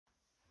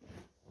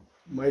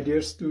My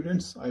dear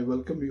students, I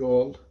welcome you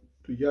all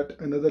to yet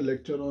another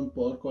lecture on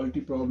power quality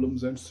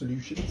problems and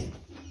solutions.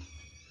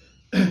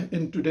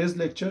 In today's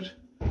lecture,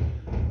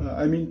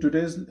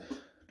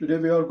 today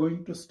we are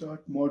going to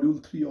start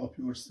module 3 of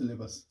your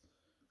syllabus.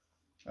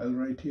 I'll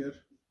write here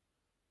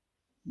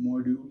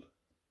module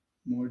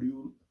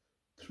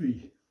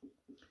 3.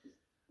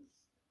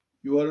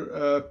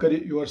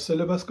 Your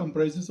syllabus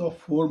comprises of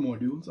 4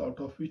 modules, out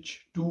of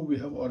which 2 we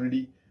have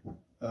already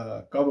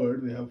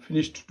covered. We have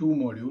finished 2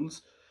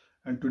 modules,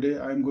 and today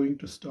I am going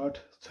to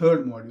start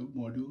third module,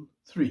 module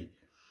 3.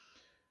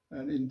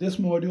 And in this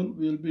module,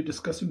 we will be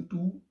discussing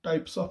 2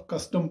 types of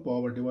custom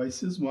power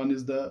devices. One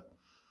is the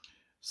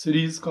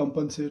series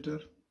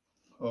compensator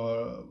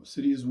or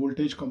series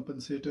voltage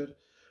compensator,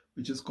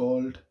 which is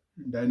called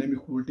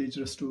dynamic voltage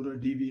restorer,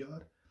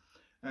 DVR.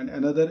 And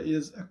another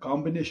is a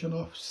combination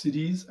of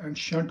series and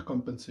shunt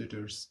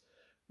compensators,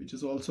 which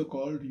is also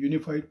called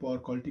unified power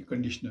quality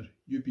conditioner,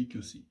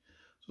 UPQC.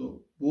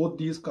 So both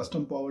these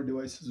custom power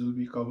devices will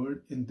be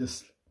covered in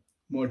this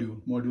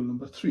module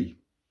number 3.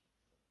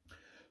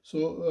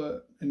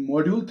 So in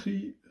module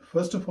 3,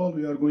 first of all,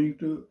 I'm going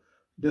to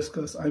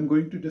discuss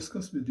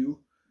with you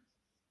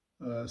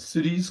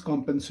series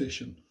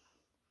compensation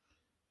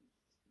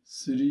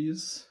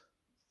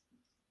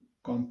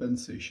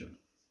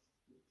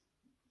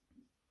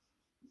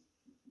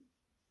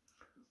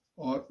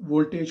or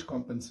voltage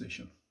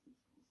compensation.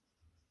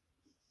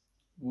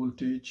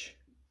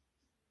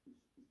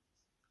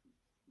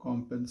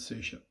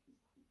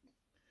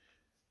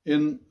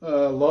 In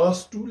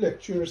last 2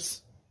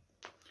 lectures,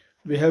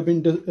 we have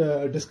been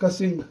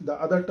discussing the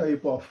other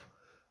type of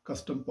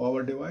custom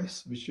power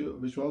device, which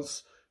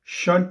was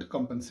shunt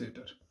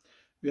compensator.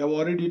 We have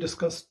already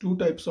discussed 2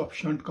 types of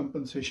shunt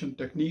compensation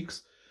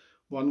techniques.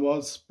 One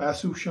was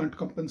passive shunt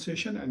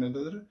compensation and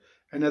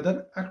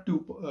another active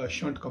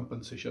shunt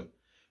compensation.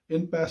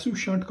 In passive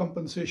shunt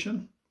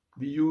compensation,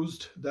 we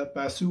used the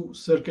passive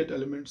circuit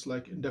elements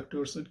like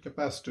inductors and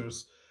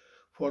capacitors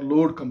for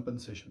load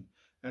compensation.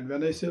 And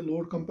when I say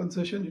load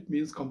compensation, it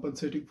means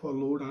compensating for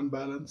load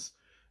unbalance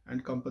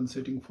and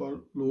compensating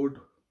for load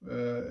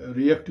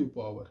reactive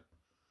power.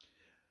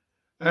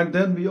 And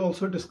then we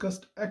also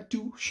discussed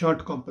active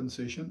shunt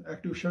compensation.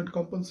 Active shunt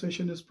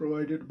compensation is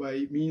provided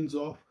by means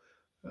of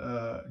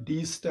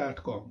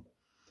D-STATCOM.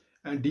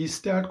 And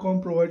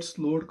D-STATCOM provides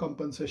load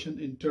compensation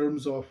in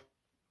terms of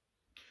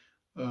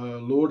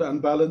load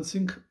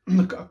unbalancing,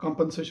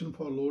 compensation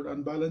for load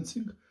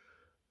unbalancing,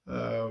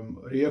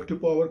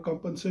 reactive power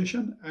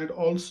compensation, and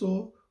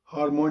also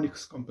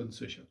harmonics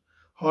compensation.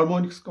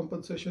 Harmonics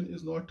compensation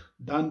is not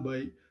done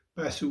by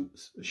passive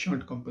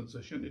shunt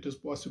compensation. It is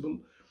possible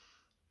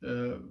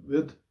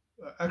with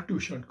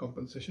active shunt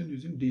compensation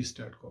using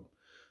D-STATCOM.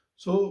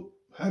 So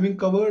having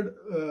covered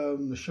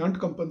shunt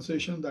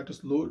compensation, that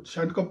is load,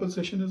 shunt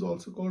compensation is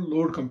also called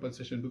load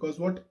compensation, because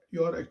what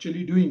you are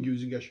actually doing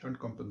using a shunt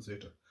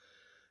compensator,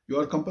 you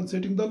are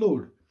compensating the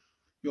load.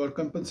 You are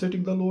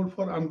compensating the load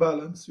for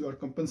unbalance. You are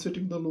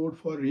compensating the load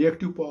for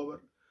reactive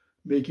power,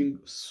 making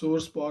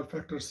source power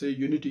factor, say,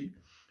 unity.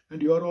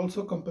 And you are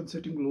also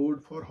compensating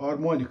load for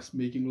harmonics,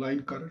 making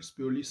line currents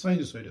purely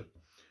sinusoidal.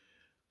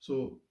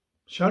 So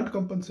shunt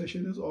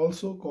compensation is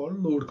also called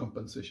load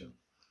compensation.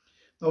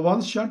 Now,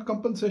 once shunt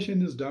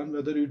compensation is done,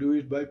 whether you do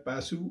it by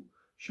passive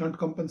shunt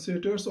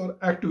compensators or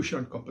active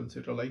shunt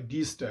compensator like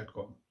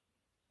D-STATCOM.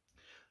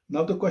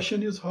 Now the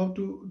question is how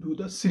to do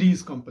the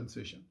series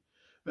compensation.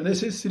 When I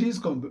say series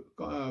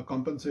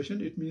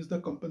compensation, it means the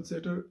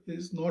compensator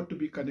is not to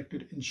be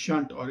connected in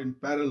shunt or in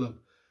parallel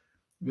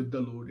with the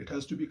load. It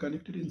has to be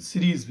connected in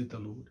series with the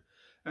load.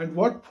 And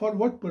for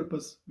what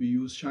purpose we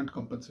use shunt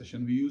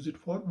compensation? We use it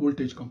for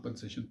voltage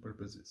compensation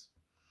purposes.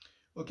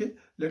 Okay,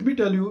 let me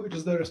tell you, it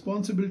is the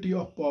responsibility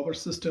of power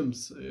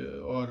systems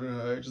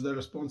it is the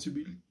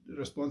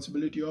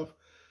responsibility of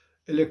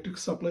electric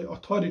supply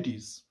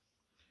authorities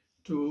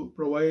to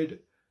provide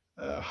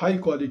high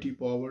quality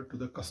power to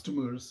the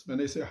customers. When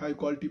I say high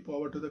quality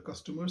power to the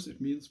customers,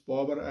 it means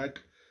power at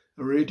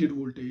rated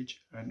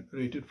voltage and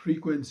rated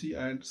frequency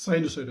and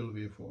sinusoidal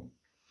waveform.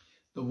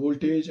 The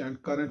voltage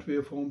and current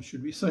waveform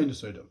should be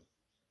sinusoidal.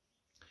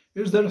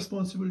 It is the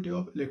responsibility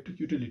of electric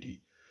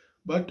utility.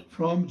 But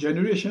from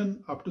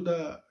generation up to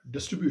the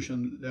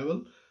distribution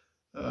level,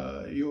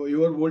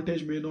 your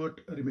voltage may not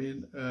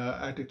remain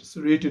at its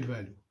rated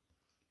value.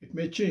 It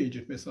may change.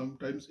 It may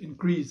sometimes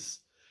increase.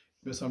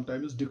 It may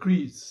sometimes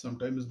decrease.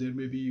 Sometimes there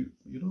may be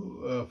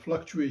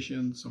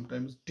fluctuations.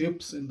 Sometimes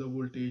dips in the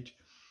voltage,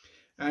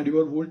 and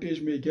your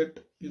voltage may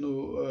get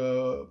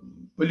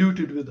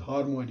polluted with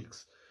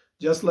harmonics.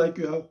 Just like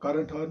you have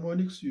current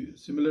harmonics,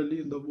 similarly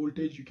in the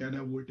voltage you can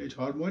have voltage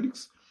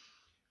harmonics,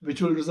 which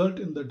will result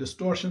in the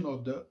distortion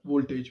of the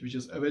voltage which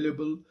is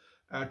available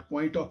at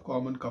point of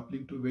common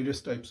coupling to various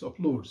types of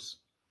loads.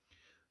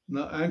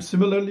 Now, and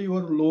similarly,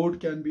 your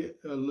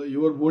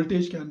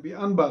voltage can be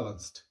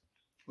unbalanced.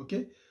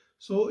 Okay,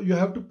 so you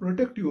have to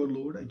protect your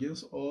load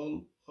against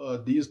all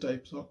these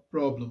types of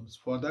problems.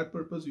 For that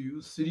purpose, you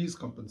use series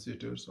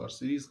compensators or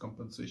series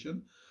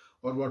compensation,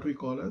 or what we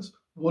call as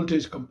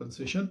voltage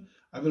compensation.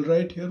 I will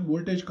write here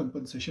voltage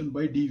compensation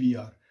by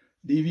DVR.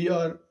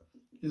 DVR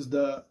is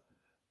the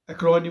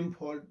acronym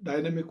for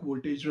dynamic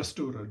voltage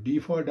restorer. D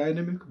for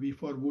dynamic, V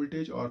for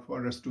voltage, R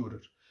for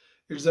restorer.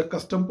 It's a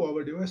custom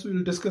power device. We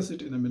will discuss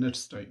it in a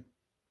minute's time.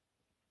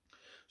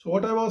 So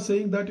what I was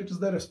saying, that it is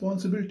the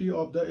responsibility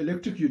of the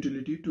electric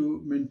utility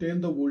to maintain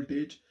the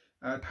voltage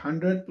at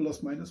 100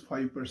 plus minus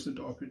 5%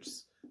 of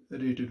its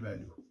rated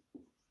value.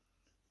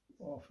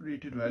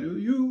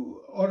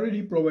 You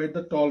already provide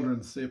the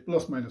tolerance, say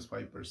plus minus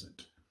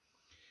 5%.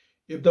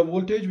 If the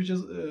voltage which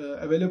is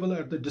available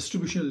at the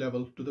distribution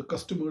level to the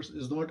customers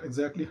is not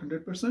exactly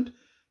 100%,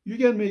 you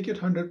can make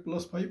it 100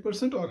 plus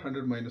 5% or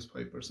 100 minus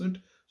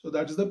 5%. So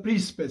that is the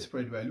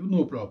pre-specified value,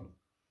 no problem.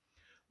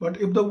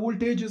 But if the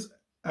voltage is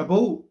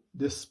above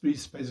this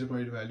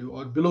pre-specified value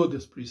or below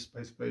this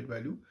pre-specified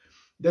value,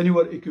 then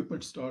your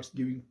equipment starts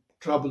giving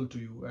trouble to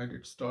you and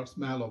it starts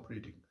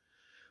maloperating.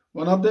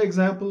 One of the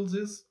examples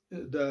is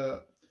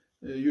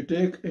you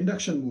take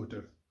induction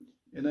motor.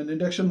 In an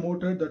induction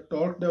motor, the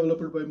torque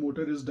developed by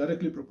motor is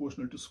directly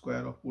proportional to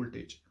square of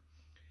voltage.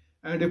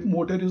 And if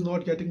motor is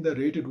not getting the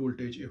rated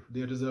voltage, if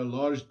there is a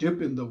large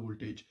dip in the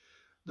voltage,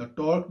 the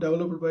torque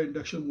developed by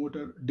induction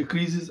motor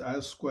decreases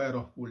as square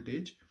of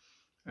voltage,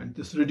 and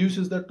this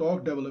reduces the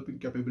torque developing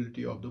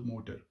capability of the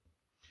motor.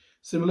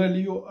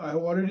 Similarly, I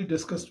have already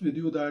discussed with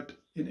you that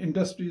in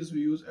industries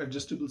we use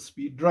adjustable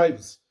speed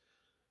drives,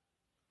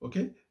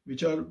 okay,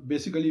 which are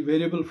basically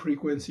variable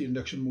frequency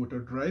induction motor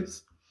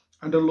drives.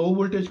 Under low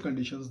voltage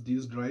conditions,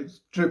 these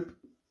drives trip,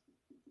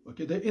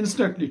 okay, they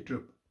instantly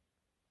trip.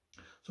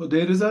 So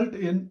they result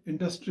in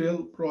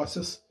industrial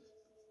processes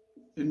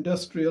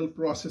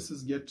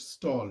get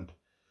stalled.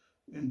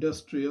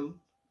 Industrial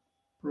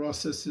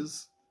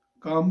processes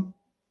come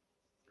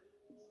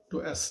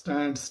to a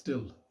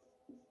standstill.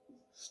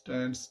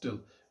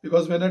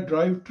 Because when a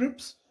drive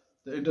trips,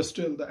 the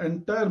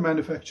entire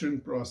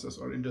manufacturing process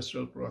or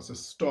industrial process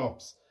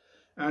stops,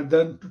 and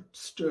then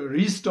to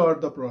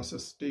restart the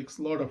process takes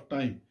a lot of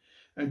time,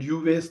 and you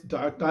waste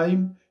that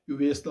time, you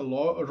waste the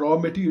raw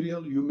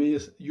material, you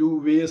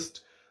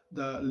waste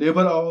the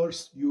labor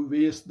hours, you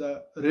waste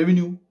the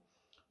revenue,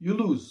 you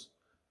lose.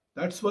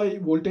 That's why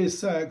voltage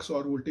sags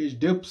or voltage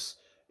dips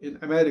in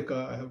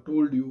America, I have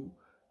told you,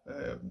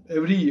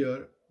 every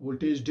year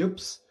voltage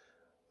dips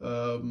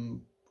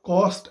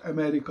cost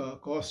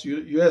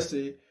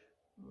USA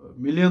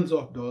millions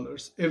of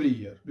dollars every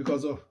year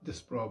because of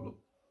this problem.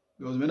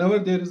 Because whenever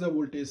there is a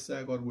voltage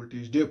sag or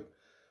voltage dip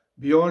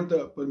beyond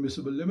the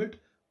permissible limit,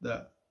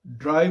 the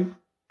drive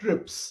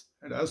trips,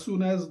 and as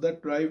soon as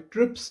that drive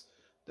trips,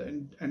 the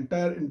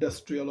entire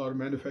industrial or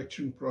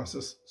manufacturing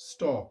process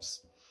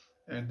stops,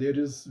 and there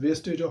is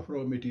wastage of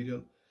raw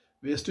material,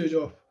 wastage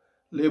of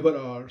labor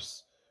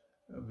hours,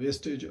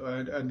 wastage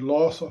and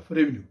loss of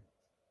revenue.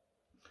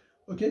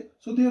 Okay,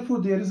 so therefore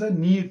there is a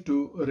need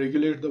to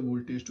regulate the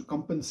voltage, to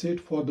compensate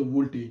for the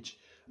voltage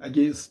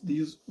against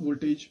these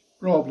voltage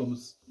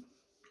problems.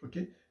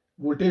 Okay,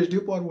 voltage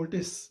dip or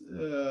voltage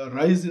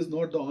rise is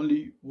not the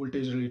only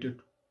voltage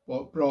related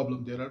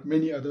problem. There are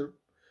many other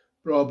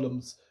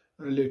problems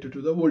related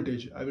to the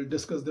voltage. I will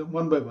discuss them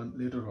one by one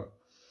later on.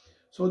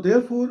 So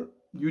therefore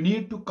you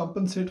need to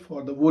compensate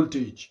for the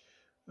voltage.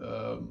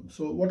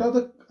 So what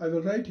are I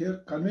will write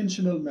here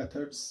conventional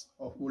methods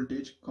of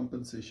voltage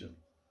compensation.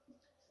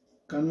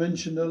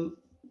 Conventional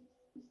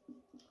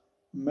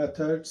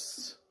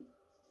methods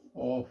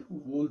of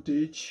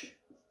voltage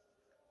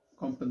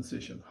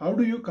compensation. How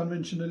do you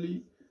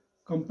conventionally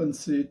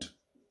compensate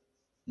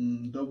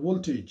the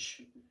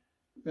voltage?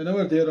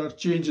 Whenever there are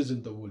changes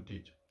in the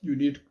voltage, you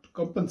need to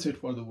compensate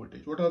for the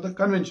voltage. What are the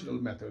conventional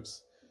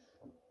methods?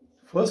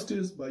 First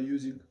is by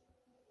using,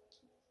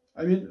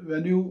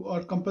 when you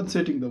are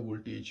compensating the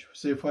voltage,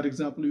 say for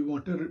example, you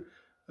want to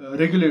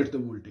regulate the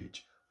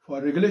voltage. For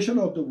regulation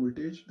of the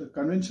voltage, the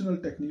conventional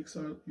techniques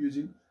are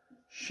using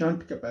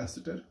shunt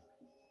capacitor.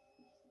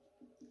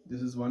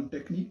 This is one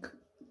technique.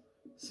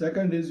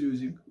 Second is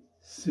using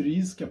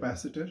series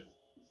capacitor.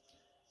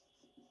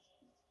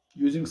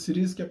 Using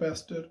series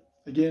capacitor,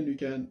 again you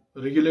can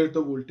regulate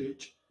the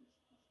voltage.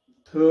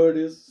 Third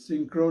is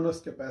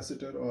synchronous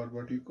capacitor, or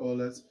what you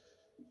call as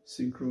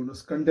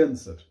synchronous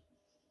condenser.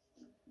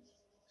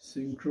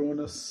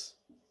 Synchronous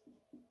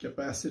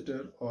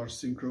capacitor or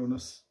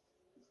synchronous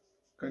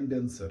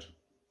condenser.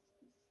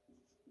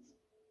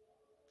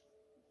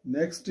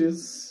 Next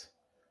is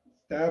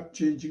tap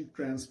changing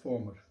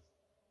transformer.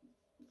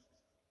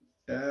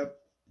 Tap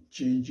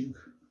changing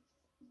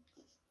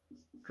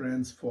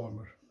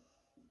transformer.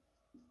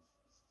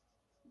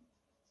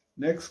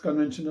 Next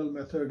conventional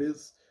method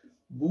is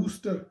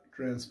booster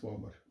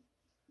transformer.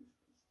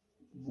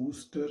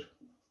 Booster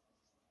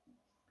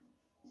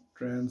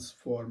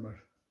transformer.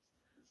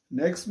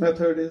 Next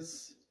method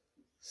is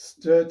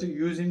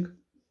using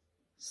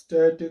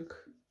static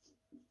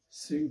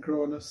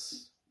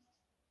synchronous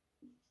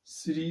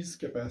series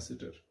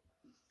capacitor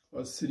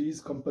or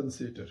series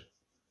compensator.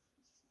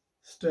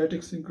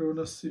 Static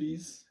synchronous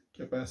series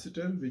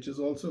capacitor, which is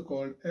also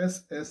called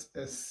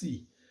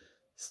SSSC,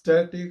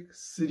 static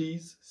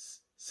series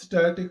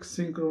static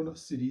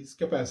synchronous series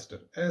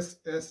capacitor,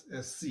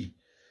 SSSC.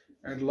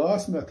 And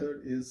last method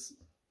is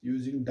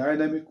using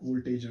dynamic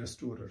voltage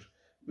restorer,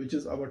 which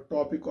is our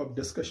topic of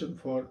discussion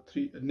for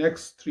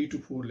next 3 to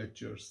 4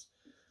 lectures.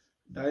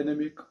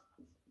 Dynamic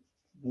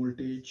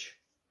voltage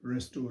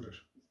restorer.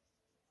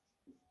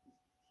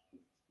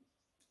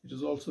 It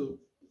is also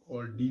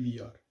called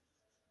DVR.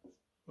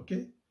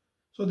 Okay,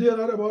 so there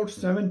are about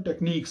 7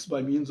 techniques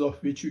by means of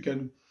which you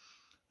can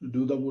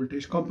do the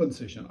voltage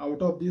compensation.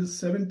 Out of these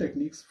 7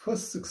 techniques,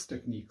 first 6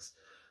 techniques,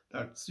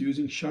 that's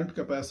using shunt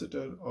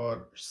capacitor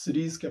or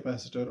series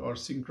capacitor or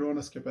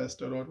synchronous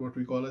capacitor or what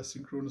we call a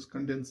synchronous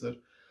condenser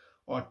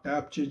or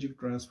tap changing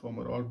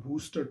transformer or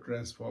booster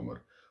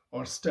transformer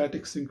or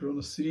static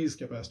synchronous series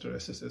capacitor,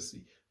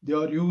 SSSC. They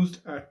are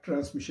used at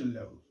transmission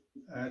level.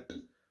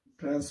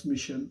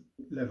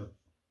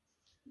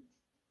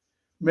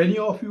 Many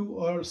of you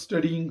are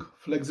studying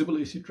flexible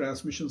AC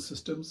transmission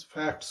systems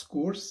facts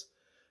course,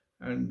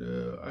 and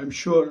I'm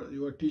sure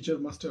your teacher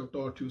must have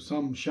taught you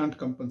some shunt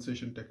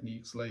compensation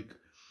techniques like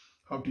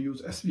how to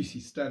use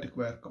SVC, static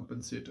wire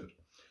compensator,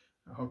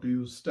 how to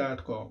use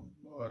StatCom,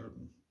 or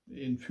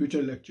in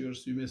future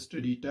lectures you may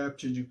study tap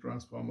changing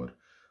transformer,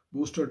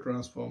 booster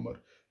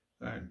transformer,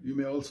 and you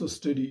may also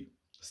study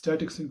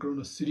static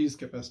synchronous series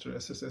capacitor,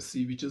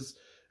 SSSC, which is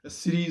a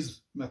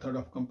series method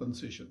of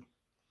compensation.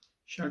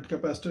 Shunt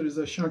capacitor is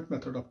a shunt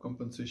method of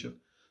compensation.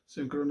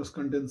 Synchronous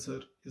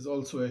condenser is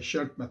also a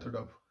shunt method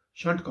of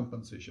shunt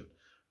compensation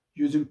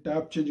using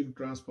tap changing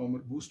transformer,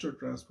 booster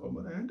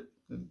transformer, and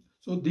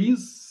so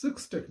these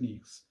 6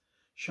 techniques: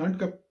 shunt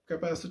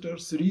capacitor,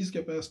 series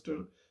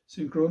capacitor,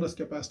 synchronous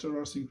capacitor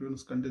or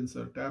synchronous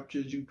condenser, tap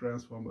changing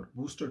transformer,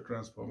 booster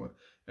transformer,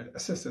 and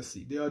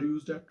SSSC, they are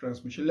used at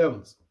transmission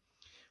levels.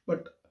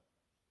 But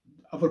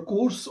our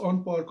course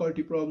on power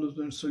quality problems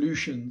and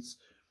solutions,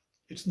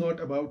 it's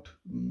not about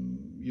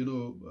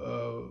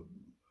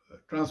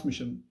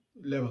transmission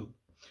level.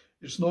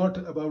 It's not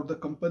about the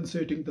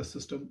compensating the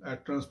system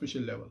at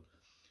transmission level.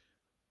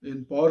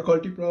 In power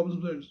quality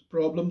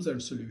problems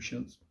and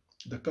solutions,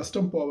 the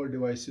custom power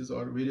devices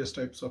or various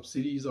types of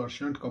series or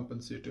shunt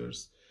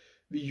compensators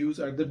we use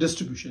at the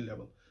distribution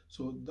level.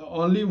 So the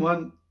only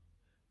one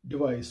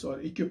device or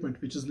equipment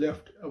which is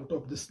left out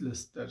of this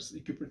list, that's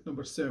equipment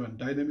number 7,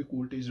 dynamic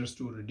voltage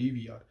restorer,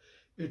 DVR.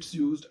 It's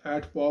used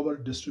at power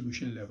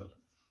distribution level.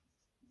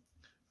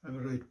 I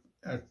will write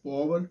at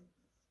power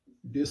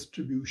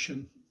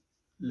distribution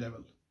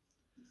level.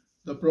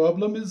 The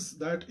problem is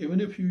that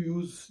even if you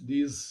use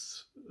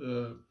these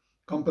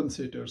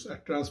compensators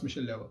at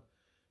transmission level,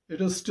 it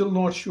is still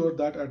not sure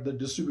that at the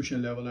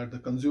distribution level, at the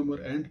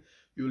consumer end,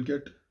 you will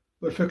get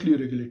perfectly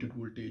regulated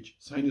voltage,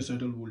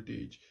 sinusoidal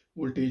voltage,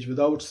 voltage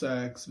without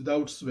sags,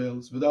 without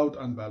swells, without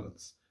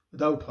unbalance,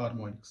 without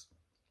harmonics.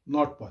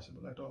 Not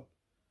possible at all.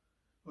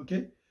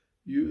 Okay,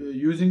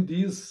 using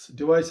these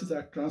devices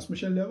at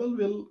transmission level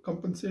will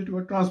compensate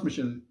your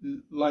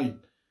transmission line,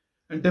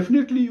 and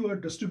definitely your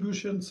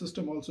distribution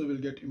system also will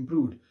get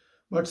improved,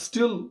 but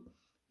still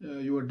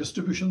your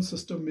distribution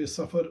system may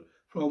suffer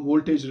from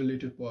voltage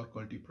related power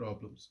quality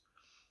problems.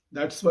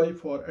 That's why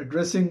for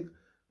addressing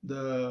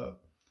the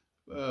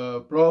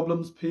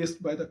problems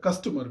faced by the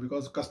customer,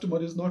 because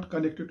customer is not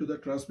connected to the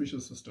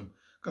transmission system,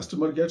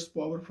 customer gets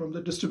power from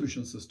the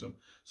distribution system,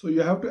 so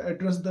you have to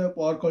address the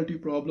power quality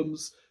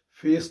problems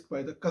faced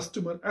by the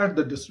customer at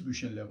the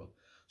distribution level.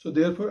 So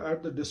therefore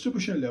at the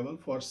distribution level,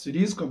 for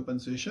series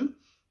compensation,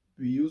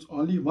 we use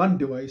only one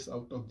device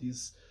out of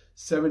these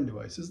 7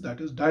 devices, that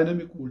is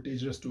dynamic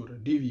voltage restorer,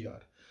 DVR.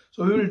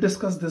 So we will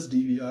discuss this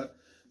DVR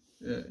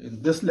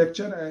in this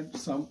lecture and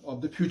some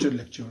of the future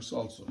lectures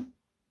also.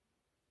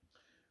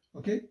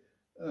 Okay,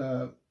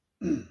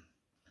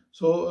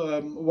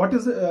 so what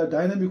is a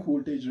dynamic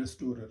voltage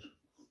restorer?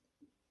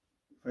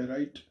 If I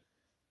write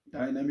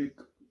dynamic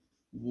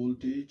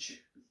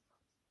voltage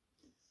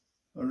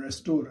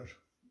restorer,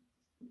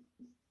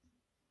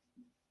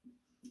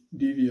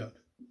 DVR,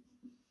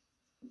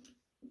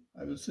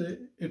 I will say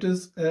it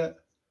is a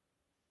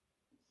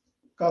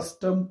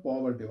custom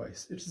power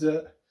device. It's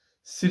a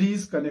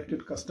series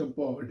connected custom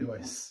power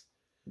device.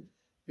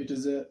 It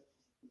is a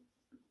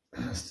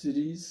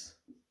series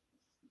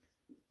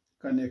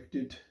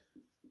connected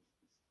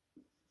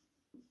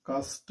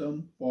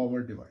custom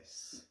power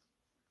device.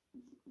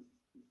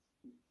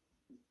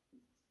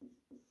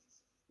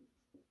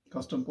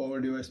 Custom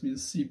power device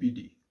means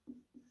CPD.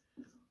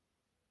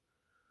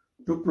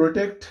 To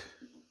protect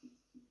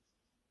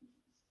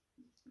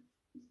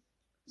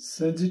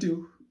sensitive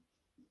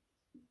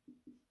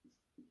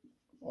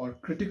or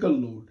critical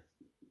load.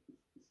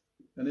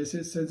 When I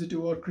say sensitive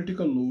or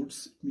critical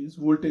loads, it means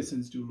voltage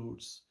sensitive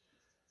loads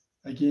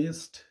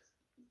against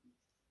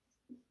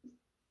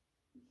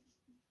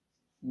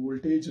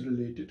voltage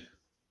related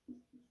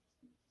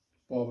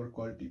power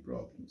quality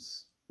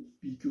problems,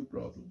 PQ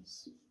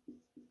problems.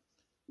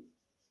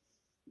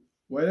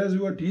 Whereas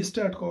your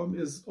DStatCom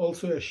is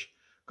also a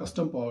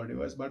custom power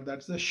device, but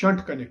that's a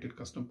shunt connected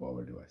custom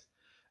power device,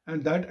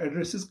 and that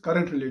addresses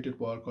current related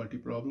power quality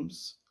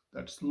problems,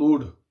 that's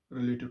load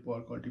related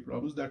power quality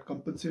problems that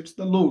compensates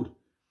the load,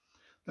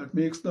 that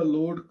makes the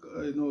load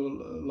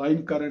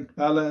line current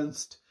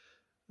balanced,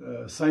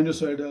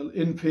 sinusoidal,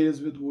 in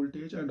phase with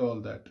voltage and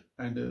all that,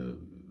 and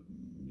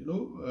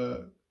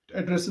it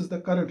addresses the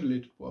current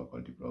related power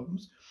quality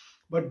problems.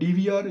 But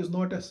DVR is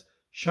not a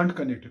shunt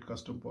connected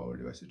custom power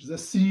device, it is a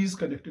series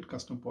connected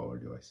custom power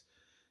device,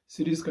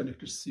 series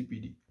connected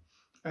CPD,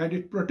 and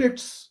it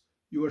protects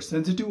your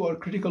sensitive or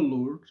critical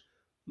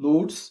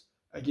loads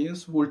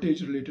against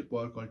voltage related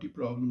power quality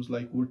problems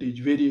like voltage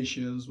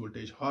variations,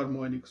 voltage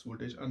harmonics,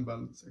 voltage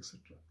unbalance,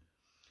 etc.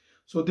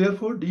 So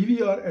therefore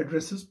DVR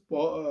addresses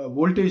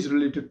voltage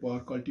related power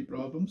quality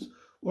problems.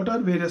 What are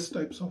various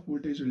types of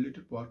voltage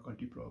related power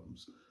quality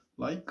problems?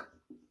 Like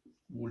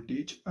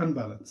voltage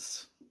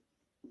unbalance,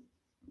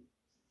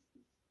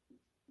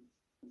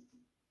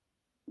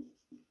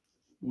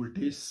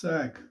 voltage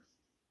sag,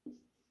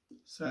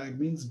 sag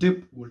means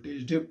dip,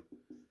 voltage dip,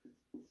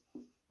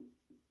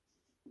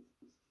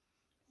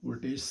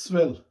 voltage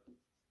swell,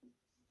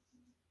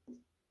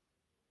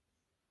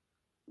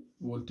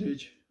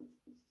 voltage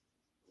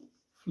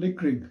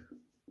flickering,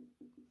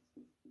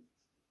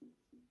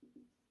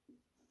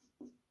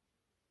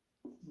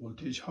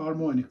 voltage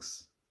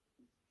harmonics.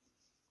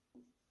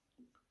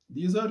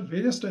 These are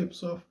various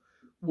types of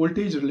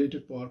voltage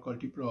related power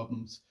quality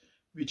problems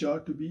which are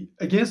to be,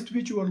 against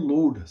which your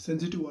load,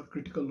 sensitive or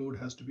critical load,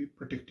 has to be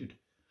protected,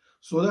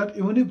 so that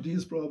even if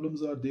these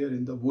problems are there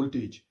in the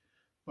voltage,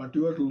 but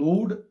your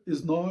load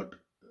is not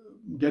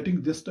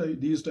getting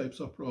these types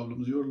of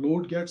problems, your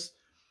load gets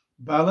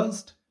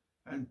balanced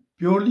and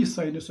purely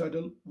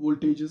sinusoidal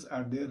voltages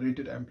at their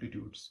rated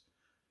amplitudes.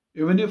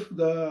 Even if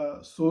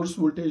the source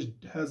voltage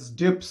has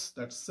dips,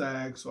 that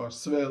sags or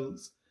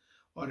swells,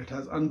 or it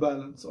has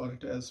unbalance, or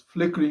it has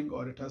flickering,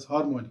 or it has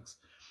harmonics,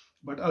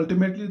 but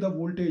ultimately the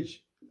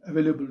voltage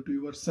available to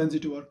your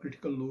sensitive or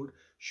critical load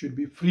should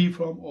be free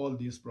from all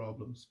these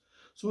problems,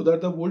 so that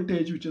the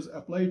voltage which is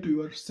applied to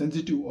your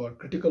sensitive or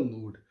critical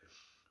load,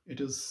 it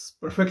is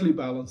perfectly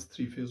balanced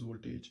three-phase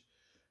voltage.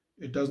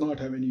 It does not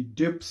have any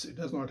dips, it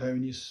does not have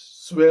any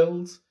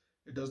swells,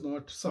 it does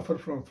not suffer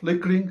from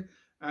flickering,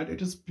 and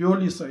it is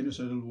purely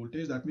sinusoidal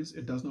voltage. That means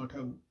it does not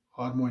have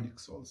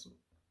harmonics also.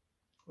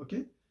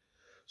 Okay.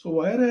 So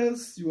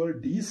whereas your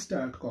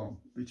D-STATCOM,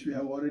 which we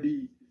have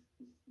already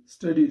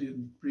studied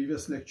in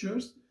previous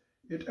lectures,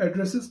 it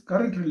addresses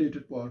current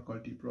related power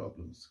quality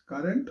problems,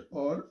 current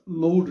or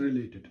load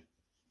related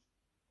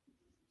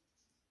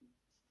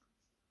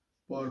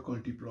power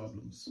quality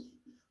problems.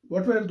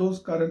 What were those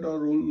current or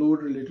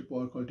load related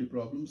power quality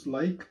problems?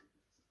 Like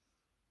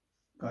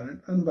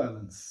current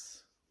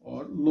unbalance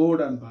or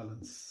load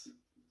unbalance,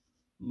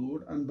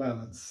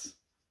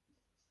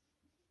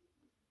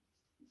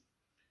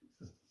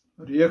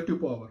 reactive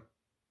power,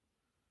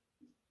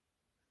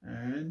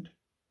 and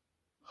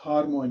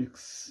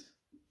harmonics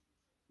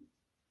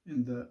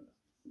in the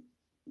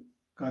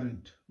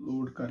current,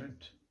 load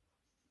current.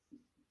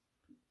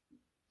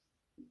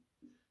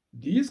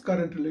 These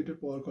current related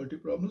power quality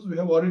problems, we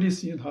have already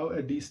seen how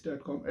a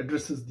D-STATCOM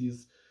addresses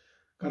these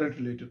current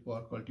related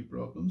power quality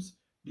problems.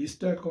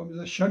 D-STATCOM is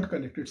a shunt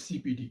connected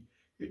CPD.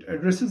 It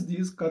addresses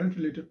these current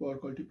related power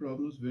quality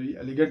problems very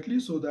elegantly,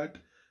 so that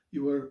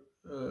your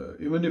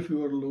even if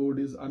your load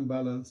is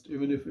unbalanced,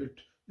 even if it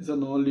is a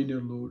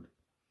non-linear load,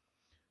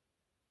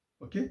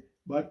 okay,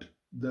 but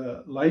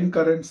the line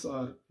currents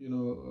are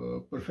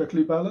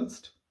perfectly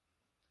balanced,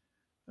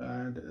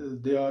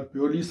 and they are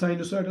purely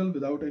sinusoidal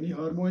without any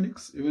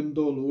harmonics, even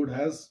though load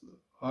has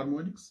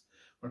harmonics,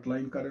 but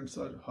line currents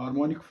are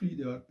harmonic free,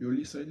 they are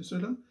purely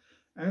sinusoidal,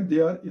 and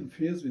they are in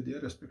phase with their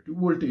respective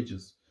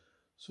voltages,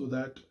 so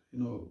that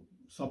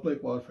supply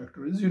power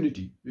factor is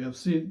unity. We have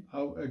seen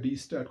how a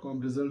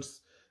D-STATCOM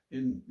results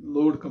in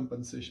load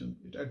compensation.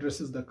 It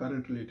addresses the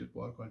current related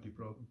power quality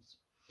problems.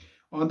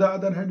 On the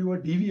other hand, your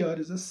DVR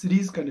is a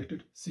series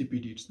connected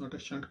CPD. It's not a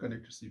shunt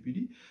connected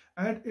CPD,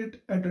 and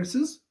it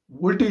addresses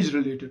voltage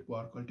related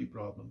power quality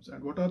problems.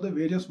 And what are the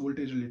various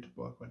voltage related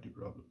power quality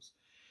problems?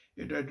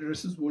 It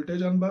addresses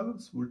voltage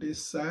unbalance, voltage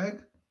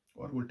sag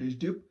or voltage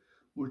dip,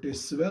 voltage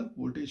swell,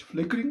 voltage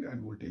flickering,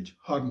 and voltage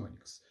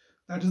harmonics.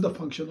 That is the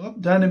function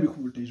of dynamic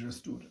voltage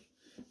restorer,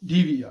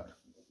 DVR.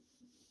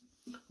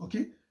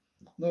 Okay.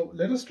 Now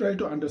let us try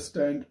to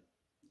understand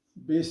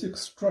basic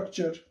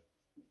structure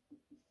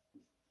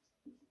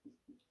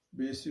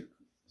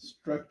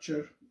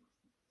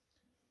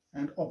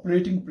and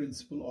operating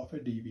principle of a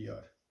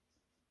DVR.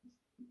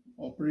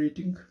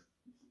 Operating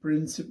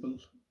principle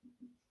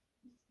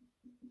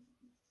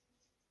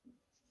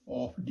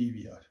of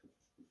DVR.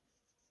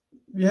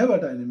 We have a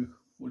dynamic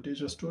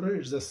voltage restorer.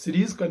 It's a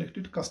series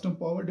connected custom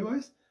power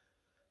device.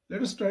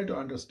 Let us try to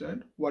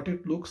understand what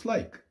it looks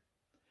like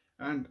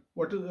and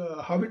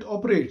how it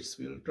operates.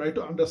 We'll try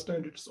to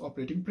understand its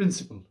operating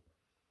principle.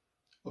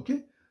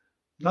 Okay.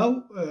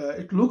 Now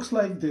it looks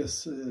like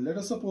this. Let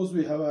us suppose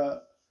we have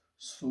a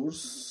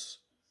source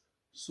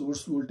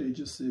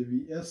voltage, say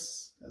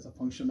Vs, as a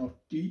function of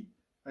T.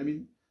 I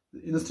mean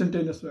the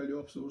instantaneous value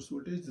of source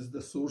voltage. This is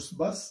the source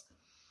bus,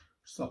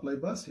 supply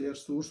bus. Here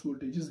source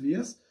voltage is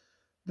Vs.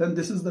 Then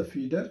this is the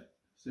feeder,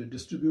 so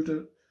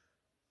distributor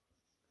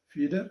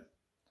feeder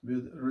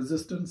with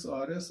resistance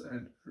Rs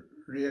and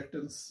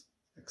reactance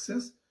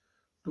Xs.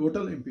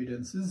 Total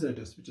impedance is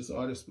Zs, which is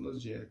Rs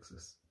plus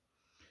Jxs.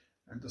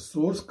 And the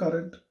source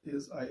current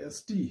is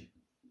Ist.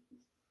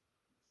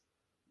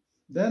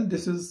 Then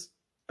this is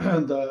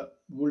the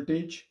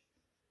voltage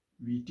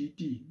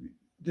VTT.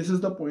 This is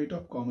the point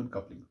of common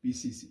coupling,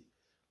 PCC,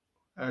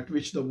 at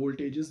which the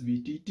voltage is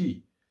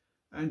VTT.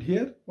 And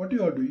here what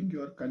you are doing,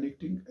 you are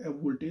connecting a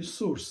voltage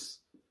source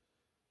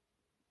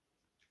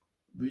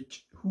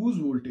whose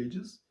voltage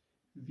is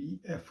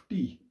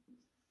VFT.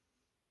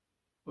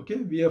 Okay,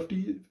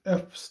 VFT,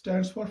 F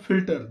stands for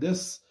filter.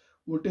 This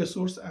voltage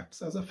source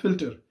acts as a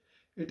filter.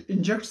 It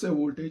injects a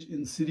voltage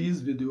in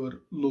series with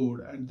your load,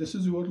 and this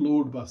is your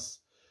load bus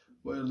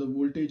where the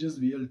voltage is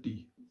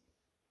VLT.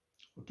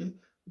 Okay,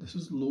 this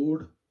is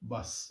load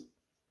bus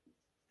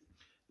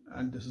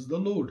and this is the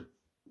load.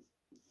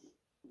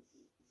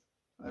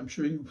 I am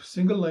showing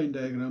single line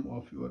diagram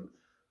of your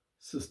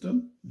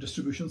system,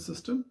 distribution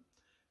system,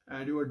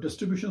 and your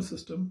distribution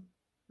system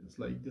is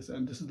like this,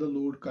 and this is the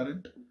load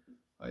current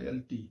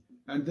ILT,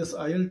 and this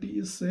ILT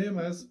is same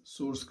as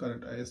source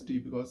current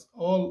IST because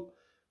all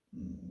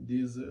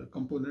these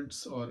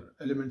components or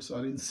elements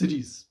are in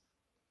series.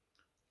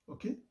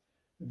 Okay,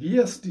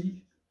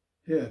 VST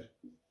here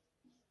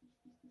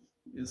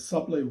is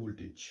supply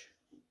voltage,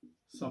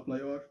 supply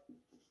or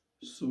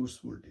source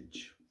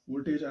voltage,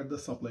 voltage at the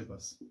supply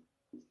bus.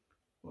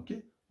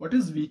 Okay, what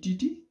is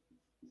VTT?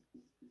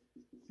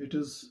 It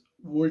is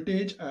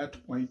voltage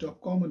at point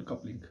of common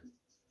coupling,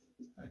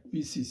 at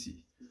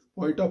PCC.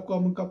 Point of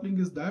common coupling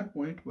is that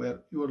point where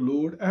your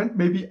load and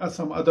maybe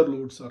some other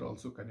loads are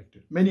also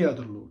connected, many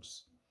other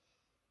loads.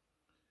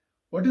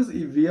 What is a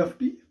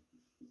VFT?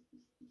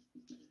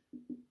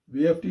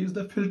 VFT is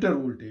the filter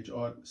voltage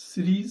or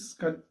series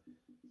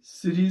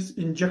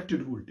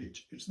injected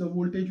voltage. It's the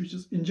voltage which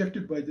is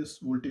injected by this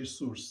voltage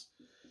source,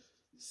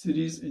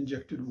 series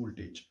injected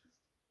voltage.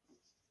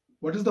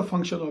 What is the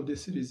function of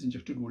this series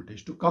injected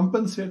voltage? To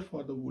compensate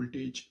for the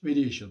voltage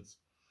variations.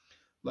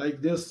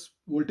 Like this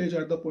voltage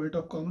at the point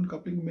of common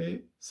coupling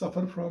may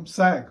suffer from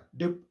sag,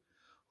 dip,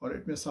 or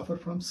it may suffer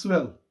from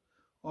swell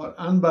or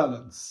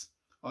unbalance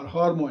or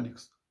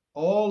harmonics.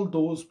 All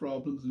those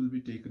problems will be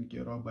taken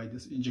care of by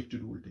this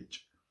injected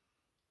voltage,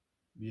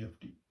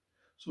 VFT.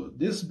 So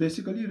this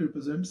basically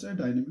represents a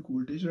dynamic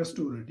voltage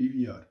restorer,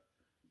 DVR.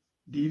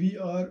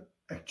 DVR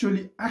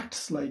actually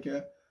acts like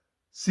a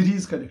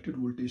series connected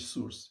voltage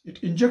source. It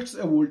injects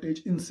a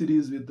voltage in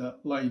series with the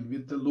line,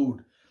 with the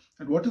load.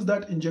 And what is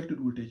that injected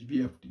voltage?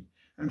 VFT.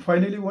 And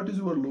finally, what is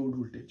your load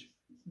voltage?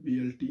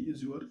 VLT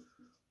is your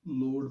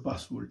load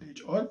bus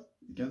voltage, or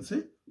you can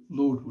say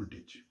load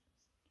voltage.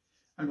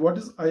 And what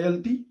is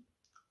ILT?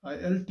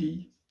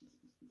 ILT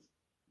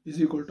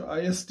is equal to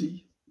IST.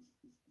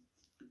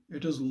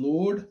 It is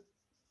load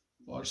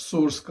or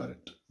source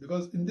current,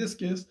 because in this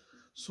case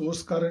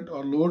source current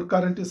or load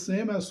current is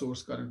same as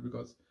source current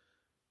because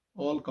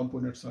all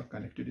components are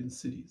connected in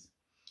series.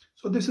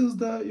 So this is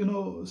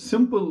the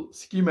simple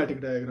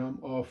schematic diagram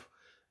of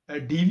a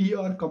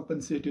DVR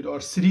compensated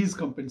or series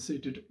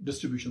compensated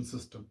distribution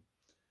system.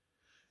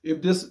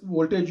 If this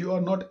voltage you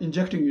are not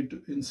injecting it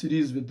in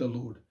series with the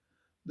load,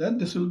 then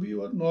this will be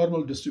your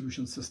normal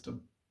distribution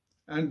system,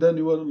 and then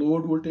your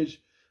load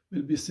voltage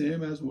will be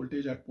same as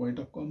voltage at point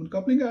of common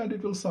coupling, and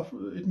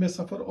it may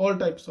suffer all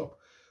types of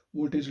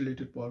voltage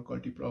related power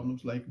quality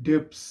problems like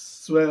dips,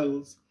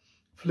 swells,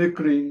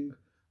 flickering,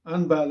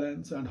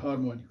 unbalance, and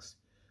harmonics.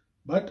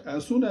 But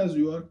as soon as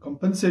you are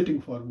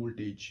compensating for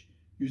voltage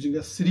using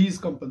a series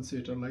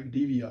compensator like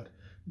DVR,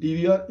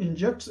 DVR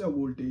injects a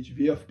voltage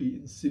VFT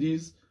in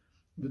series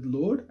with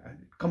load,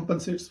 and it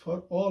compensates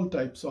for all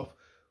types of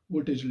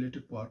voltage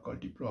related power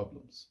quality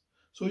problems.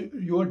 So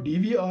your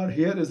DVR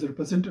here is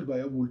represented by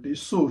a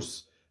voltage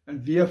source,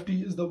 and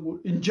VFT is the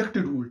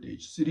injected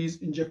voltage,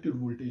 series injected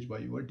voltage by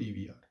your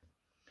DVR.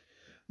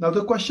 Now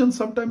the question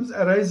sometimes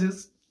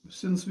arises,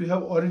 since we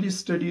have already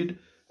studied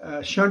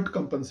shunt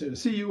compensator.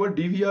 See, your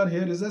DVR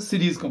here is a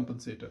series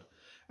compensator,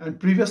 and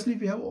previously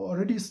we have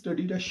already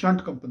studied a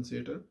shunt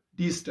compensator,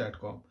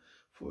 D-STATCOM,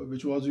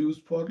 which was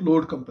used for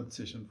load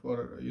compensation,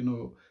 for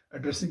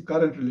addressing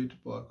current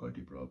related power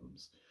quality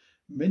problems.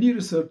 Many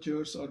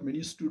researchers or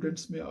many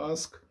students may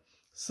ask,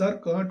 sir,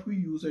 can't we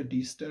use a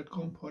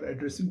D-STATCOM for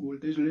addressing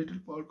voltage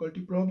related power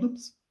quality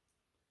problems?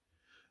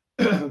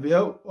 We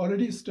have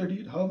already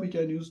studied how we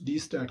can use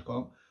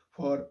D-STATCOM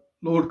for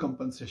load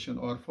compensation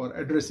or for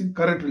addressing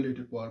current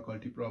related power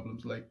quality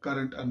problems like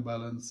current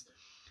unbalance,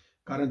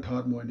 current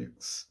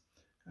harmonics,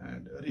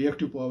 and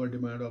reactive power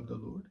demand of the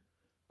load.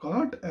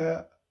 Can't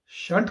a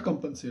shunt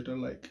compensator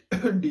like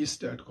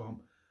D-STATCOM,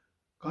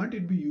 can't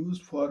it be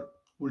used for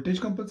voltage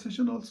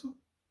compensation also?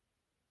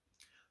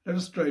 Let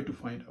us try to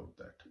find out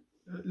that.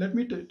 Let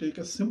me take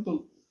a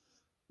simple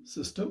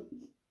system.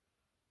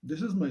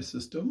 This is my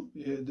system,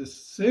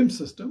 this same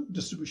system,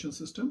 distribution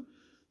system.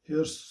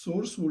 Here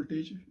source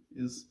voltage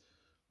is,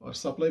 or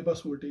supply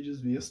bus voltage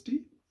is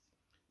VST,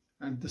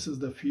 and this is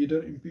the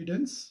feeder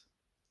impedance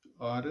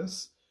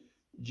RS,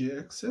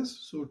 JXS.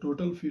 So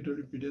total feeder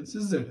impedance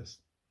is ZS.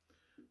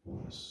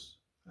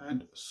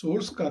 And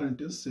source current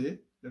is, say,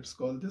 let's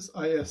call this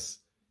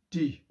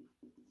IST.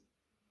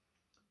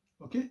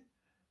 Okay.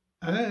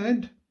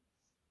 And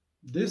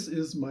this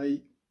is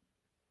my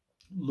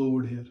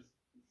load here.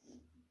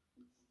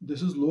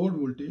 This is load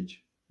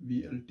voltage,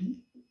 VLT.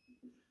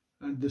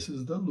 And this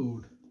is the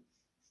load.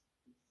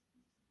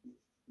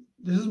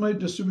 This is my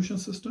distribution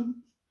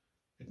system.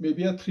 It may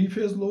be a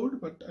three-phase load,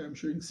 but I am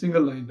showing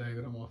single line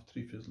diagram of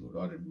three-phase load,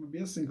 or it may be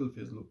a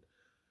single-phase load.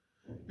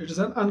 It is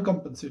an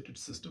uncompensated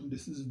system.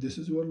 This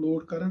is your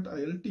load current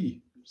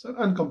ILT. It's an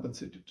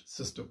uncompensated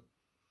system.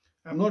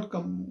 I'm not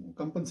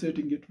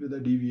compensating it with a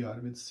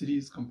DVR, with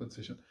series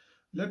compensation.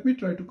 Let me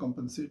try to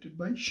compensate it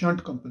by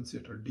shunt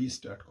compensator,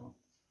 D-STATCOM.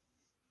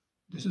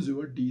 This is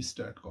your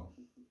D-STATCOM.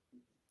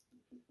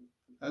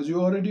 As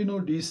you already know,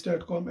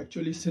 D-STATCOM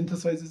actually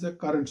synthesizes a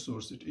current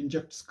source. It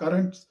injects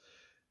currents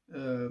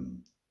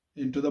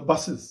into the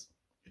buses.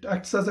 It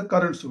acts as a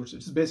current source.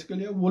 It's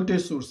basically a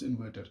voltage source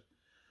inverter.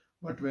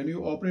 But when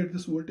you operate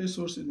this voltage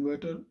source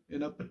inverter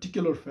in a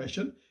particular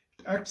fashion,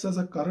 it acts as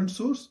a current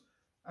source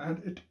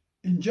and it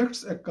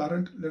injects a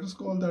current. Let us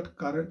call that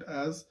current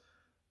as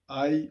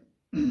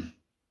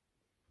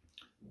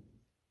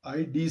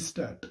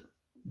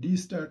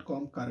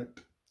D-STATCOM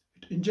current.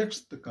 It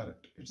injects the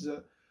current. It's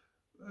a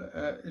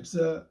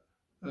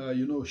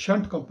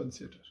shunt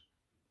compensator.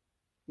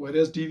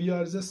 Whereas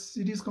DVR is a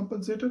series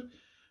compensator.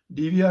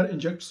 DVR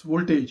injects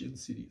voltage in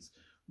series.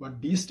 But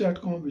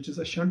D-STATCOM, which is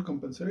a shunt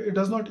compensator, it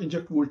does not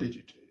inject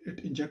voltage. It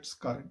injects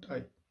current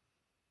I.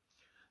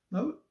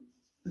 Now,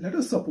 let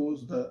us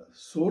suppose the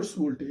source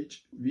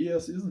voltage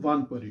Vs is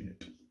 1 per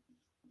unit.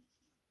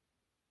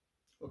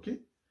 Okay.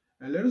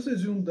 And let us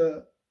assume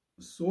the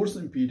source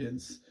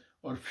impedance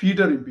or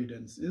feeder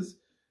impedance is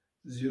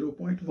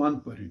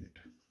 0.1 per unit.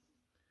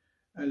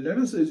 And let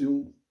us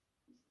assume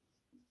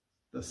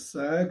the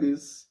sag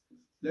is,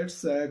 let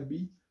sag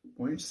be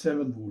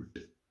 0.7 volt,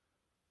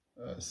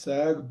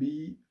 sag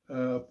be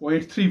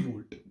 0.3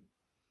 volt.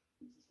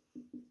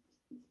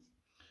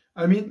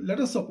 I mean, let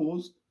us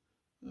suppose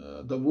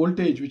the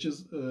voltage, which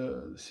is,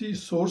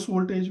 source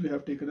voltage we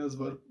have taken as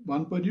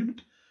 1 per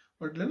unit,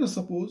 but let us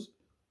suppose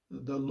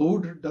the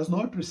load does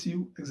not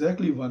receive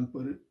exactly 1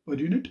 per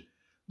unit.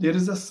 There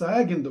is a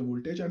sag in the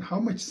voltage, and how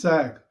much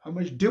sag, how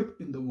much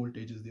dip in the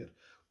voltage is there?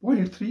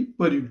 0.3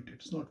 per unit.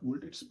 It's not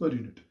volt, it's per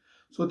unit.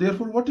 So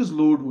therefore, what is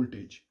load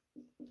voltage?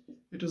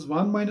 It is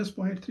 1 minus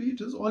 0.3,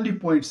 it is only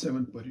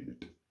 0.7 per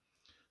unit.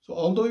 So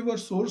although your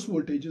source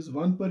voltage is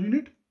 1 per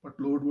unit, but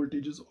load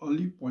voltage is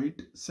only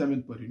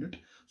 0.7 per unit.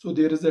 So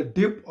there is a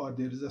dip or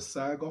there is a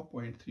sag of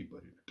 0.3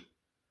 per unit.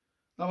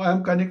 Now I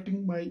am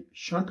connecting my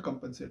shunt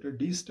compensator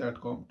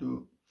D-STATCOM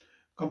to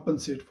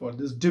compensate for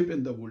this dip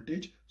in the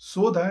voltage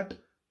so that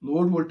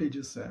load voltage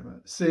is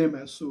same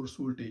as source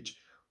voltage.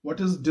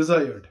 What is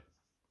desired?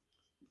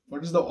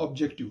 What is the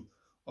objective?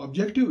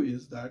 Objective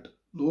is that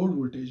load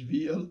voltage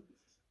VL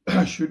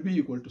should be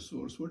equal to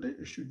source voltage.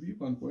 It should be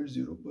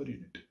 1.0 per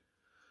unit.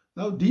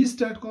 Now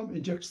D-STATCOM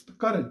injects the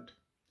current,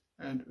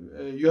 and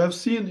you have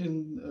seen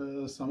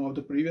in some of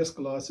the previous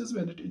classes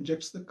when it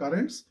injects the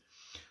currents,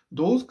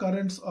 those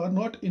currents are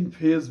not in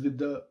phase with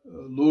the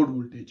load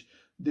voltage.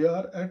 They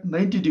are at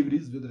 90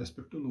 degrees with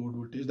respect to load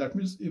voltage. That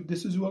means if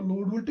this is your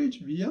load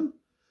voltage VL,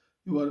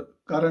 your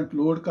current,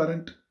 load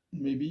current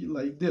may be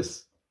like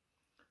this,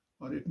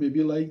 or it may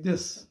be like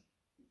this.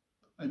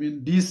 I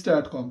mean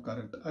D-STATCOM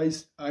current,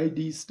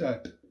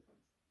 ID-STAT,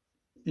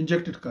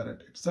 injected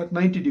current. It's at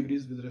 90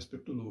 degrees with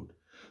respect to load.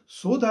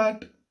 So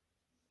that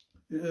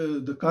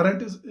the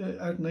current is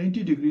at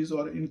 90 degrees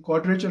or in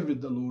quadrature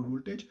with the load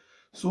voltage,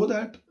 so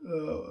that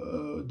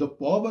the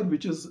power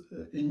which is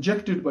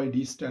injected by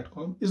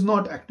D-STATCOM is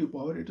not active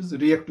power, it is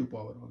reactive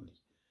power only.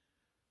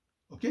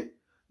 Okay?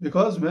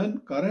 Because when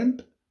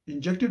current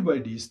injected by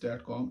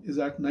D-STATCOM is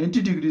at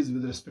 90 degrees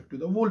with respect to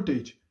the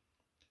voltage,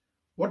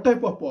 what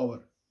type of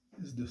power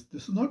is this?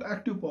 This is not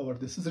active power,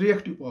 this is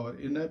reactive power.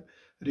 In a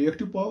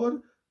reactive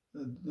power,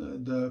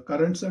 the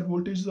currents and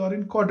voltages are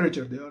in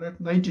quadrature, they are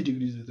at 90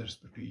 degrees with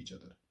respect to each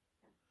other.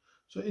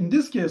 So in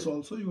this case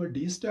also, your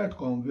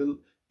D-STATCOM will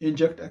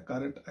inject a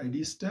current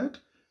ID-STAT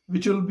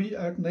which will be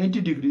at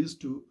 90 degrees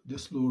to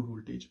this load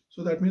voltage.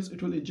 So that means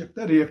it will inject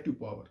the reactive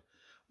power.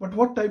 But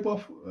what type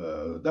of,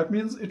 that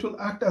means it will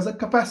act as a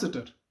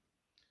capacitor.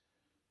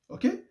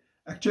 Okay,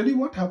 actually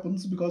what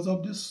happens because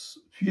of this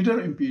feeder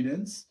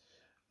impedance,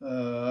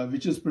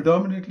 which is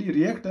predominantly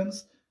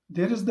reactance,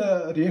 there is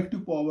the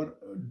reactive power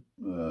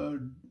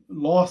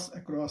loss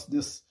across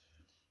this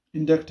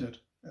inductor,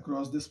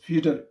 across this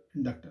feeder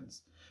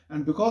inductance.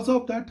 And because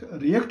of that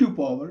reactive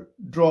power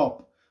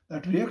drop,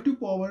 that reactive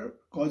power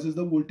causes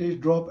the voltage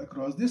drop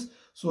across this,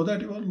 so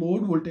that your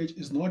load voltage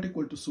is not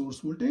equal to source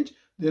voltage.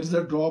 There is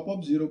a drop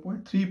of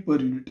 0.3 per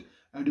unit,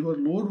 and your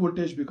load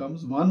voltage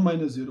becomes 1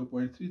 minus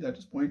 0.3, that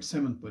is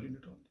 0.7 per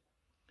unit only.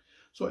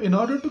 So in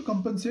order to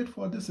compensate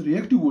for this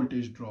reactive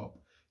voltage drop,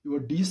 your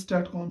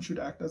D-STATCOM should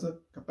act as a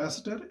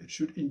capacitor. It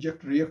should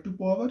inject reactive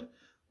power,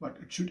 but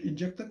it should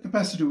inject the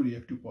capacitive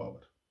reactive power.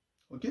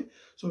 Okay,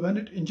 so when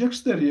it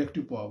injects the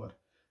reactive power,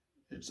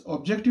 its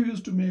objective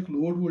is to make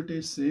load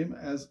voltage same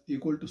as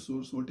equal to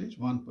source voltage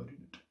 1 per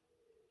unit.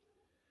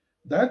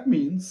 That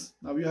means,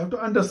 now you have to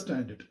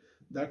understand it.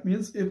 That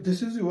means if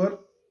this is your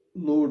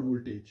load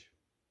voltage,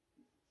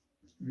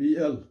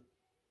 VL,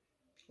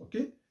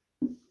 okay,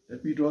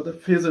 let me draw the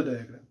phasor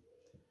diagram.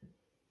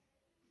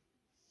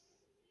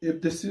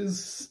 If this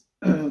is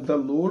the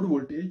load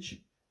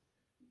voltage,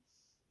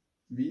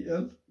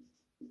 VL,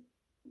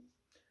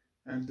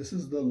 and this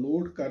is the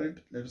load current,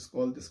 let us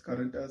call this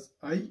current as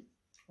I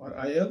or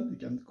IL, you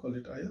can call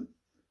it IL.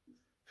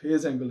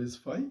 Phase angle is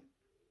phi.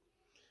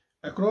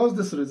 Across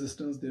this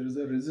resistance, there is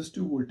a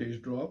resistive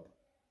voltage drop.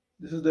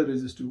 This is the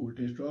resistive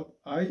voltage drop,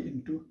 I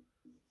into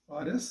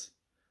RS.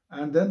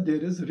 And then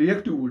there is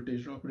reactive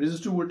voltage drop.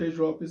 Resistive voltage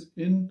drop is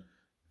in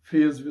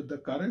phase with the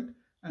current,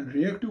 and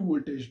reactive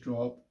voltage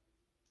drop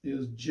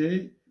is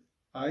Ji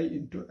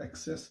into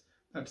XS.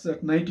 That's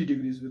at 90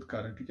 degrees with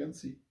current, you can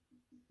see.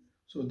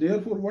 So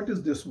therefore, what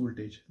is this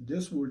voltage?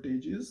 This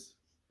voltage is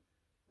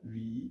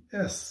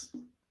Vs.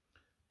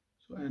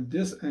 So, and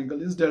this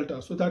angle is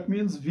delta. So that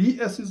means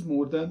Vs is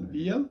more than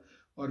VL,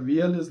 or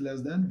VL is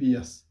less than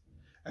Vs.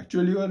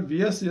 Actually, your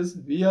Vs is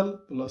VL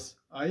plus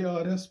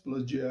IRS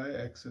plus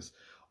JIXS,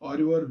 or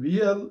your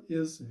VL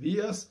is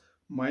Vs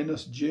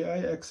minus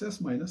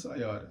JIXS minus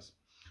IRS.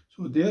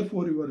 So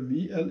therefore, your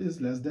VL is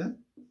less than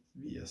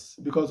Vs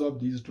because of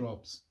these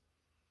drops.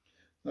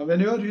 Now,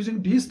 when you are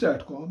using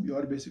D-STATCOM, you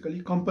are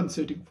basically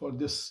compensating for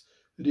this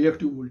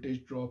reactive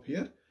voltage drop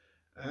here,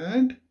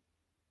 and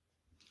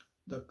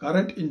the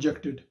current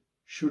injected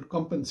should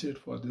compensate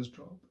for this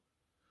drop.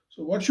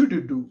 So what should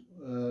you do?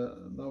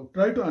 Now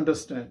try to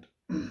understand.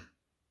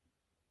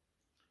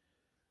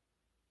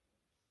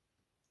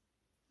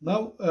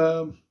 Now,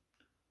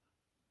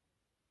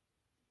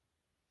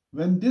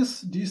 when this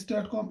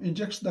D-STATCOM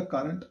injects the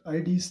current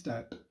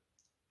ID-STAT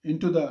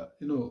into the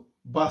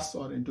bus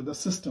or into the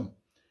system,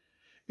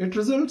 it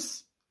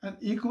results an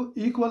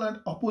equal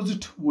and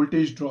opposite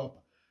voltage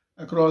drop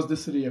across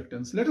this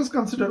reactance. Let us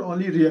consider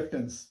only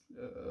reactance.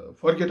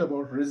 Forget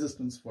about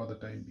resistance for the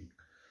time being.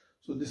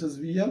 So this is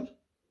VL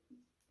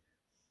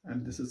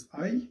and this is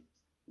I,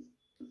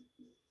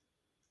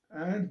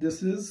 and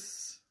this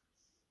is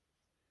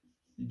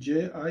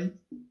Ji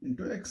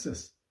into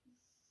XS.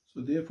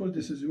 So therefore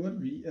this is your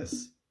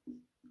Vs.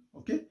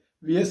 Okay,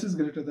 Vs is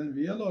greater than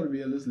VL or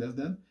VL is less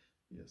than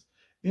Vs.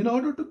 In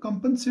order to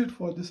compensate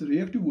for this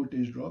reactive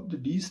voltage drop, the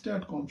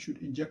D-STATCOM should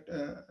inject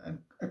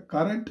a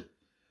current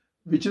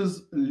which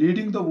is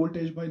leading the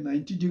voltage by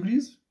 90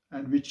 degrees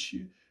and which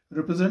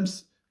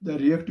represents the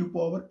reactive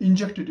power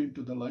injected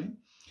into the line.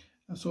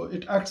 So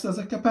it acts as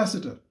a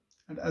capacitor,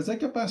 and as a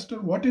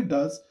capacitor, what it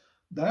does,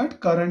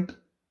 that current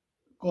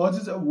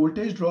causes a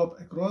voltage drop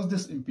across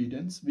this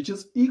impedance which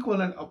is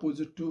equal and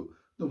opposite to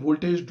the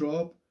voltage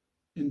drop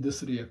in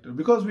this reactor.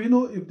 Because we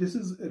know if this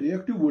is a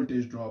reactive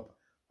voltage drop,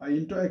 I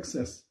into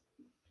XS,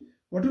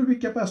 what will be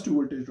capacitive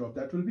voltage drop?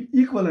 That will be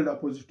equal and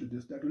opposite to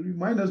this. That will be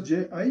minus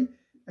Ji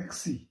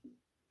XC.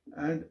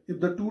 And if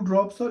the two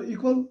drops are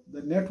equal,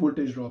 the net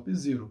voltage drop is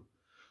 0.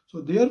 So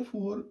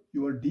therefore,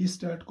 your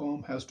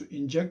D-STATCOM has to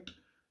inject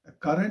a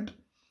current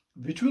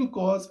which will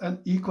cause an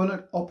equal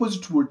and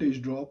opposite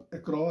voltage drop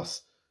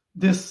across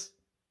this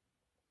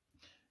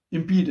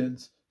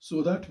impedance,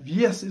 so that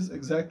Vs is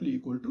exactly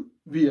equal to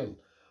VL.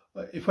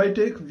 If I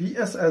take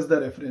Vs as the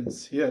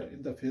reference here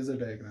in the phasor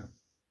diagram,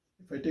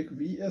 if I take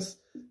Vs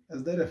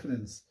as the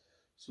reference,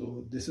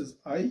 so this is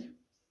I,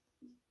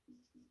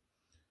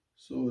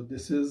 so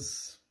this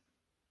is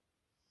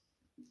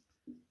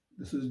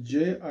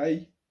Ji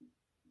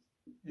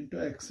into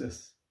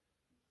XS,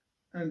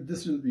 and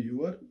this will be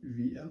your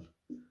VL.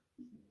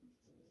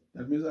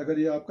 That means agar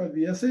ye aapka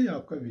Vs hai, ye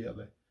aapka VL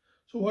hai.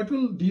 So what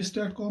will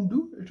D-STATCOM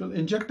do? It will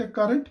inject a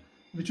current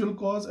which will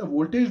cause a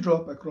voltage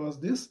drop across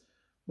this,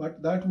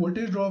 but that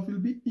voltage drop will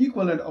be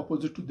equal and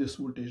opposite to this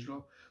voltage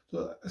drop.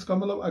 So iska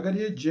matlab agar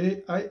ye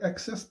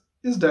JIXS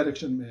is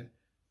direction mein hai,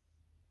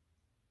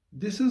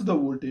 this is the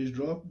voltage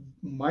drop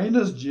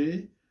minus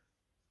Ji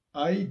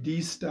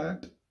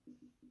D-STAT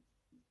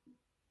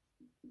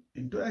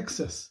into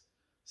XS.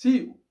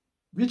 See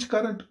which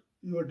current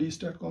your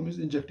D-STATCOM is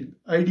injecting?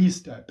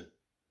 ID-STAT,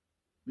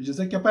 which is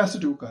a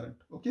capacitive current,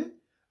 okay?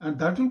 And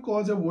that will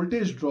cause a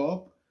voltage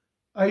drop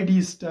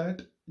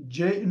ID-STAT,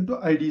 J into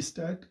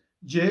ID-STAT,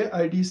 J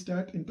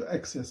ID-STAT into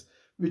XS,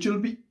 which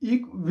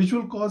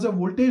will cause a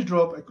voltage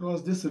drop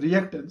across this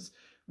reactance,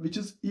 which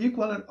is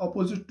equal and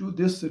opposite to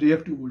this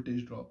reactive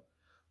voltage drop.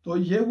 तो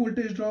ये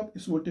voltage drop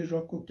इस voltage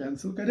drop को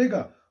cancel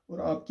करेगा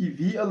और आपकी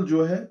VL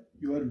जो है,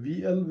 your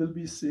VL will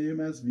be same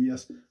as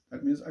Vs.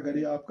 That means अगर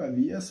ये आपका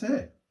Vs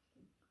है,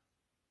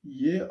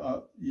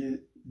 ये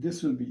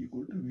this will be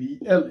equal to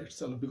VL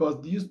itself,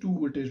 because these two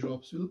voltage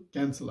drops will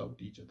cancel out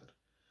each other.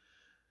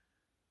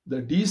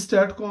 The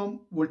D-STATCOM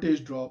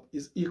voltage drop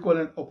is equal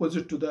and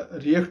opposite to the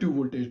reactive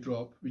voltage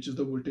drop, which is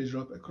the voltage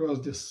drop across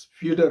this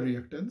feeder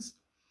reactance.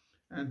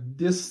 And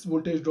this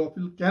voltage drop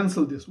will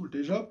cancel this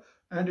voltage drop,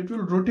 and it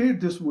will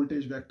rotate this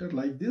voltage vector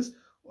like this,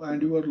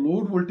 and your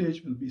load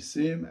voltage will be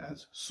same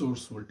as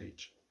source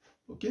voltage.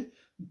 Okay,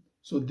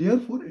 so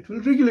therefore it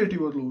will regulate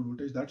your load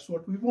voltage. That's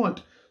what we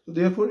want. So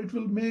therefore it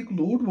will make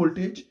load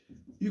voltage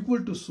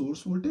equal to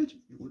source voltage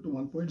equal to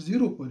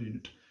 1.0 per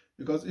unit,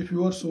 because if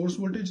your source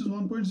voltage is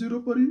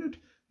 1.0 per unit,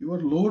 your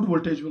load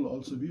voltage will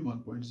also be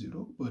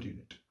 1.0 per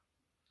unit.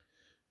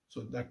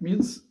 So that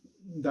means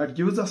that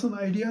gives us an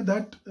idea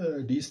that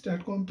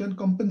D-STATCOM can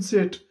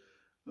compensate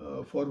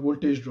for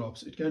voltage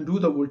drops. It can do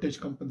the voltage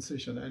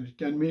compensation, and it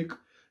can make,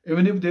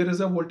 even if there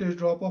is a voltage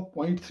drop of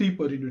 0.3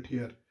 per unit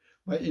here,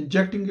 by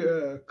injecting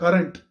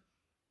current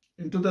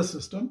into the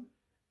system,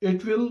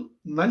 it will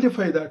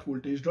nullify that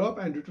voltage drop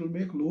and it will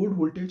make load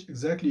voltage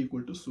exactly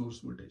equal to source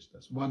voltage.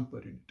 That's 1 per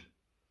unit.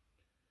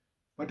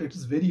 But it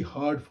is very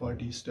hard for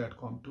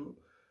D-STATCOM to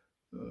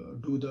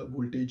do the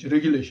voltage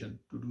regulation,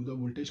 to do the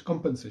voltage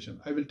compensation.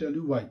 I will tell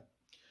you why.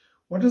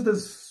 What is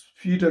this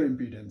feeder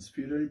impedance?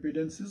 Feeder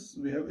impedance is,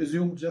 we have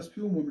assumed just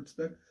few moments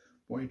back,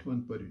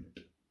 0.1 per unit.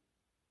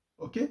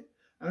 Okay,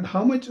 and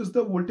how much is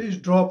the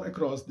voltage drop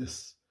across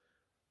this?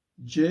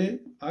 Ji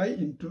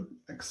into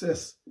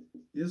XS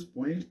is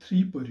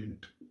 0.3 per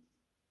unit.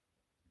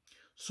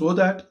 So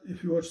that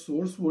if your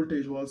source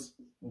voltage was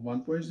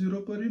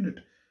 1.0 per unit,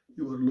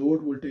 your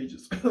load voltage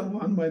is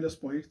 1 minus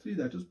 0.3,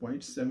 that is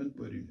 0.7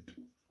 per unit.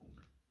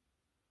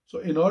 So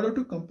in order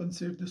to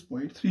compensate this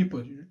 0.3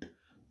 per unit,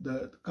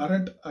 the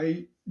current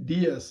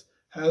IDS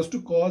has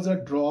to cause a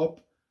drop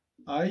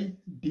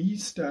ID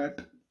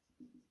stat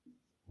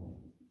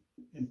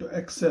into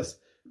XS,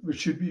 which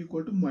should be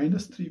equal to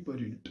minus 3 per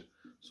unit.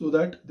 So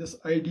that this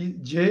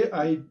Ji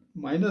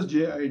minus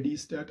JID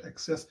stat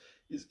XS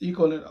is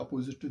equal and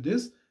opposite to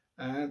this,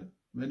 and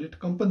when it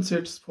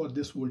compensates for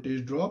this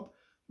voltage drop,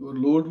 your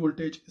load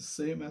voltage is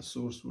same as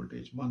source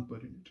voltage, 1 per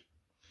unit.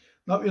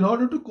 Now, in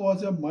order to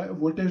cause a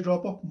voltage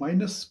drop of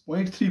minus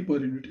 0.3 per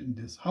unit in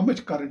this, how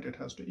much current it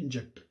has to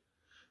inject?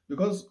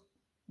 Because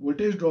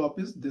voltage drop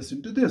is this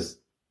into this.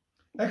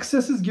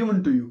 XS is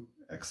given to you.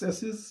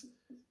 XS is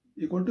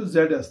equal to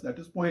ZS, that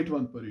is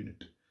 0.1 per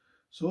unit.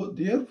 So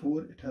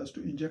therefore, it has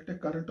to inject a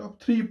current of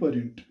 3 per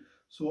unit.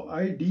 So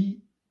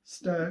ID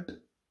stat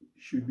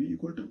should be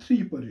equal to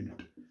 3 per unit.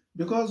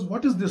 Because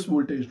what is this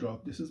voltage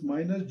drop? This is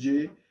minus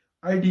J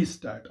ID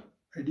stat.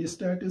 ID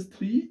stat is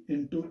 3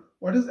 into,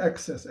 what is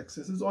XS?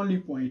 XS is only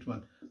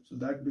 0.1. So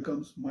that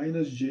becomes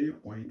minus J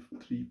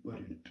 0.3 per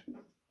unit.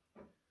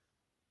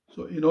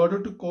 So in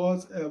order to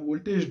cause a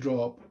voltage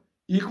drop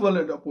equal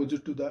and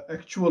opposite to the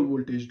actual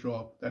voltage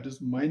drop, that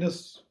is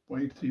minus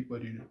 0.3 per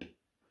unit,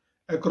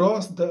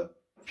 across the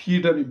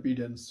feeder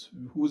impedance,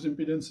 whose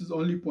impedance is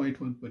only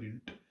 0.1 per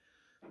unit,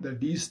 the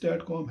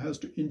D-STATCOM has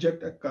to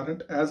inject a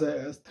current as high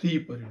as 3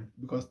 per unit,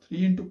 because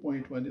 3 into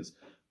 0.1 is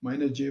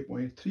minus J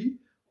 0.3,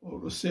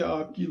 और उससे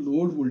आपकी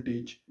load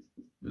voltage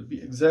will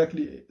be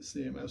exactly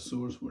same as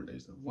source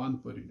voltage, 1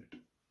 per unit.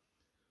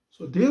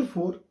 So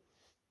therefore,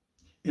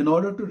 in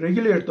order to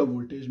regulate the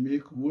voltage,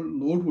 make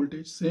load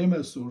voltage same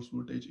as source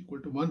voltage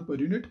equal to 1 per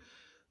unit,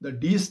 the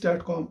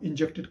D-STATCOM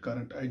injected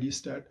current, ID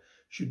stat,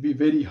 should be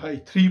very high,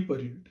 3 per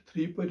unit.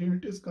 3 per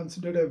unit is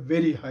considered a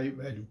very high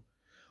value.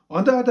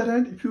 On the other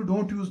hand, if you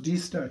don't use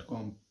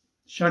D-STATCOM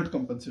shunt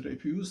compensator,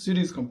 if you use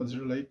series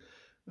compensator like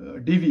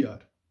DVR,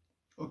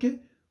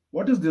 okay,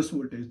 what is this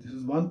voltage? This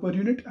is 1 per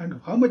unit,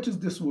 and how much is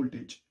this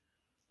voltage?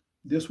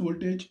 This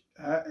voltage,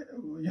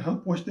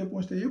 यहाँ पहुँचते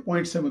पहुँचते ये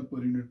 0.7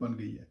 per unit बन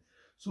गई है.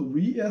 So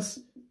Vs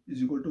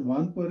is equal to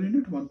 1 per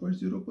unit,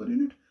 1.0 per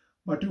unit,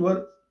 but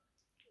your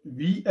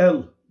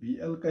VL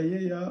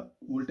कहिए या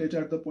voltage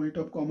at the point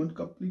of common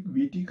coupling,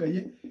 VT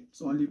कहिए,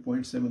 it's only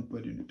 0.7 per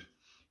unit.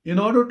 In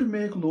order to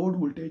make load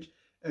voltage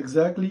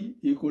exactly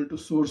equal to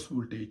source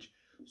voltage,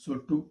 so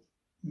to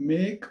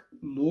make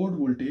load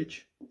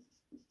voltage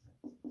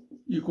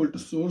equal to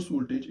source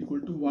voltage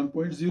equal to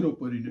 1.0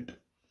 per unit,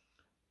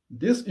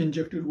 this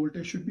injected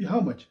voltage should be how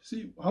much?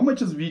 See, how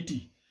much is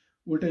VT?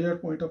 Voltage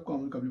at point of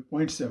common coupling,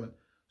 0.7.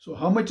 So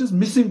how much is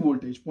missing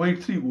voltage?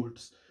 0.3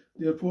 volts.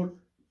 Therefore,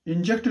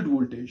 injected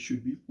voltage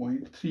should be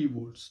 0.3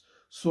 volts.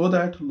 So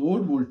that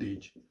load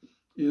voltage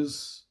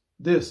is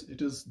this.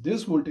 It is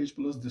this voltage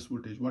plus this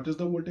voltage. What is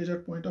the voltage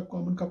at point of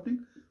common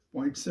coupling?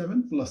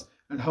 0.7 plus.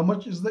 And how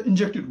much is the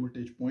injected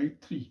voltage?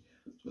 0.3.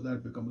 So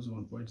that becomes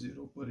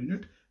 1.0 per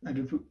unit,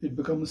 and it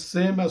becomes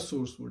same as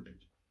source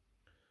voltage.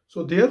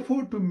 So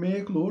therefore, to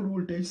make load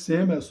voltage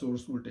same as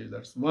source voltage,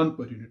 that's 1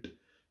 per unit,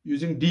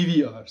 using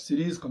DVR,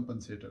 series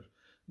compensator,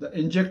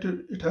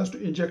 it has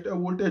to inject a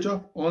voltage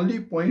of only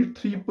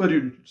 0.3 per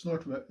unit. It's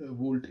not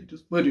volt, it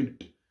is per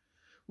unit.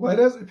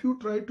 Whereas if you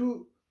try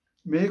to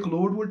make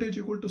load voltage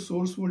equal to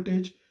source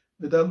voltage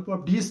with the help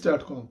of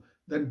D-STATCOM,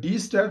 then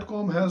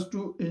D-STATCOM has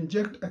to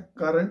inject a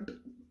current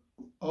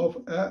of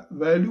a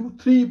value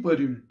 3 per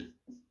unit.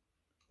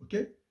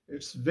 Okay,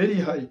 it's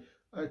very high,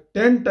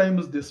 10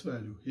 times this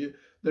value. Here,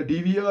 the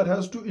DVR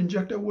has to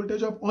inject a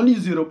voltage of only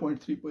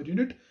 0.3 per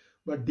unit,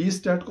 but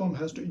D-STATCOM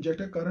has to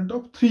inject a current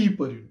of 3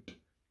 per unit,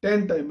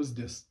 10 times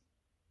this.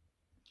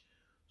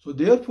 So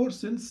therefore,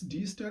 since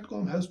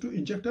D-STATCOM has to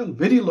inject a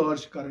very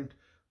large current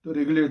to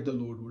regulate the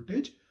load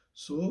voltage,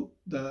 So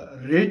the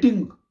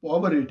rating,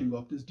 power rating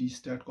of this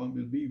D-STATCOM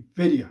will be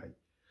very high.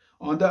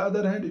 On the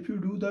other hand, if you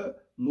do the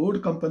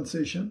load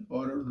compensation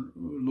or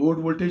load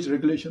voltage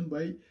regulation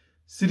by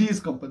series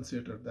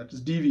compensator, that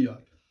is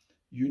DVR,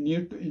 you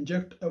need to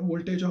inject a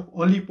voltage of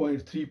only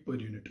 0.3 per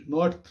unit,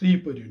 not 3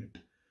 per unit.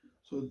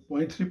 So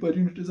 0.3 per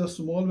unit is a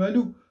small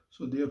value.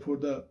 So therefore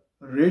the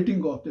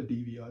rating of the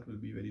DVR will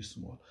be very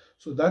small.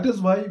 So that is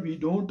why we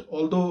don't,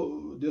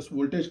 although this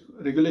voltage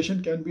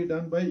regulation can be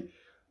done by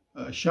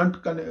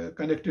shunt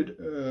connected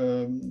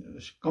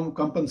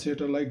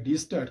compensator like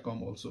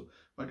D-STATCOM also,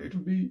 but it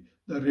will be,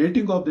 the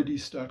rating of the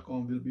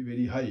D-STATCOM will be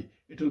very high.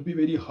 It will be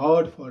very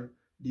hard for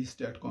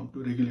D-STATCOM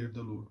to regulate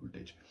the load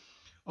voltage.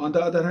 On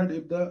the other hand,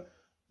 if the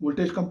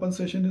voltage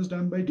compensation is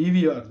done by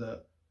DVR,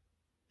 the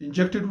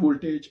injected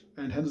voltage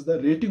and hence the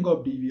rating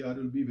of DVR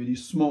will be very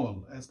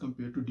small as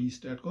compared to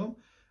D-STATCOM,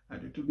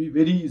 and it will be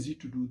very easy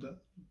to do the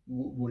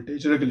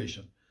voltage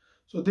regulation.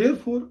 So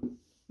therefore,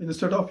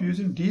 instead of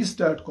using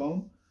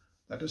D-STATCOM,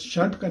 that is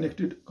shunt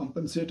connected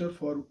compensator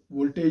for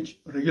voltage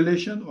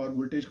regulation or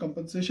voltage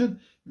compensation,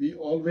 we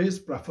always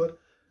prefer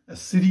a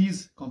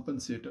series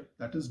compensator,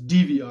 that is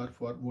DVR,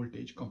 for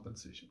voltage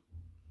compensation.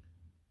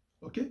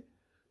 Okay,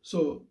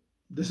 so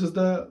this is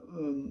the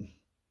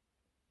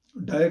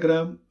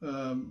diagram,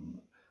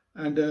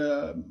 and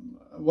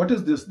what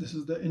is this? This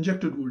is the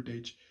injected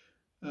voltage.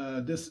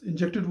 This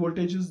injected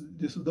voltage is,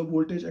 this is the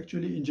voltage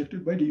actually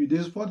injected by DVR.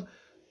 This is for,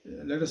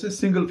 let us say,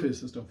 single phase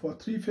system. For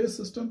three-phase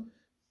system,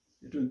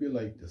 it will be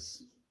like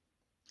this.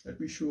 Let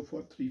me show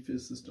for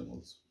three-phase system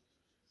also.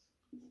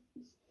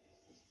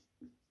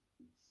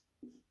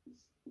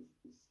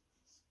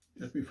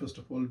 Let me first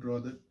of all draw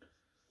the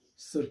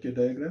circuit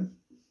diagram.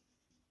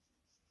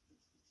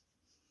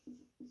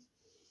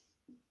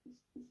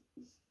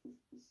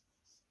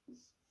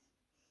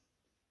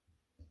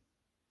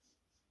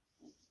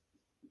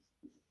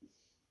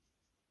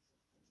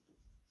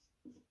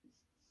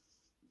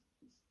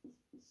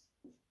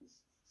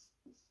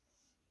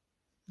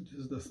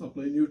 This is the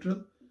supply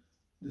neutral,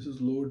 this is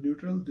load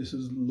neutral, this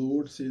is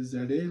load, say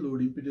ZA,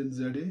 load impedance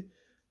ZA,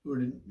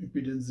 load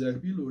impedance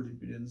ZB, load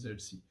impedance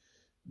ZC.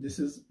 This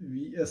is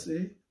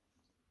VSA,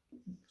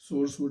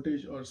 source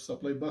voltage or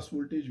supply bus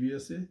voltage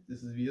VSA,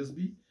 this is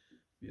VSB,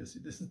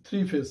 VSC. This is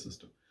three-phase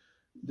system.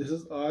 This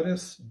is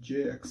RS,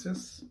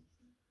 JXS,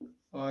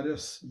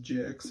 RS,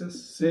 JXS,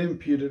 same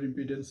feeder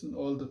impedance in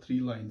all the three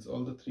lines,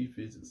 all the three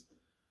phases.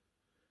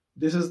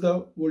 This is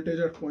the voltage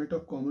at point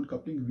of common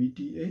coupling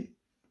VTA.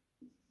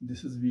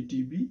 This is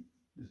VTB,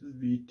 this is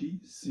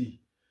VTC.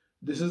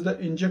 This is the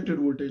injected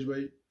voltage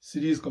by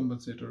series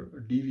compensator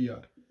or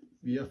DVR,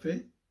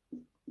 VFA.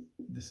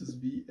 This is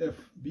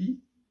VFB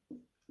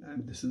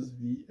and this is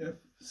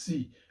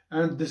VFC.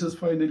 And this is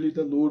finally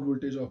the load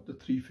voltage of the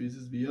three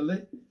phases,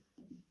 VLA,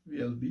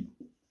 VLB,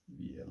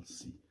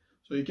 VLC.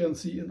 So you can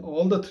see in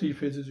all the three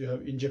phases you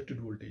have injected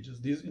voltages.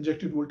 These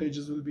injected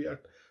voltages will be at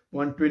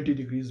 120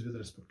 degrees with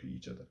respect to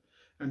each other,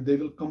 and they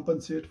will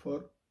compensate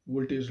for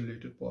voltage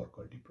related power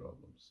quality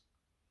problems.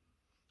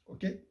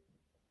 Okay,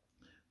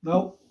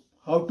 now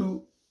how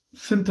to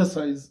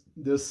synthesize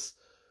this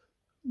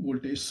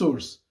voltage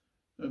source,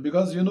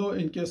 because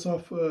in case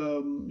of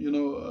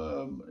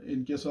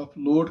in case of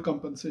load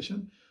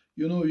compensation,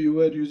 we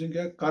were using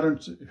a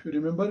current. If you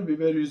remember, we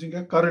were using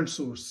a current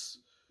source,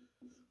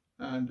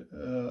 and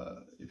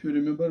if you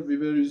remember, we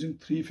were using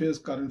three-phase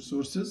current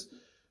sources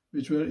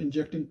which were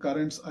injecting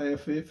currents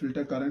IFA,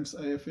 filter currents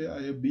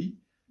IFA, IFB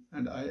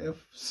and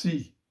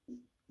IFC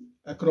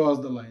across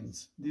the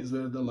lines. These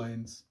were the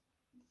lines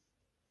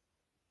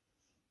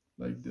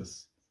like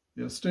this.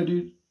 We have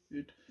studied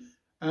it,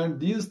 and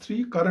these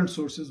three current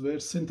sources were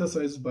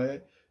synthesized by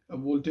a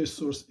voltage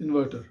source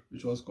inverter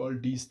which was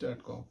called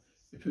D-STATCOM.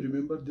 If you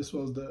remember, this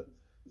was the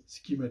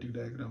schematic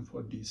diagram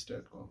for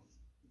D-STATCOM.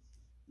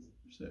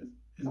 So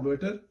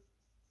inverter,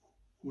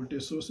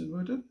 voltage source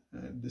inverter,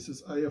 and this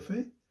is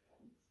IFA.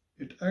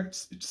 It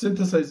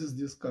synthesizes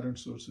these current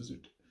sources.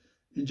 It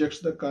injects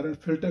the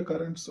current, filter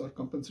currents or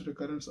compensator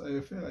currents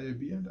IFA,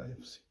 IFB and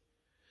IFC.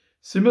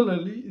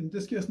 Similarly, in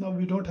this case now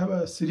we don't have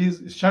a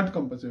series shunt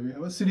compensator, we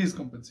have a series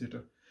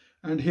compensator.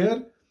 And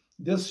here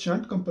this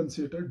shunt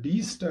compensator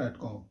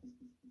D-STATCOM,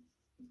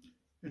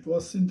 it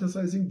was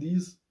synthesizing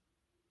these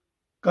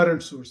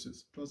current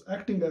sources. It was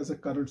acting as a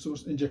current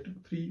source, injecting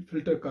three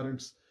filter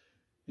currents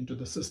into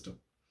the system.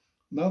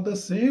 Now the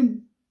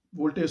same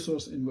voltage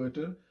source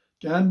inverter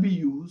can be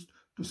used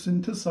to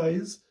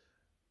synthesize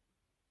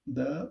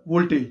the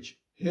voltage.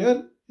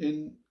 Here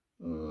in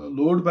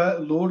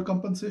load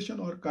compensation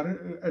or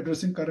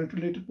addressing current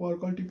related power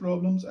quality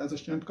problems as a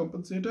shunt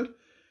compensator,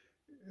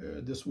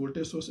 this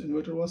voltage source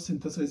inverter was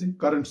synthesizing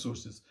current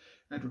sources,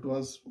 and it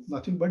was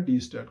nothing but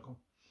D-STATCOM.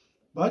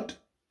 But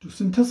to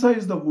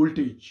synthesize the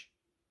voltage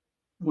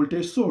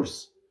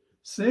source,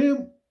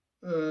 same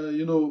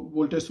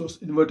voltage source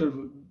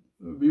inverter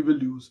we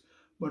will use,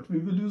 but we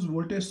will use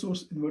voltage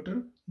source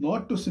inverter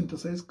not to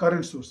synthesize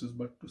current sources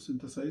but to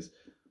synthesize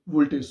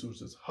voltage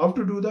sources. How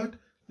to do that?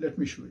 Let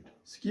me show it.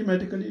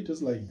 Schematically, it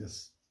is like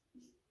this.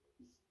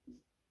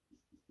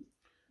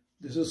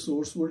 This is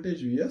source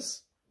voltage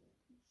Vs.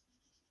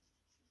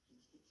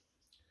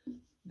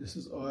 This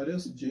is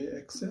Rs,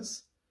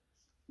 Jxs.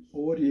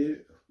 Over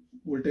here,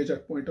 voltage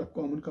at point of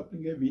common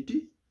coupling है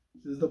Vt.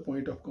 This is the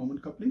point of common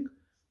coupling.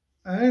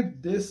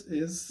 And this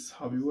is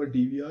how your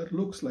DVR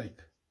looks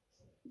like.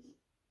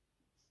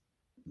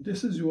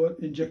 This is your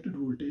injected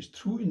voltage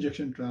through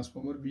injection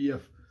transformer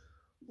Vf.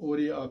 और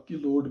ये आपकी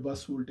load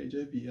bus voltage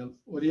है VL.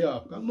 और ये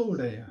आपका load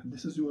है यहाँ.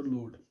 This is your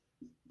load.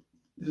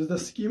 This is the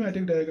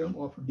schematic diagram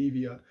of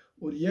DVR.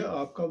 और ये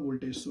आपका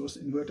voltage source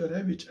inverter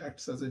है which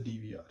acts as a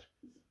DVR.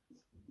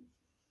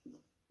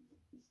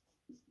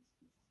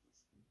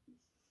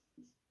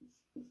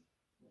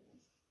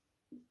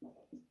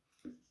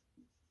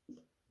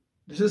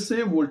 This is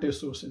same voltage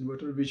source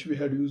inverter which we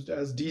had used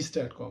as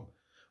D-STATCOM.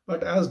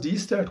 But as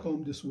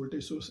D-STATCOM, this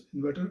voltage source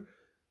inverter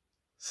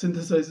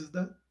synthesizes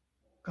the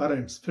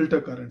currents,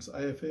 filter currents,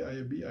 IFA,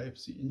 IFB,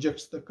 IFC,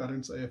 injects the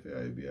currents IFA,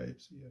 IFB,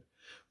 IFC here.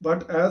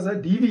 But as a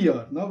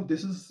DVR, now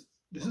this is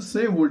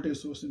same voltage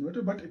source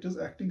inverter, but it is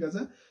acting as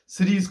a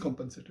series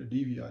compensator,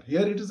 DVR.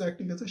 Here it is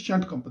acting as a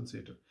shunt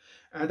compensator.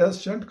 And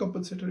as shunt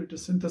compensator, it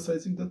is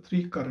synthesizing the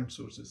three current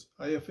sources,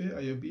 IFA,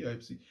 IFB,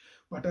 IFC.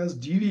 But as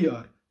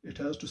DVR, it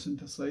has to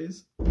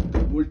synthesize the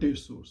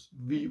voltage source,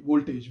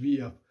 voltage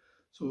VF.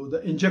 So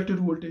the injected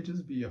voltage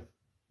is VF.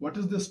 What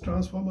is this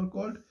transformer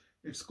called?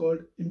 It's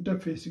called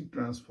interfacing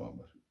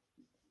transformer.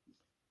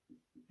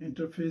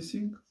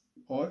 Interfacing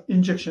or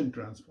injection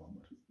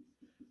transformer.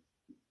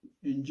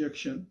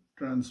 Injection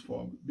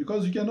transformer.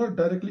 Because you cannot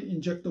directly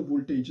inject the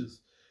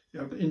voltages.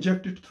 You have to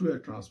inject it through a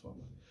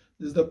transformer.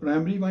 This is the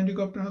primary winding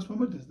of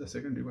transformer. This is the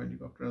secondary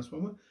winding of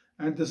transformer.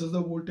 And this is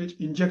the voltage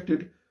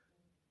injected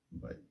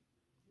by.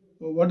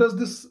 What does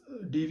this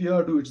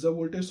DVR do? It's a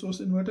voltage source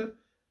inverter.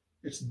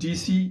 It's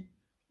DC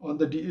on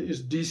the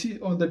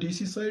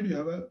DC side. You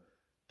have a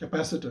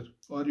capacitor,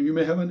 or you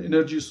may have an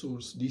energy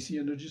source, DC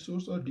energy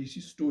source or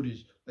DC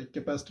storage like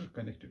capacitor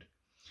connected.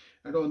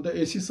 And on the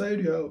AC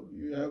side,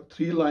 you have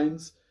three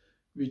lines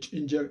which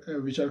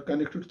are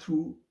connected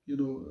through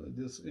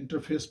this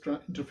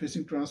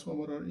interfacing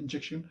transformer or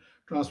injection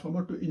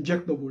transformer to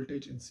inject the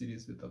voltage in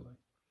series with the line.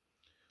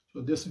 So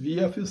this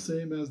VF is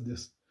same as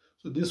this.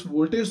 So this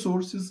voltage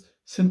source is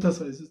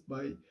synthesized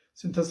by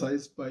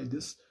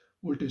this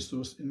voltage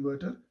source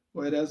inverter,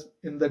 whereas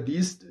in the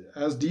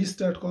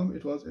D-STATCOM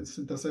it was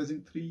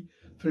synthesizing three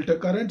filter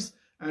currents,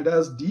 and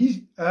as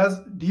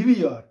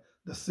DVR,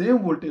 the same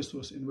voltage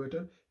source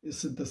inverter is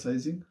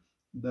synthesizing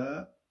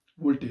the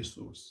voltage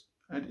source,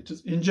 and it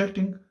is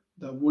injecting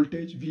the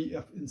voltage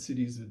VF in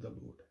series with the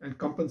load and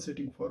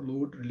compensating for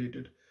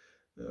voltage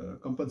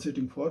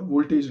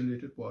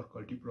related power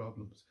quality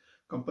problems,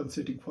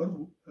 compensating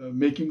for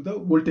making the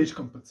voltage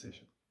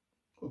compensation.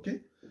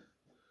 Okay,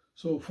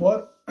 so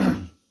for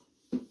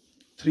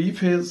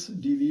three-phase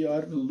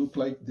DVR will look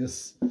like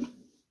this.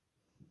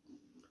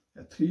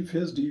 A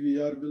three-phase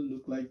DVR will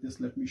look like this.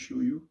 Let me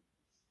show you.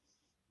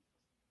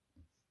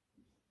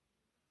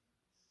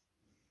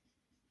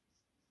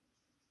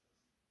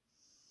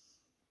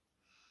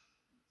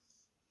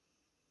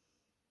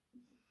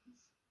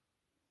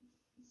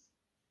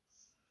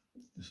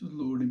 This is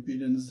load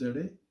impedance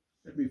ZA.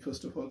 Let me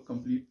first of all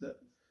complete the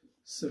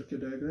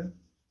circuit diagram.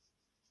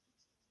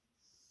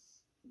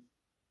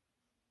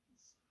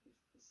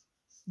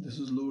 This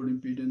is load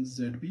impedance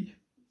ZB.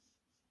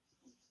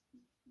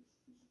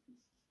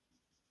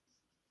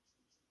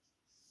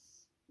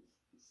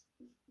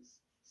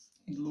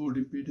 Load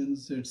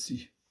impedance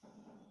ZC.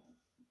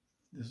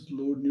 This is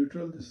load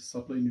neutral, this is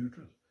supply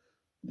neutral.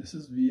 This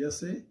is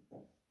VSA,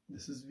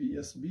 this is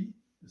VSB,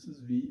 this is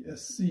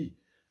VSC.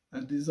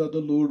 And these are the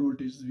load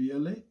voltages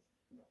VLA,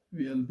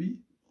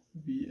 VLB,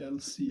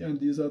 VLC, and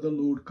these are the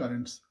load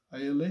currents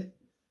ILA,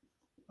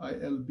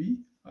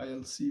 ILB,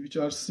 ILC, which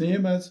are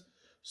same as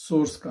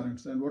source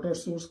currents. And what are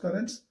source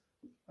currents?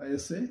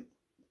 ISA,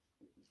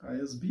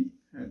 ISB,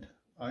 and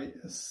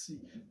ISC.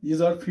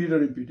 These are feeder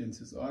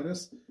impedances,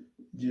 RS,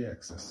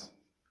 JXS.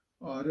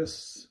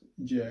 RS,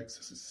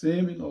 JXS is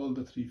same in all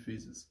the three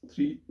phases,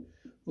 three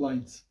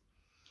lines.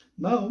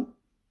 Now,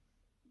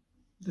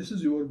 this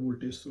is your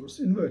voltage source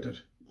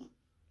inverter.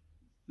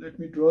 Let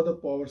me draw the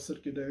power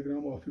circuit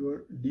diagram of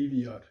your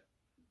DVR.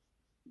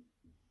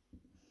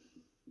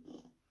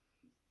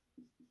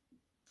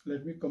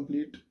 Let me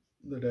complete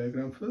the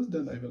diagram first,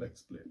 then I will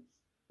explain.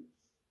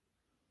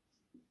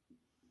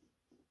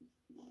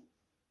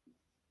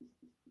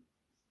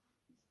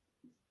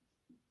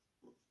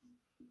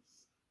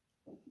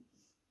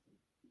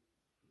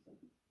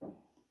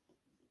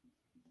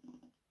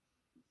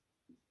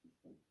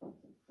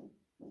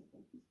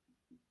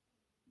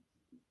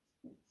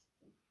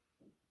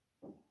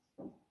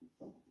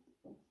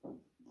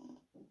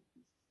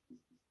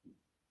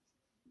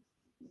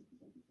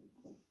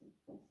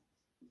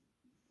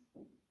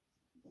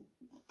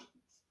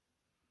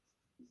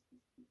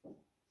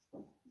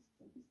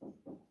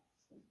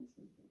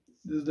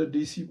 This is the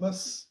DC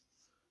bus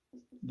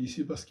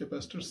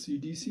capacitor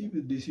CDC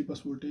with DC bus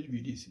voltage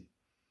VDC.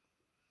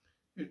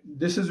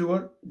 This is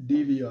your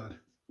DVR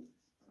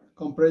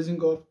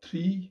comprising of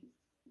three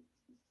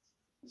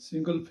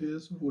single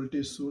phase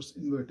voltage source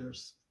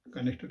inverters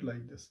connected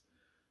like this.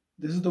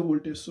 This is the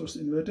voltage source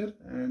inverter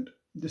and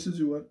this is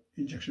your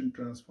injection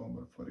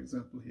transformer, for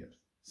example here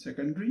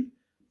secondary,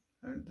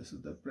 and this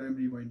is the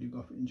primary winding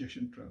of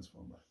injection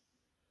transformer.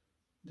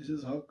 This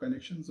is how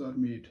connections are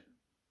made.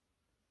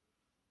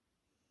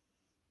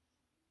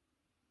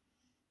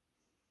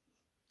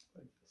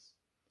 Like this.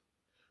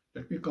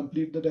 Let me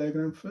complete the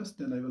diagram first,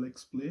 then I will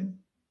explain.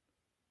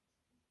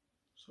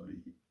 Sorry,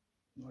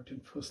 not in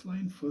first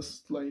line.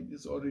 First line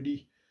is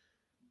already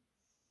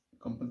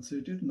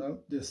compensated. Now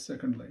this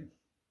second line.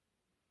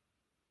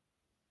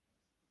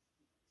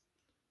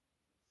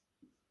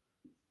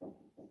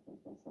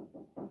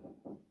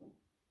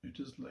 It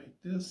is like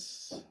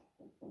this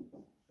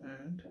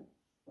and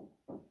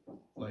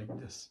like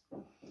this,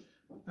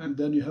 and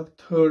then you have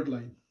third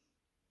line.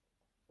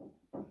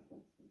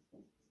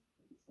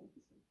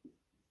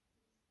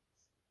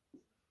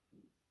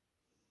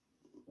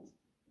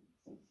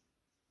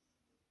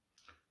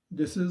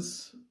 This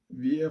is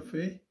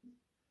VFA,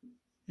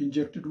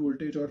 injected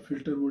voltage or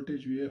filter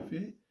voltage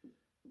VFA.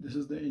 This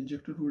is the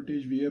injected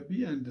voltage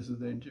VFB and this is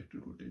the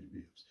injected voltage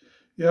VFC.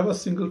 You have a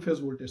single phase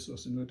voltage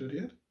source inverter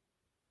here.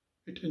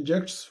 It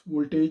injects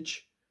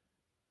voltage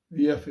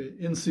VFA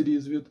in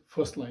series with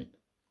first line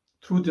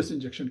through this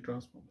injection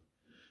transformer.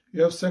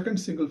 You have second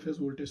single phase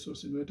voltage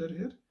source inverter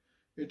here.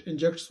 It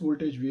injects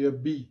voltage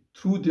VFB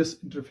through this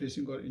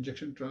interfacing or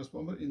injection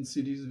transformer in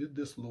series with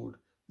this load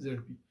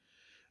ZB.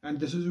 And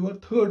this is your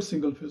third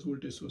single phase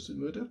voltage source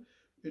inverter.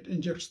 It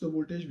injects the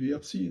voltage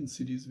VFC in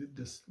series with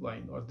this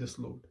line or this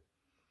load.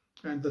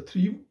 And the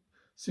three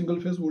single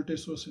phase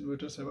voltage source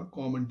inverters have a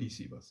common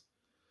DC bus.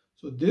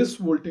 So this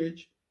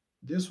voltage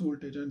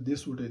and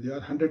this voltage, they are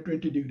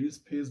 120 degrees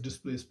phase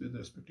displaced with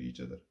respect to each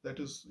other. That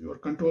is, your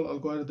control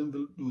algorithm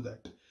will do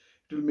that.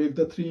 It will make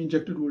the three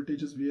injected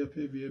voltages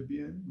VFA,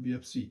 VFB and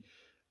VFC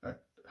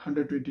at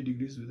 120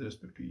 degrees with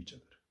respect to each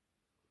other.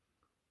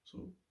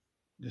 So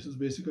this is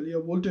basically a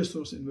voltage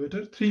source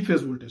inverter,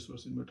 three-phase voltage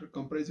source inverter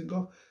comprising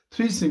of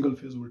three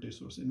single-phase voltage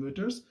source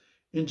inverters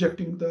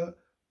injecting the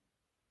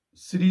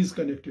series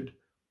connected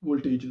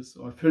voltages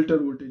or filter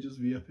voltages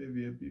VFA,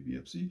 VFB,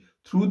 VFC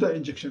through the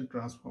injection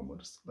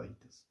transformers like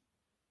this.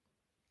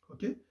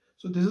 Okay,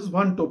 so this is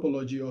one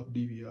topology of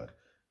DVR,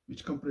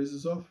 which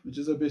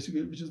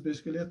is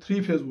basically a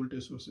three-phase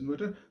voltage source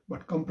inverter,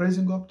 but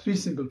comprising of three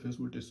single-phase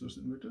voltage source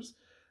inverters,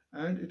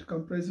 and it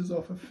comprises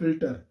of a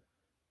filter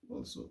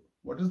also.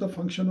 What is the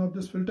function of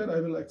this filter?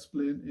 I will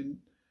explain in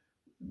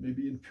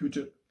maybe in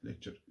future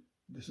lecture.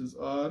 This is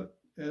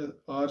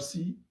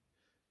RC,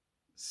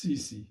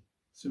 CC.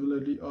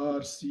 Similarly,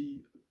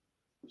 RC,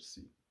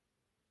 C.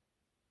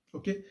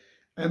 Okay.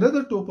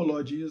 Another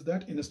topology is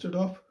that instead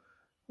of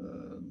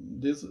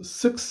there's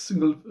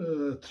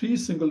three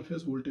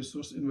single-phase voltage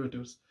source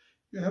inverters,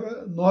 you have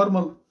a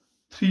normal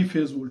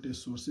three-phase voltage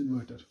source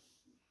inverter.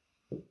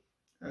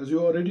 As you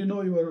already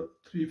know, your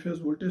three-phase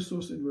voltage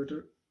source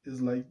inverter is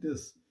like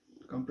this.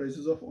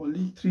 Comprises of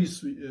only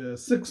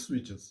six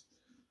switches.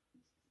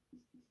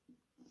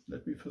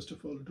 Let me first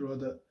of all draw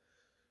the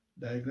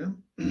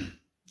diagram,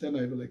 then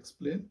I will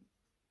explain.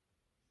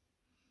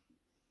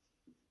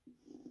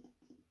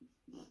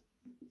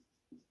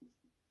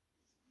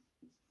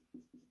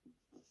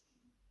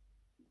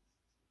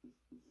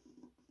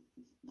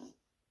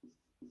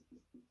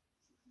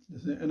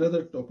 This is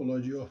another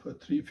topology of a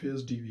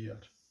three-phase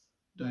DVR,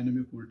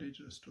 dynamic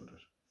voltage restorer.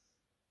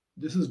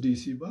 This is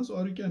DC bus,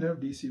 or you can have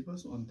DC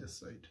bus on this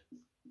side.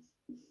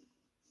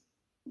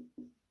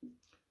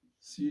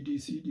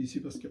 CDC,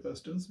 DC bus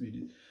capacitance,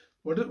 VD.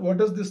 What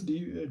does this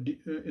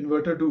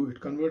inverter do?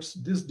 It converts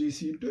this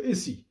DC into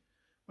AC,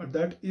 but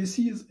that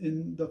AC is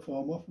in the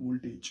form of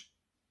voltage.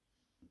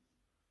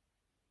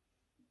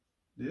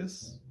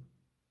 This,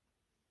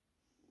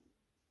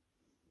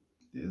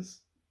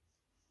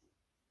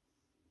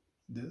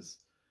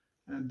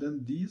 and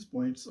then these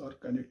points are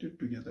connected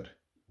together.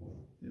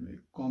 They make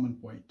common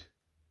point.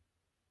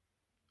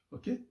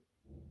 Okay,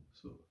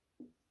 so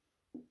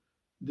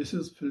this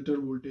is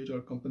filter voltage or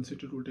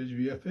compensated voltage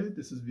VFA,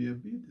 this is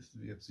VFB, this is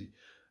VFC.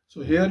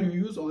 So here you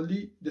use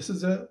only, this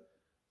is also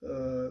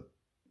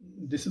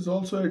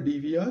a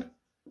DVR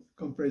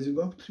comprising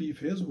of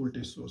three-phase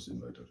voltage source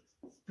inverter.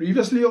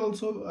 Previously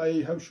also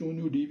I have shown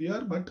you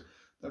DVR, but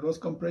that was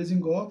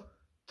comprising of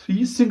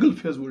three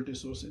single-phase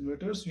voltage source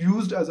inverters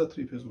used as a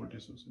three-phase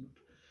voltage source inverter.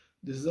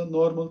 This is a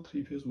normal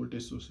three-phase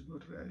voltage source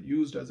inverter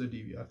used as a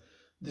DVR.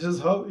 This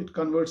is how it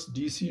converts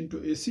DC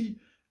into AC,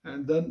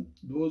 and then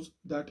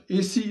that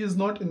AC is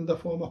not in the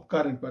form of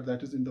current, but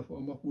that is in the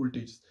form of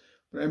voltage.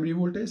 Primary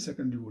voltage,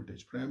 secondary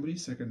voltage, primary,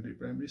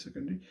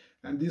 secondary,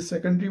 and these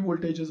secondary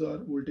voltages are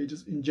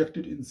voltages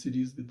injected in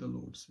series with the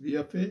loads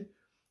VFA,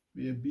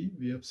 VFB,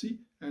 VFC,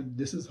 and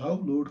this is how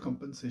load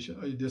compensation,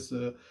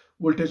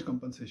 voltage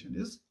compensation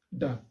is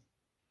done.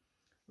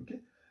 Okay.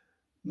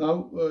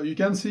 Now you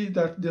can see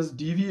that this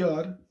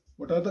DVR,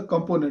 what are the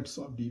components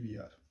of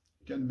DVR?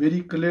 You can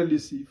very clearly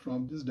see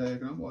from this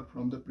diagram or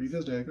from the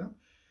previous diagram.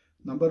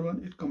 Number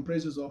one, it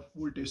comprises of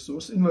voltage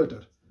source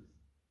inverter.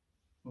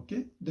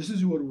 Okay, this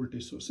is your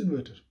voltage source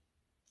inverter.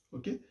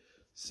 Okay,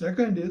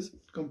 second is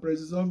it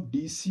comprises of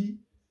DC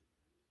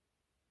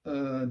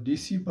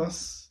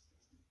bus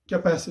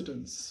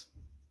capacitance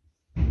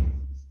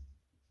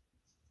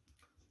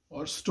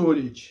or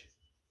storage.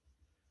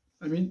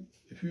 I mean,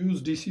 if you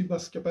use DC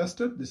bus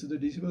capacitor, this is the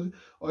DC bus,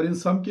 or in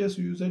some case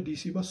you use a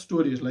DC bus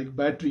storage like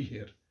battery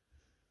here.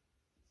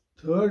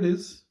 Third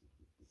is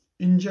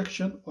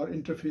injection or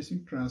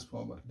interfacing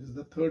transformer. This is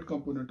the third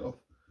component of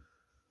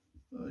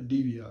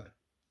DVR.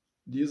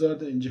 These are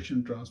the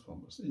injection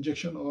transformers,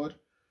 injection or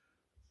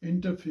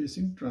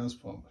interfacing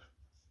transformer.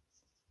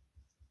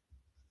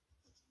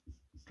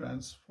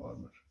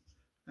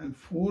 And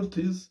fourth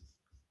is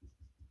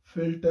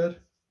filter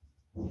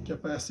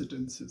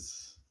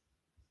capacitances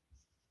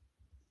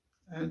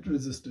and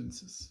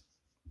resistances.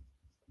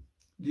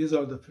 These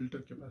are the filter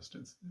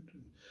capacitances.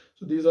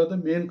 So these are the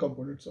main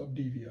components of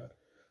DVR.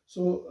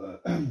 So,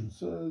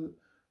 so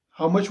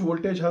how much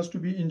voltage has to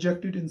be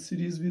injected in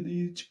series with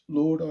each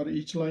load or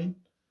each line,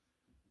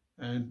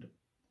 and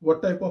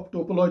what type of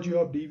topology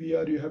of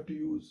DVR you have to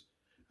use,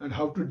 and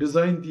how to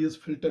design these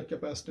filter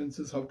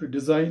capacitances, how to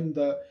design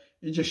the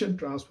injection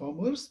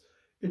transformers.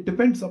 It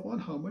depends upon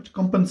how much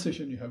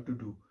compensation you have to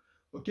do.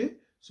 Okay,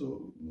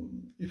 so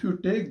if you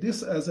take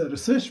this as a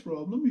research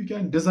problem, you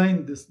can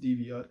design this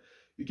DVR.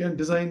 You can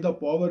design the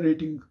power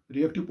rating,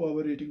 reactive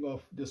power rating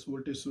of this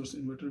voltage source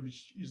inverter,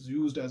 which is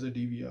used as a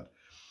DVR.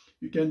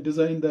 You can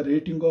design the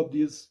rating of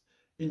these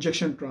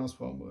injection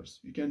transformers.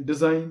 You can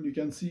design, you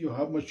can see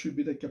how much should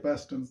be the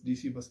capacitance,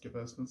 DC bus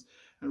capacitance,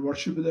 and what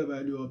should be the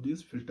value of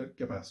these filter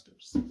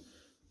capacitors. So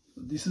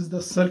this is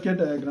the circuit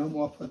diagram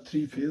of a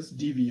three-phase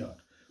DVR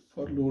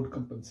for load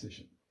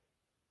compensation.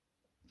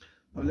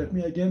 Now let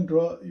me again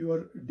draw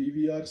your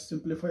DVR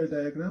simplified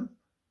diagram.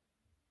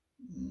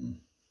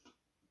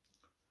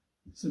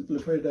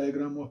 Simplified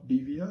diagram of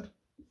DVR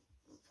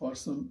for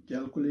some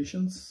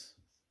calculations,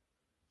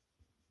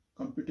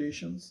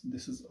 computations.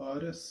 This is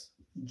RS,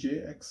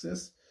 J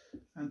axis,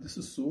 and this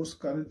is source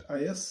current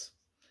IS.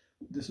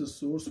 This is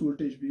source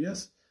voltage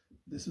VS.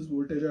 This is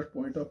voltage at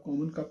point of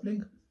common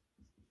coupling.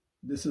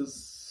 This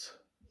is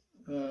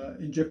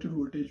injected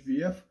voltage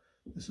VF.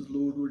 This is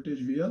load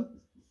voltage VL,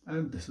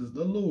 and this is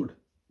the load.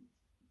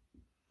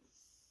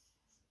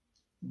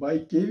 By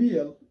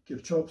KVL,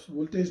 Kirchhoff's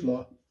voltage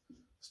law,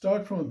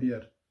 start from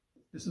here.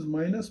 This is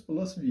minus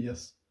plus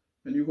Vs.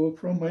 When you go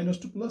from minus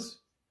to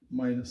plus,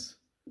 minus.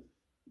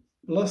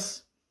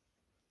 Plus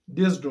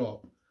this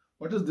drop.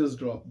 What is this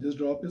drop? This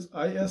drop is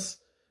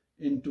Is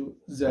into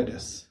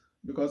Zs,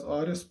 because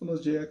Rs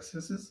plus J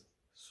axis is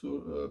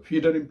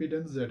feeder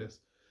impedance Zs,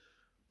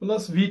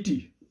 plus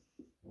Vt,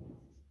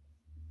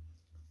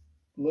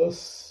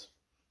 plus,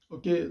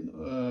 okay,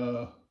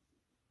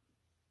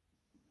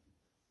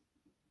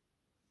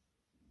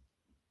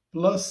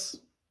 plus,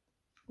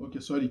 okay,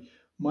 sorry,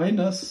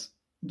 minus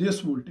this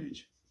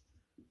voltage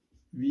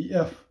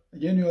Vf.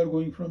 Again you are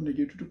going from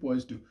negative to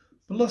positive,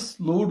 plus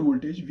load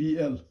voltage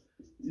VL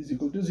is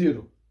equal to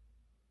 0.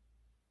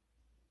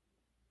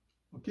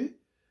 Okay,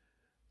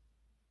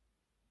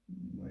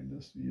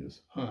 minus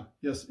Vs.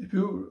 Yes, if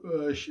you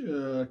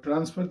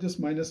transfer this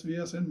minus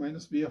Vs and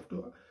minus Vf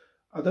to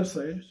other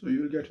side, so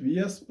you will get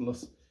Vs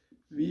plus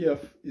Vf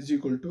is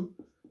equal to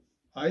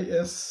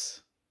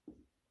Is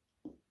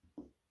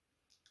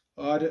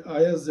or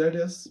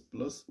ISZS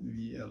plus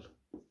VL.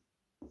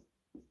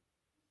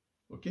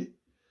 Okay,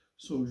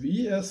 so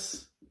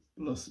Vs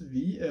plus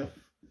Vf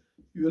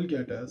you will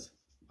get as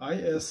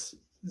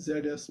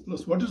ISZS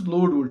plus, what is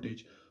load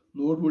voltage?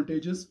 Load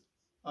voltage is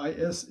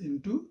Is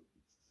into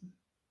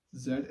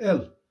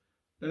ZL.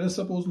 Let us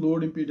suppose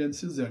load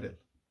impedance is ZL.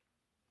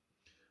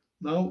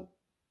 Now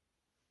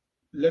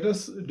let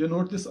us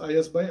denote this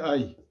Is by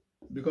I,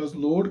 because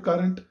load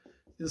current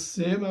is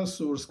same as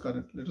source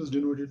current. Let us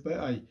denote it by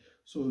I.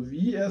 So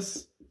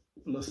Vs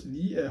plus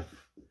Vf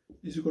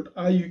is equal to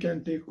I, you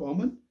can take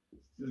common,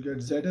 you will get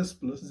Zs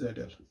plus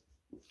ZL.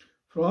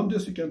 From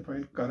this you can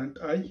find current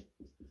I,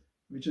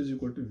 which is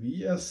equal to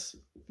Vs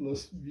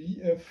plus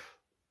Vf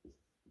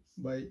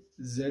by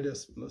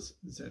Zs plus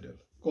ZL.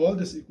 Call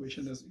this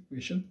equation as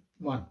equation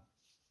 1.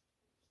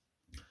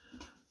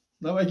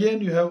 Now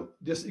again you have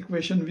this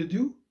equation with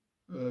you,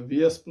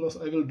 Vs plus,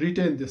 I will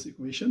retain this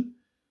equation.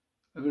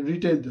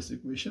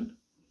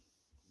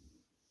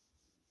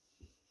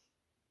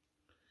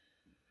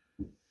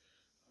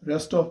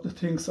 Rest of the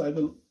things I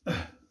will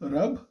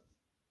rub.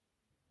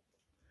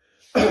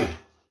 Now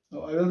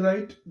I will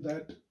write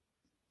that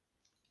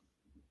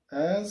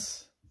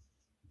as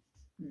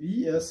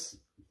Vs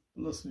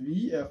plus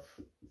Vf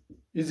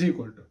is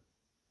equal to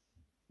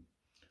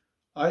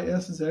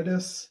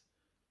ISZS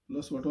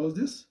plus, what was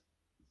this?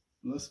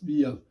 Plus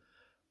VL.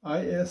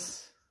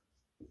 ISZS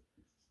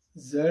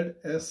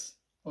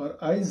or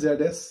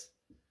IZS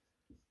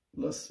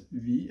plus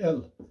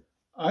VL.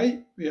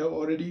 I we have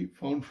already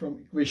found from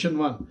equation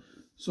 1.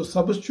 So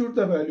substitute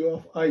the value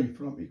of I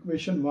from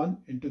equation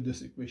 1 into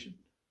this equation.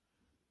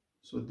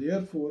 So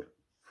therefore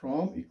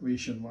from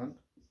equation 1,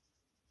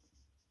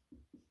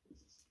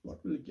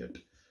 what will you get?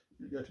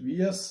 you get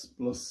Vs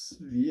plus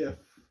Vf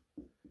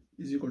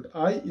is equal to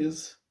I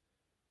is,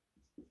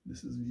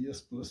 this is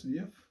Vs plus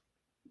Vf,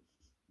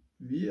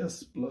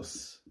 Vs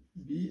plus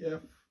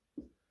Vf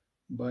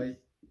by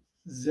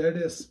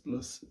Zs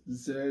plus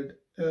Zl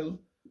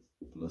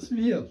plus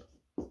VL.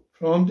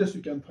 From this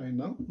you can find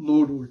now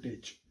load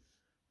voltage.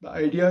 The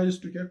idea is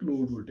to get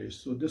load voltage.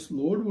 So this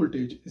load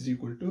voltage is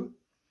equal to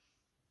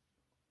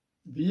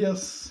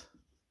Vs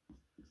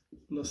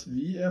plus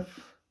Vf.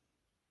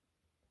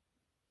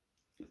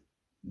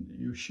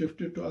 You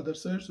shift it to other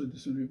side, so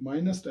this will be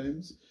minus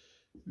times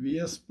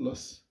Vs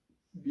plus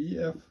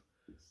Vf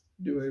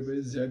divided by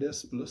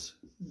Zs plus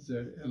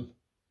Zl.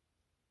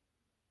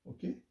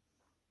 Okay.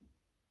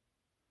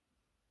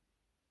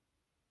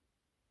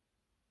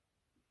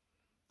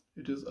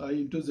 It is I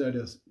into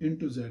Zs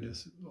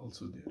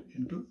also there,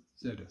 into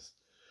Zs.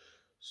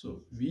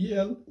 So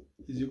VL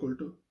is equal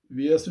to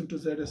Vs into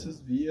Zs is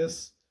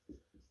Vs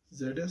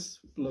Zs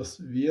plus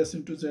Vs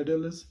into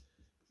Zl is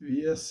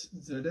Vs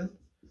Zl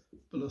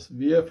plus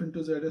Vf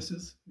into Zs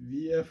is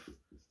Vf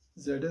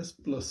Zs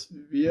plus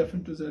Vf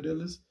into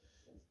Zl is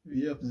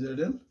Vf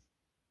Zl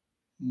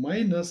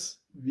minus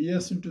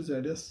Vs into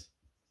Zs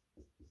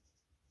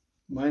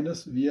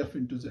minus Vf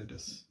into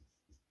Zs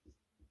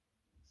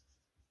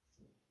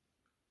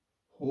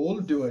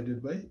whole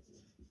divided by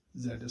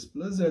Zs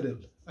plus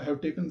Zl. I have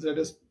taken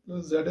Zs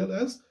plus Zl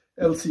as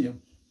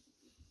LCM.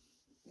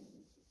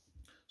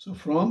 So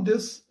from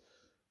this,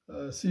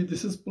 see,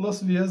 this is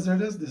plus Vs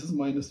Zs, this is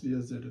minus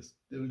Vs Zs.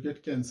 They will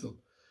get cancelled.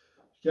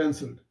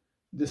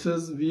 This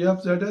is V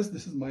of Zs,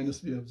 this is minus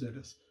V of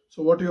Zs.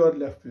 So what you are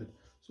left with?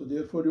 So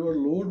therefore your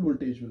load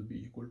voltage will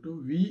be equal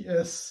to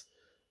Vs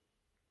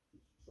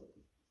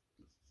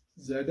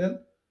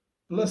Zl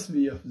plus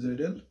V of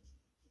Zl.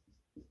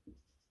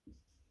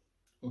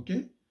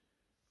 Okay,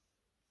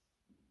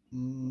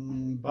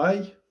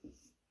 by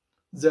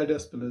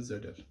Zs plus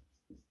Zl.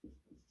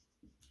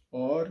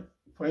 Or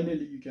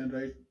finally you can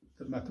write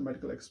the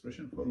mathematical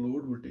expression for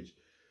load voltage.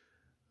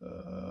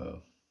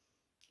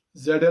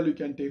 Zl you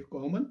can take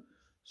common,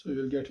 so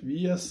you will get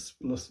Vs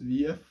plus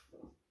Vf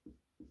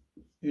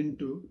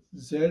into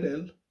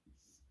Zl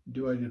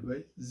divided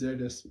by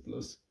Zs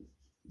plus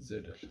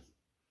Zl.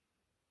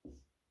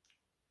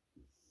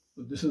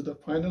 So this is the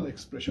final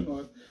expression,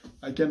 or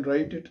I can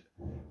write it,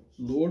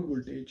 load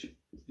voltage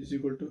is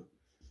equal to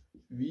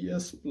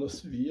Vs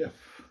plus Vf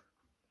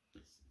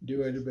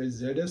divided by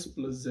Zs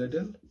plus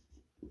Zl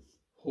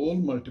whole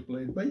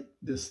multiplied by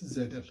this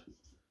Zl.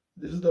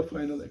 This is the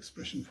final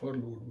expression for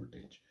load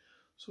voltage.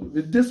 So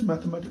with this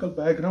mathematical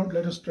background,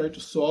 let us try to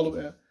solve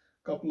a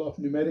couple of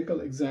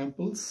numerical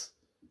examples.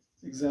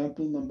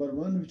 Example number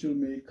 1, which will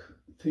make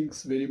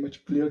things very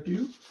much clear to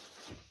you.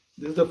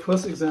 This is the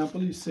first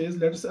example. It says,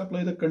 let us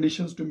apply the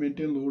conditions to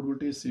maintain load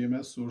voltage same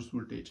as source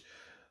voltage.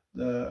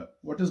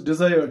 What is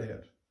desired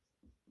here?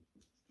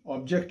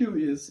 Objective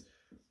is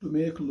to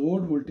make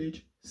load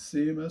voltage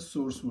same as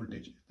source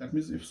voltage. That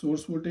means if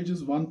source voltage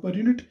is 1 per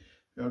unit,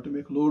 you have to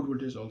make load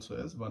voltage also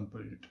as 1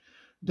 per unit.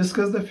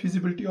 Discuss the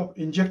feasibility of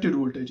injected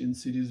voltage in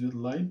series with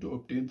line to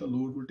obtain the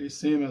load voltage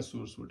same as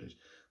source voltage.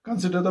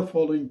 Consider the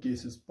following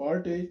cases.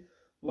 Part A,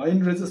 line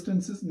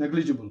resistance is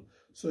negligible.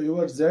 So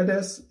your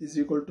Zs is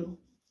equal to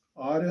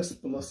Rs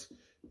plus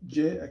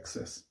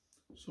Jxs.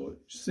 So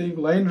saying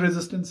line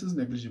resistance is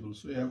negligible,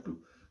 so you have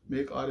to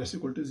make Rs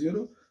equal to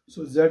 0.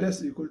 So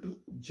Zs equal to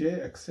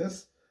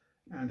Jxs,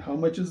 and how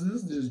much is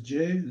this? This is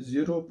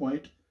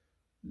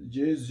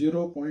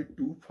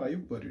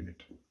J0.25 per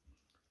unit.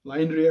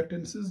 Line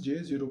reactance is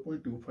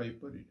J0.25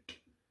 per unit.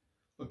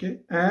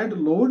 Okay, and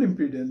load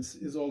impedance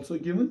is also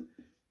given.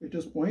 It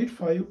is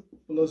 0.5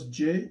 plus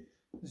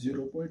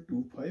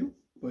J0.25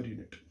 per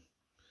unit.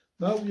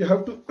 Now you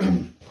have to,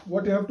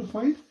 what you have to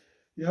find?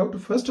 You have to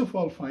first of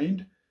all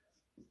find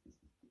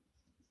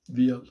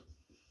VL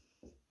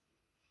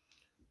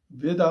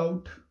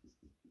without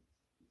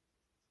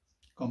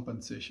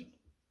compensation,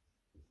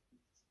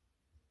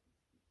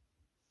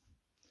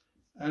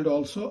 and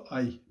also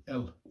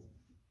IL.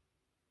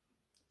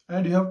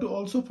 And you have to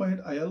also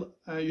find IL,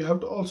 you have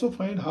to also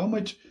find how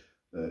much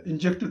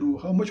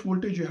how much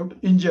voltage you have to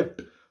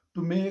inject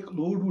to make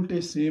load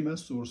voltage same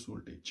as source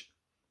voltage.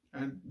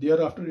 And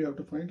thereafter you have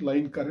to find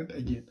line current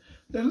again.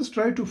 Let us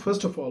try to,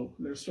 first of all,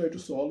 let's try to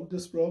solve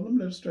this problem.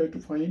 Let's try to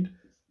find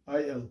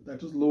IL,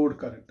 that is load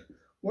current.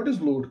 What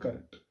is load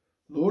current?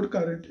 Load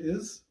current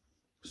is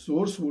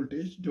source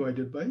voltage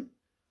divided by,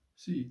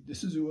 see,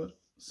 this is your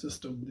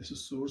system. This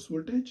is source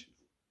voltage.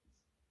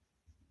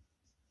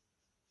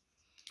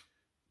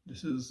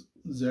 This is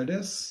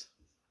Zs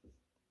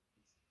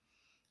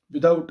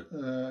without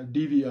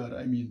DVR,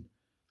 I mean,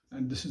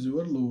 and this is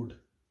your load.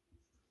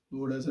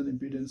 Load as an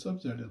impedance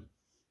of ZL.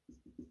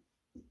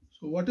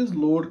 So what is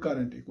load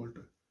current equal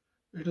to?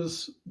 It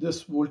is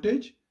this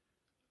voltage,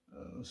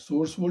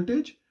 source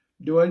voltage,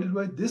 divided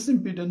by this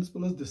impedance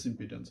plus this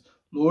impedance.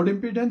 Load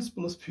impedance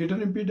plus feeder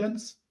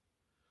impedance,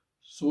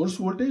 source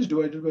voltage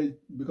divided by,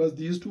 because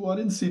these two are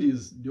in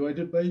series,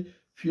 divided by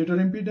feeder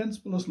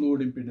impedance plus load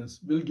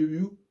impedance will give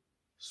you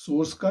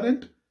source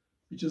current,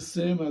 which is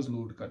same as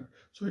load current.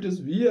 So it is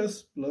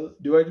Vs plus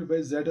divided by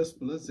Zs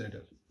plus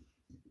Zl.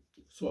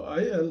 So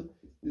IL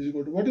is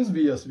equal to, what is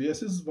Vs?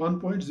 Vs is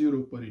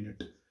 1.0 per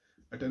unit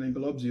at an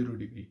angle of 0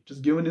 degree. It is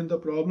given in the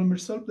problem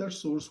itself that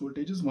source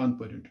voltage is 1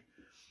 per unit.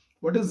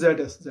 What is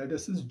Zs?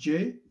 Zs is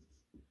J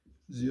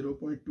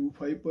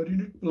 0.25 per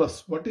unit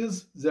plus, what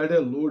is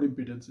ZL, load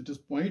impedance? It is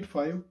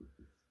 0.5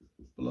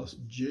 plus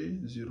J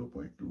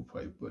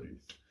 0.25 per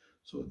unit.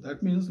 So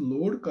that means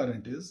load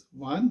current is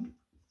 1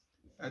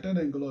 at an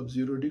angle of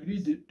 0 degree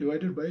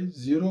divided by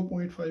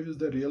 0.5 is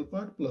the real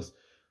part plus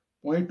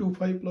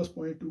 0.25 plus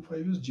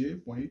 0.25 is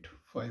J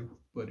 0.5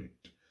 per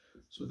unit.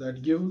 So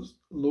that gives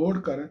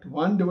load current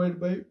 1 divided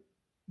by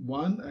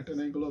 1 at an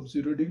angle of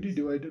 0 degree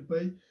divided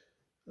by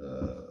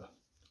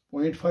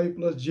 0.5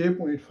 plus J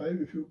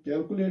 0.5. If you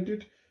calculate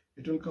it,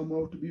 it will come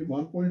out to be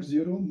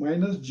 1.0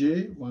 minus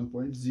J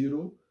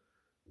 1.0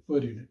 per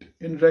unit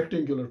in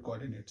rectangular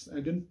coordinates,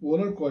 and in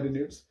polar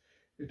coordinates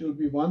it will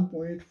be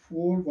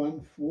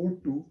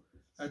 1.4142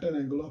 at an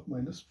angle of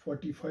minus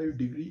 45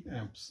 degree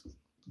amps.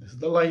 This is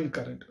the line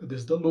current,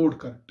 this is the load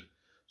current.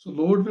 So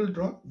load will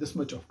draw this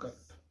much of current.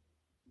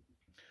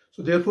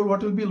 So therefore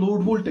what will be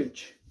load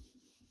voltage?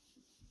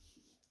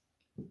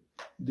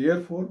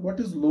 Therefore what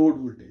is load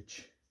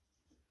voltage?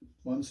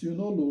 Once you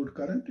know load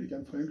current, you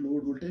can find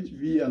load voltage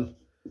VL.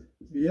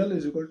 VL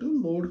is equal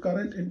to load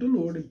current into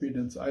load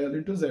impedance, IL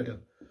into ZL.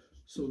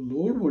 So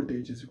load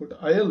voltage is equal to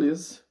IL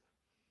is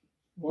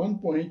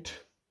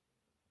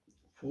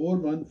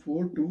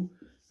 1.4142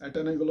 at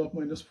an angle of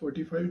minus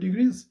 45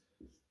 degrees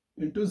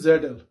into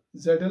ZL.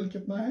 ZL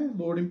कितना है?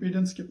 Load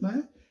impedance कितना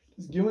है? It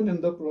is given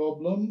in the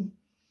problem.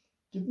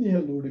 कितनी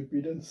है load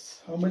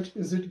impedance? How much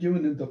is it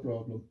given in the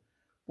problem?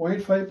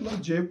 0.5 plus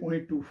J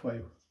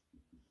 0.25.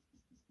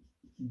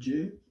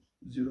 J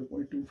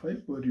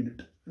 0.25 per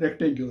unit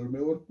rectangular में,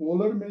 और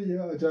polar में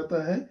यह आ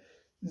जाता है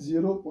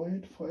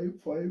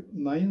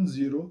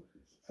 0.5590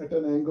 at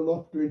an angle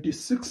of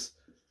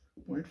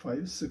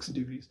 26.56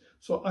 degrees.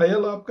 So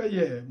IL आपका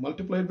ये है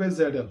multiplied by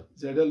ZL.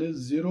 ZL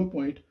is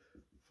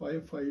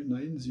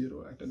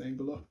 0.5590 at an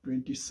angle of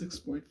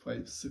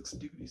 26.56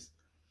 degrees.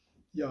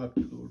 यह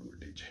आपकी load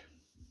voltage है.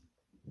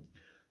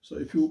 So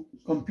if you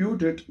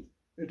compute it,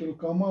 it will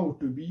come out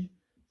to be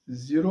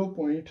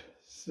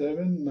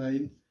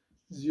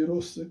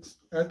 0.7906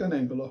 at an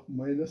angle of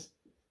minus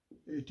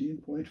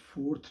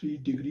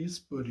 18.43 degrees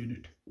per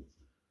unit.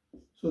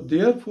 So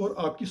therefore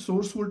आपकी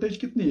source voltage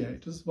कितनी है?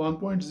 It is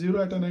 1.0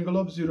 at an angle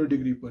of 0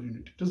 degree per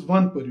unit. It is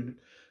 1 per unit.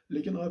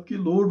 लेकिन आपकी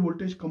load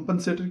voltage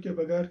compensator के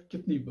बगैर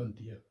कितनी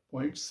बनती है?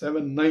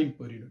 0.79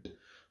 per unit.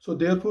 So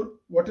therefore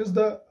what is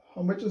the,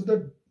 how much is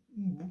the,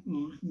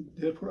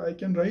 therefore I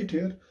can write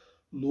here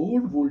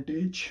load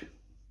voltage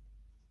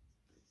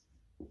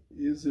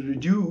is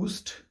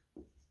reduced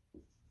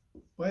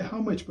by how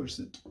much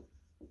percent?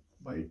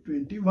 By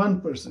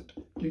 21%.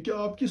 क्योंकि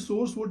आपकी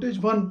source voltage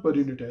 1 per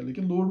unit है,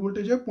 लेकिन load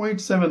voltage है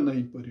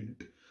 0.79 per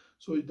unit.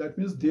 So that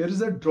means there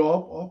is a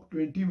drop of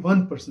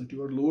 21%.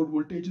 Your load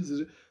voltage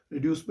is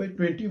reduced by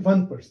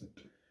 21%.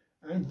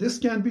 And this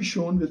can be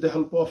shown with the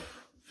help of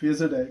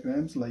phasor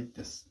diagrams like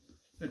this.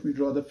 Let me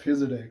draw the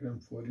phasor diagram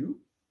for you.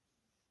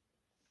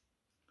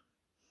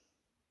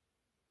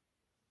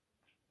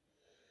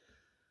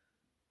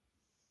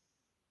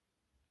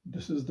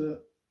 This is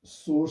the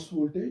source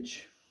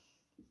voltage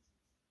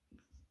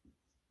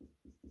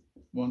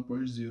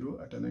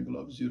 1.0 at an angle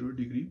of 0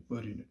 degree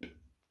per unit.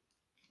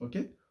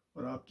 Okay,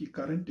 और आपकी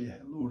current ये है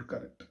load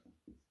current.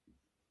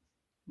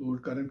 Load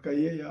current का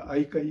ये या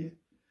I का ये.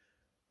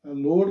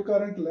 Load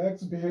current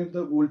lags behind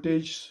the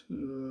voltage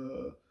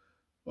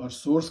or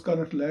source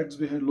current lags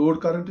behind.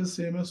 Load current is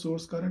same as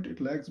source current. It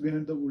lags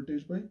behind the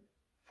voltage by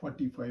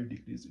 45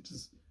 degrees. It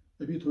is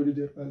अभी थोड़ी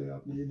देर पहले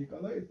आपने ये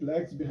निकाला. It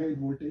lags behind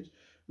voltage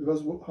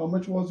because how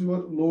much was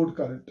your load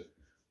current?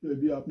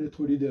 अभी आपने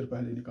थोड़ी देर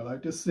पहले निकाला.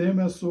 It is same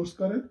as source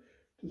current.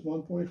 It is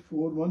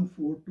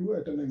 1.4142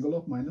 at an angle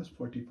of minus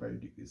 45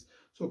 degrees.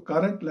 So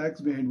current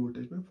lags behind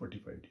voltage by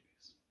 45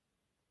 degrees.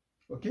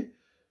 Okay.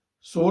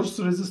 Source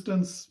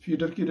resistance,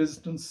 feeder की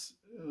resistance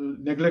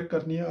neglect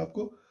करनी है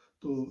आपको.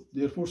 तो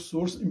therefore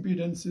source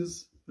impedance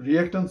is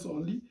reactance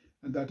only,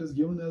 and that is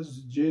given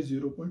as J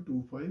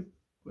 0.25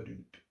 per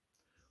unit.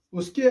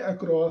 उसके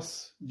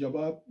across जब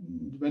आप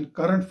when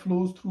current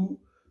flows through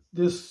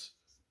this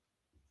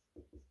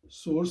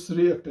source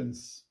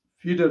reactance,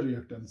 feeder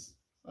reactance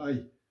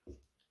I,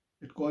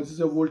 it causes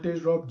a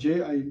voltage drop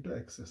Ji into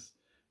excess,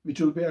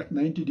 which will be at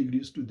 90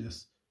 degrees to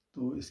this.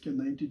 तो इसके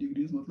 90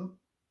 degrees मतलब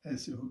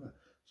ऐसे होगा.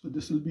 So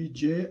this will be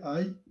Ji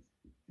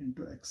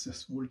into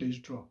excess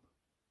voltage drop.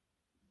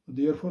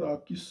 Therefore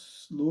आपकी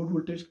load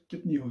voltage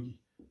कितनी होगी?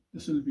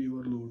 This will be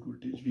your load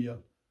voltage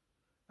VL.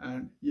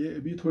 And ये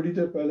अभी थोड़ी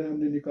देर पहले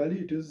हमने निकाली.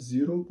 It is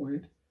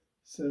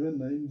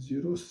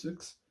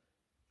 0.7906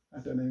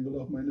 at an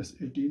angle of minus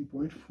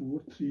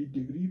 18.43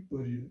 degree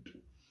per unit.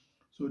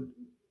 So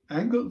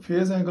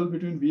phase angle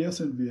between Vs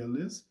and VL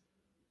is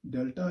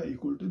delta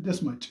equal to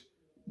this much,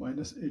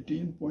 minus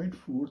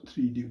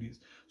 18.43 degrees.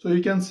 So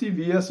you can see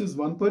Vs is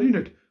 1 per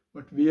unit,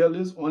 but VL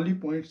is only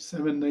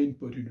 0.79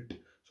 per unit.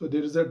 So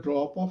there is a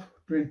drop of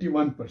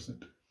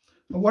 21%.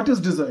 Now what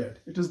is desired?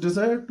 It is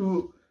desired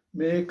to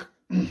make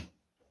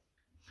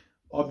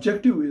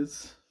objective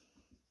is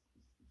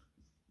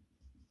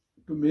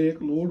to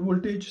make load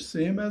voltage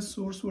same as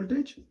source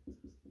voltage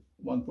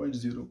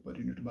 1.0 per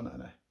unit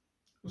बनाना है.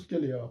 उसके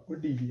लिए आपको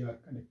DVR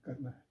connect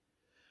करना है.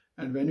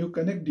 And when you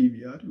connect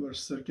DVR, your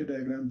circuit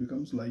diagram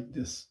becomes like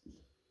this.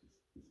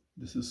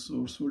 This is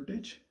source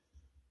voltage.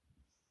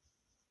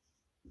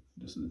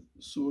 This is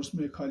source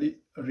में खाली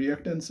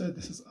reactance है.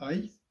 This is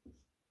I.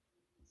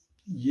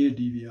 ये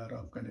DVR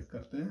आप connect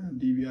करते हैं.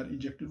 DVR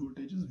injected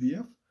voltage is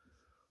VF.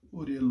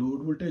 और ये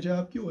load voltage है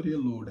आपकी और ये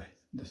load है.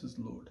 This is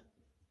load.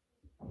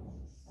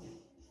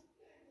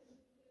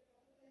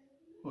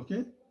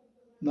 Okay.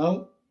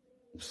 Now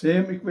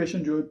same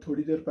equation जो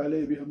थोड़ी देर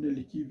पहले भी हमने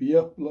लिखी,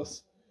 VF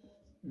plus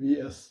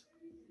VS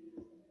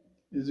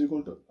is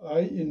equal to I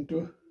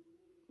into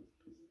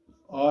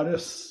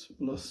RS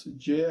plus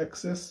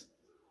JXS.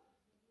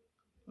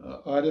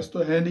 RS तो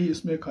है नहीं,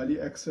 इसमें खाली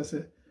XS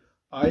है.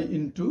 I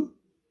into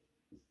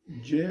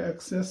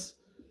JXS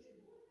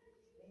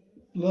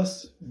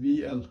plus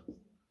VL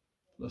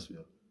plus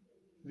VL.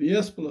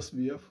 VS plus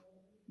VF,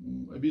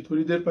 अभी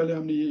थोड़ी देर पहले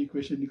हमने ये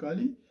इक्वेशन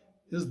निकाली,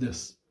 is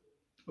this.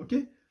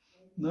 Okay.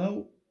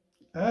 Now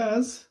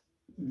as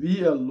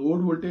VL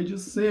load voltage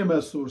is same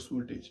as source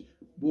voltage,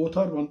 both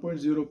are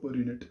 1.0 per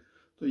unit.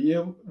 तो ये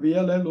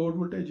VL है load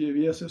voltage, ये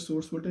VS है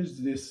source voltage,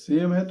 ये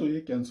same है तो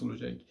ये cancel हो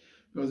जाएंगी,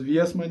 because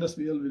VS minus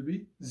VL will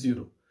be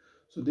 0.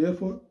 So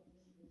therefore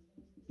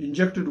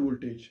injected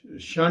voltage,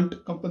 shunt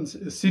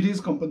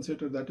series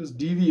compensator, that is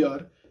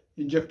DVR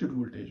injected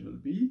voltage will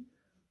be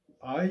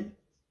I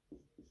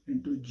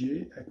into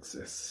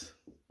JXS.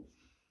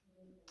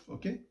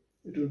 Okay,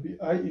 it will be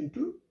I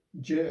into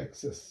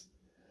JXS.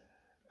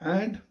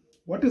 And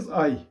what is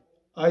I?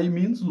 I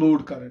means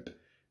load current.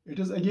 It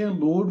is again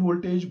load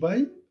voltage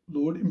by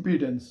load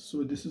impedance.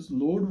 So this is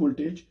load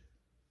voltage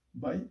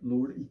by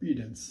load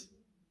impedance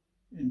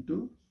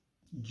into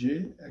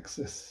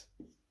JXS.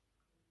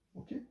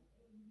 Okay.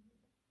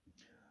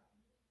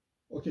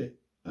 Okay.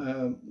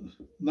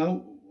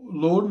 Now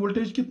load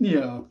voltage कितनी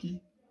है आपकी?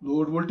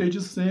 Load voltage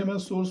is same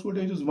as source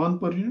voltage is 1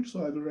 per unit.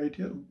 So I will write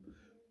here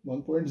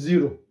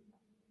 1.0.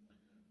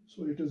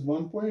 So it is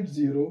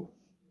 1.0.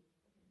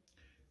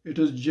 It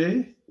is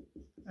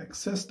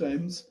JXS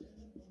times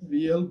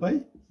VL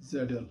by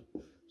ZL.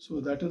 So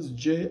that is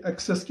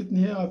JXS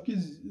कितनी है आपकी?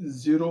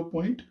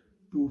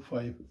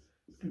 0.25.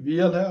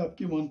 VL है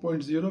आपकी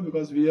 1.0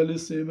 because VL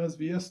is same as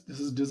VS. This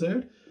is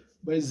desired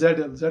by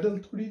ZL. ZL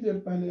थोड़ी देर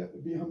पहले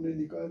भी हमने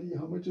निकाली.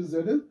 How much is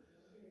ZL?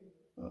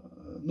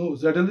 No,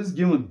 ZL is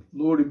given.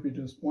 Load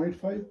impedance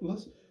 0.5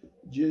 plus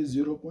J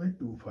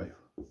 0.25.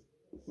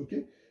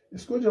 Okay.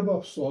 इसको जब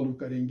आप सॉल्व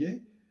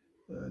करेंगे,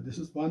 this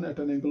is 1 at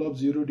an angle of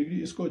 0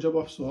 degree. इसको जब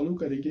आप सॉल्व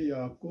करेंगे, या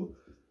आपको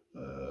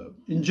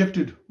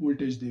इंजेक्टेड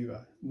वोल्टेज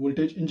देगा,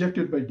 voltage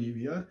injected by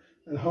DVR.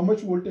 And how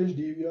much voltage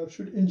DVR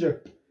should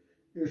inject?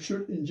 It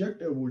should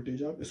inject a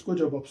voltage. आप इसको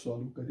जब आप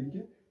सॉल्व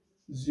करेंगे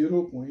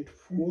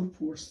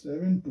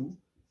 0.4472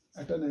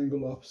 at an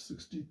angle of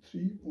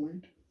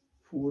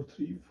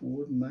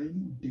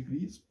 63.4349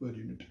 degrees per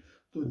unit.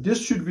 So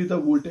this should be the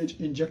voltage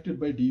injected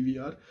by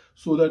DVR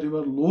so that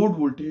your load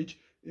voltage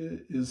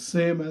is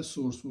same as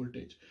source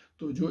voltage.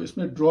 तो जो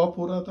इसमें drop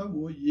हो रहा था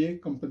वो ये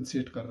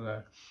कंपनसेट कर रहा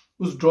है.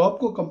 उस ड्रॉप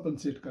को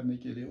कंपनसेट करने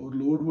के लिए और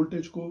लोड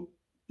वोल्टेज को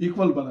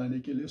इक्वल बनाने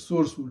के लिए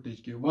सोर्स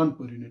वोल्टेज के 1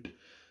 per unit,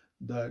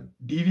 the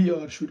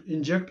DVR should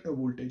inject a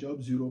voltage of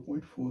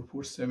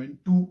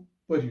 0.4472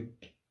 per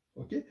unit.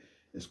 Okay.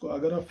 इसको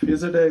अगर आप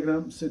फेजर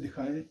डायग्राम से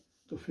दिखाएं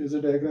तो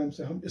फेजर डायग्राम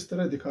से हम इस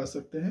तरह दिखा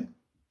सकते हैं.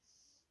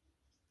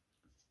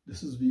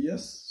 This is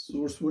VS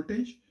source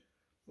voltage.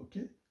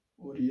 Okay.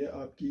 और ये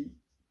आपकी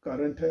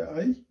करंट है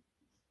I.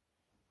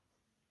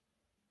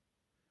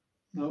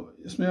 Now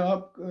इसमें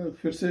आप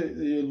फिर से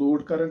ये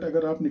लोड करंट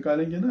अगर आप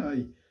निकालेंगे ना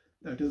I,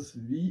 that is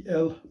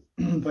VL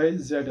by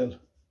ZL.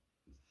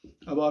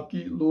 अब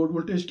आपकी लोड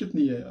वोल्टेज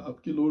कितनी है?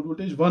 आपकी लोड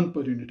वोल्टेज 1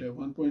 per unit है.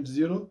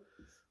 1.0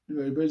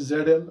 डिवाइड बाय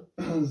ZL.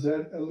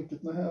 ZL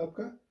कितना है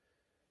आपका?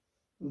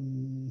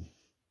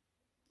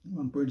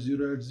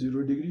 1.0 at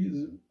 0 degree.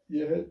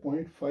 ये है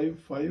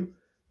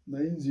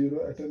 0.5590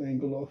 at an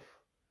angle of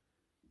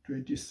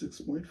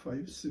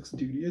 26.56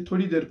 degree. ये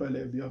थोड़ी देर पहले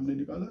अभी हमने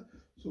निकाला.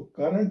 So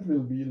current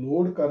will be,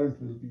 load current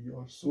will be,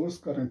 or source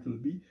current will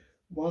be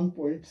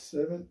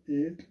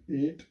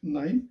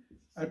 1.7889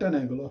 at an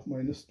angle of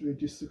minus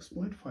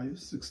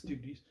 26.56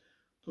 degrees.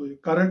 So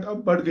current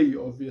अब बढ़ गई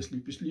obviously.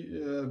 पिछली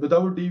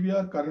without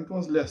DVR current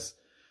was less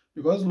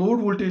because load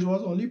voltage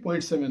was only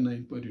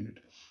 0.79 per unit.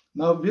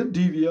 Now with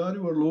DVR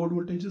your load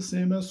voltage is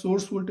same as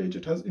source voltage.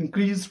 It has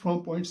increased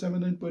from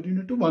 0.79 per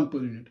unit to 1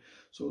 per unit.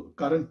 So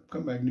current का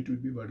magnitude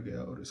भी बढ़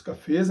गया और इसका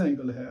phase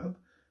angle है अब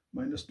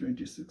minus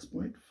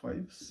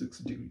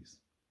 26.56 degrees.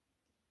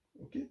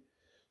 Okay.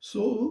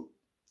 So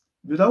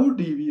without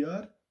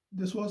DVR,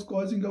 this was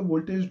causing a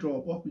voltage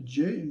drop of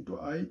Ji into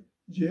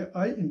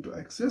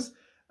XS,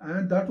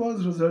 and that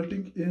was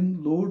resulting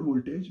in load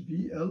voltage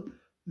VL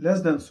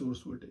less than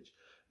source voltage.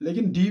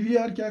 लेकिन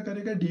DVR क्या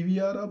करेगा,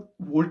 DVR अब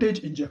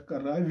voltage inject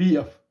कर रहा है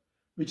VF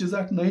which is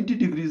at 90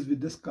 degrees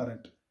with this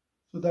current.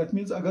 So that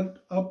means अगर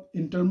आप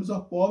in terms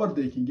of power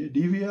देखेंगे,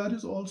 DVR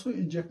is also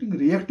injecting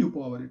reactive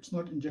power, it's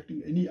not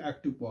injecting any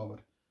active power.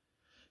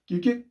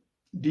 क्योंकि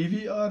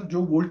DVR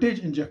जो voltage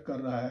inject कर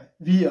रहा है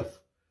VF,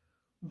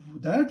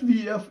 that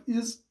VF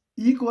is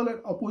equal and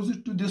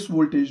opposite to this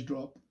voltage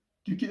drop,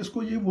 क्योंकि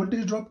इसको ये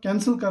वोल्टेज ड्रॉप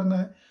कैंसिल करना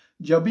है.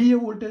 जब भी ये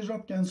वोल्टेज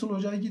ड्रॉप कैंसिल हो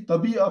जाएगी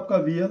तभी आपका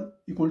VL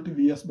इक्वल टू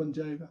VS बन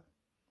जाएगा.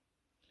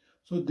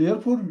 So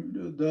therefore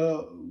the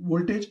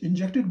voltage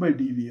injected by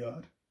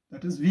DVR,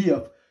 that is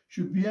VF,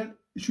 should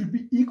be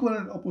equal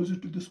and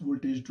opposite to this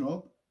voltage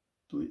drop.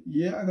 तो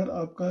ये अगर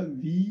आपका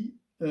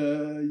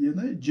ये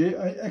ना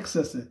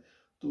JIXS है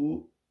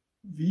तो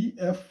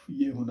VF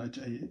ये होना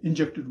चाहिए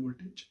इंजेक्टेड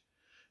वोल्टेज.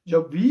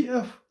 जब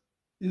VF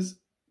is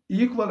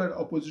equal and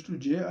opposite to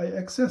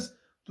JIXS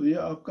तो ये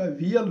आपका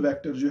VL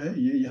वेक्टर जो है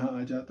ये यहाँ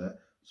आ जाता है.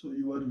 So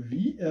your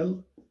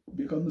VL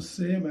becomes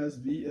same as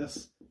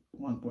VS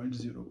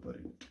 1.0 per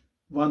unit,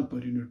 1 per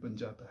unit बन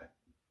जाता है.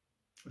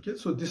 Okay,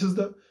 so this is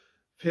the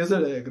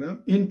phasor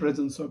diagram in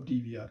presence of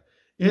DVR.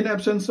 In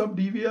absence of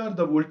DVR,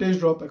 the voltage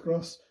drop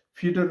across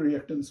feeder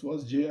reactance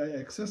was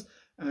JIXS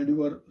and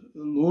your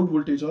load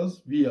voltage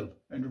was VL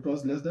and it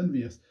was less than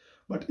VS.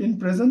 But in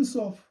presence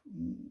of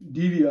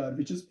DVR,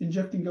 which is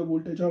injecting a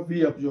voltage of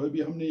VF, जो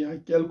अभी हमने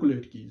यहाँ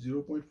calculate की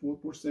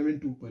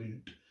 0.4472 per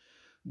unit,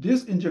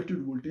 this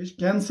injected voltage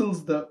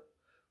cancels the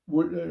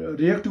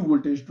reactive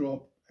voltage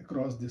drop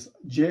across this.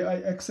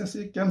 JIXS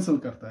ये cancel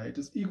करता है, it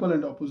is equal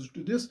and opposite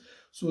to this,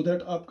 so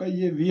that आपका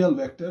ये VL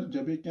vector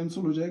जब ये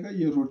cancel हो जाएगा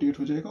ये rotate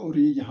हो जाएगा और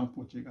ये यहाँ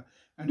पहुँचेगा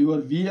and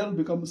your VL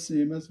becomes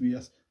same as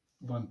VS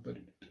 1 per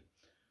unit.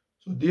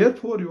 So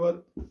therefore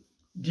your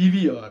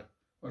DVR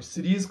or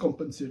series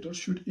compensator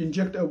should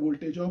inject a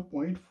voltage of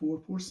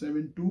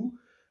 0.4472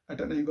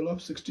 at an angle of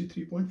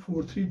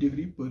 63.43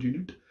 degree per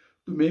unit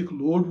to make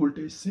load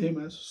voltage same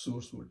as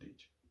source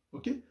voltage.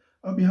 Okay,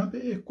 अब यहाँ पे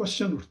एक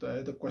question उठता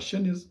है. The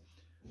question is,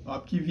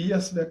 आपकी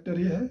VS vector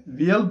ये है,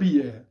 VL भी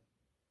ये है.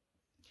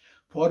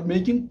 For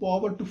making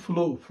power to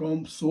flow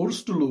from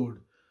source to load,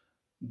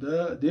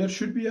 there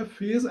should be a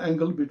phase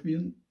angle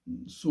between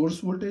source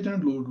voltage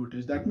and load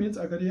voltage. That means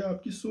अगर ये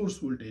आपकी source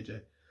voltage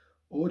है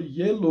और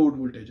ये load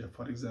voltage है,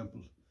 for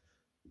example,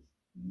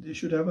 they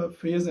should have a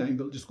phase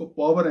angle जिसको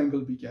power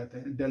angle भी कहते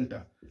हैं,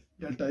 delta.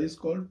 Delta is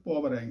called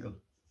power angle.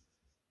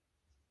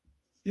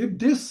 If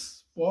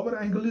this power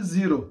angle is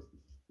 0,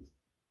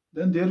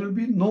 then there will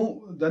be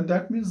no, then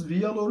that means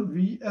VL और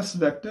VS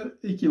vector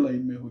एक ही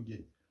line में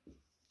होगी.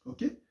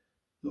 Okay,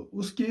 तो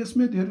उस केस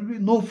में there will be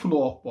no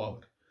flow of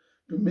power.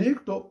 To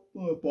make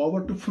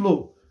power to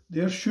flow,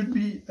 there should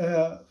be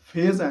a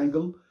phase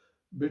angle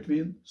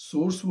between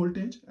source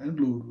voltage and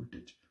load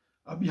voltage.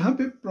 अब यहाँ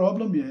पे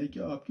problem यह है कि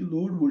आपकी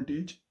load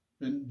voltage,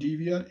 when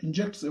DVR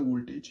injects a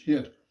voltage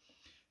here,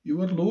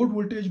 your load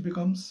voltage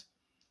becomes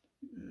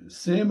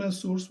same as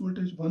source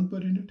voltage 1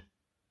 per unit.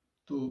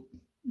 तो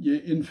ये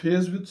in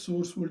phase with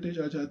source voltage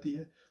आ जाती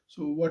है.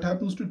 So what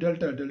happens to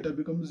delta? Delta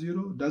becomes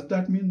 0. Does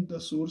that mean the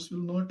source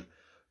will not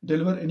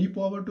deliver any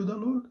power to the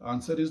load?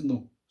 Answer is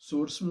no.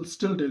 Source will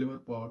still deliver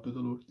power to the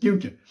load.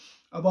 क्योंकि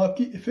अब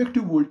आपकी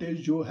effective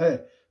voltage जो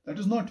है, that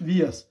is not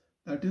VS,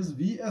 that is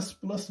VS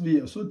plus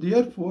VF. So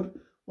therefore,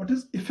 what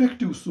is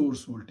effective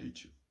source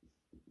voltage?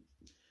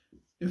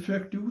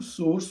 Effective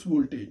source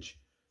voltage.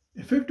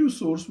 Effective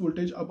source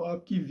voltage अब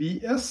आपकी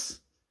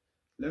VS,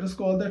 let us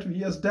call that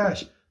VS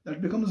dash,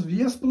 that becomes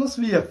VS plus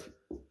VF.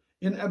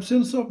 In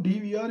absence of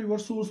DVR, your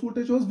source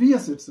voltage was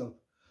VS itself.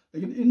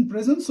 Again, in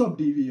presence of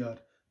DVR,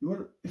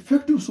 your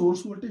effective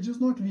source voltage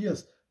is not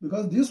VS,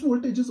 because this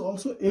voltage is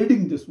also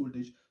aiding this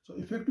voltage. So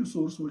effective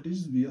source voltage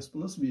is VS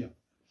plus VF.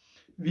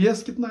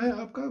 VS कितना है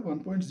आपका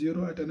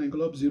 1.0 at an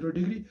angle of 0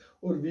 degree,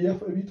 और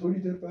VF अभी थोड़ी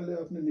देर पहले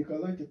आपने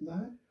निकाला कितना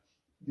है.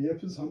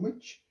 VF is how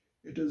much?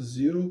 It is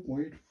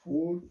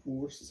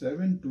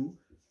 0.4472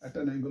 at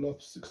an angle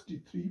of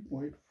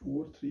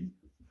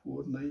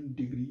 63.4349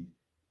 degree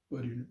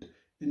per unit.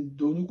 इन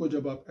दोनों को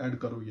जब आप ऐड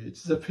करोगे,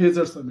 it's a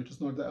phasor sum, it is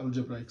not the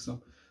algebraic सम,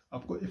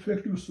 आपको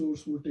इफेक्टिव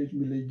सोर्स वोल्टेज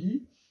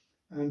मिलेगी.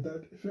 And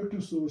that effective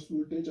source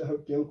voltage I have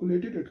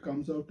calculated, it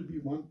comes out to be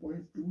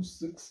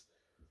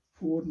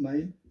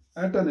 1.2649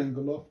 eight an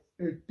angle of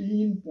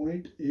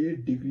 18.8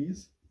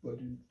 degrees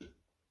per unit.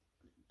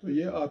 तो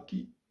ये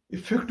आपकी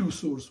effective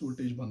source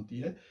voltage बनती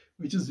है,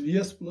 which is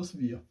VS plus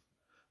VF.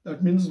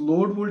 That means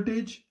load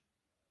voltage,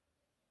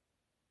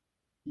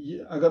 ये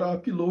अगर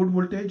आपकी load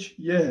voltage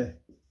ये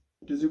है,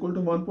 it is equal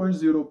to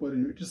 1.0 per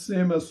unit, it is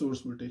same as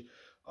source voltage.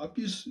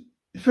 आपकी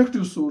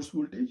effective source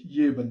voltage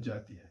ये बन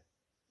जाती है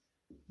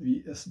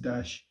VS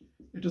dash.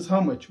 It is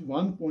how much?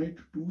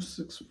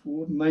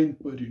 1.2649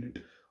 per unit,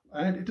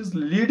 and it is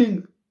leading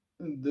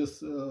this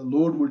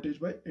load voltage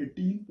by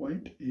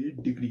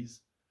 18.8 degrees.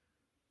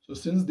 So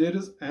since there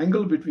is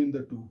angle between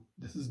the two,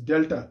 this is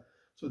delta,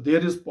 so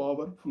there is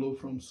power flow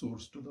from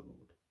source to the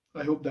load.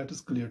 I hope that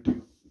is clear to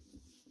you.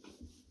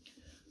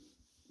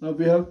 Now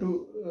we have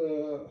to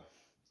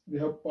we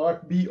have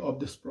part B of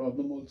this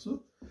problem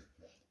also.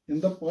 In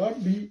the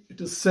part B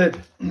it is said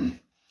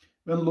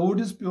when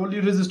load is purely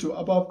resistive,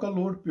 अब आपका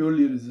load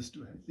purely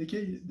resistive है.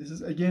 देखिए, this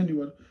is again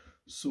your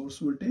source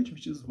voltage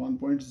which is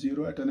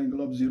 1.0 at an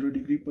angle of 0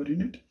 degree per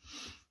unit.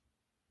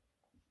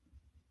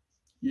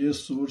 ये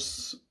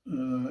source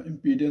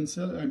impedance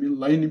है, I mean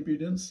line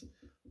impedance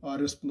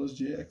RS plus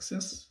J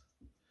XS.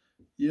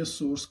 ये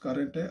source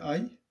current है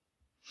I.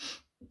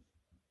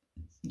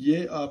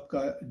 ये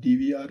आपका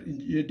DVR,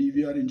 ये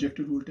DVR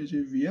injected voltage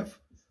है VF,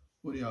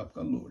 और ये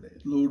आपका load है.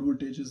 Load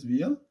voltage is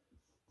VL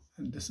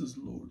and this is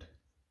load.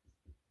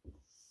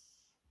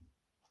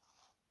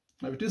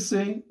 Now it is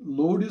saying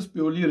load is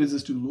purely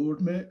resistive.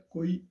 Load में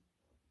कोई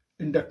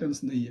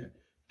inductance नहीं है.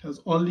 It has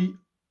only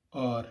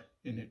R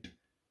in it.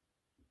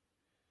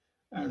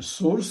 And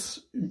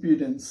source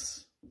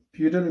impedance,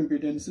 feeder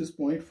impedance is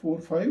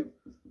 0.45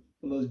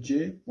 plus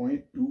J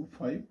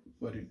 0.25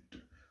 per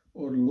unit.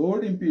 और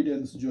load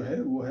impedance जो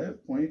है वो है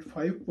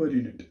 0.5 per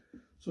unit.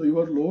 So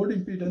your load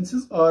impedance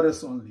is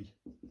RS only.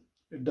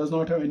 It does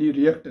not have any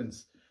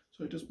reactance.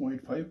 So it is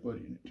 0.5 per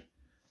unit.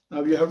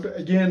 Now you have to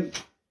again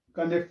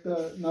connect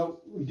the now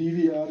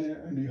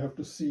DVR and you have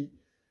to see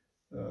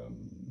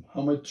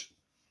how much,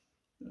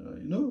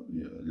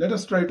 let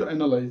us try to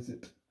analyze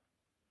it.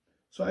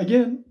 So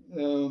again,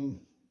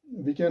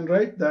 we can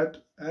write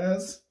that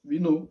as we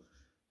know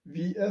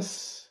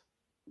Vs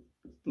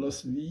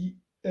plus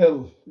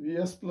VL,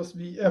 Vs plus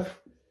Vf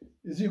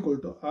is equal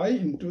to I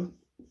into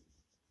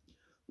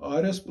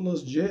Rs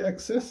plus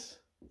JXS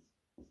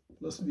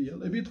plus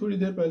VL. अभी थोड़ी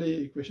देर पहले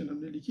ये equation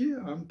हमने लिखी है,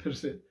 हम फिर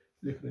से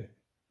लिख रहे हैं.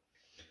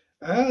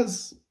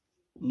 As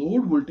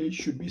load voltage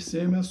should be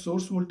same as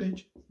source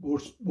voltage,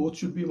 both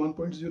should be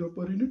 1.0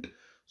 per unit.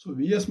 So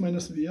Vs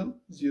minus VL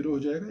 0 हो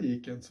जाएगा,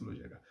 ये cancel हो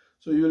जाएगा.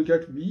 So you will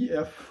get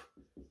Vf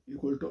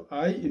equal to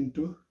I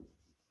into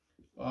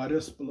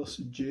Rs plus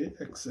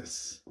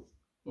JXS.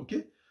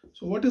 Okay.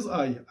 So what is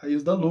I? I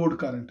is the load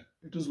current.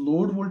 It is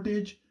load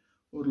voltage,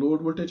 or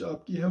load voltage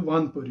आपकी है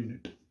 1 per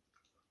unit.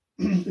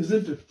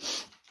 Isn't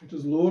it? It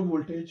is load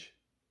voltage,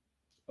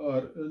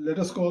 or let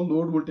us call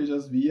load voltage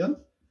as VL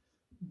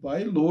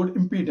by load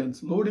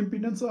impedance. Load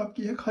impedance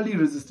आपकी है खाली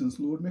resistance.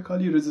 Load में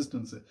खाली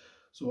resistance है.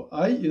 So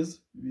I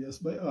is Vs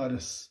by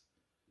Rs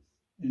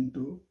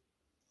into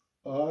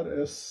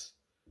Rs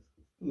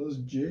plus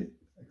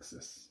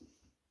JXS.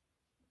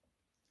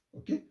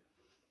 Okay.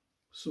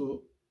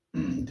 So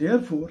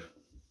therefore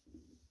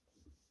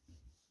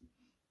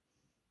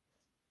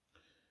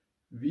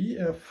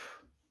Vf,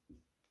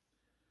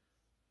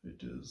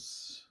 it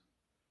is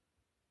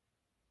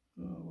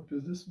what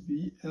is this,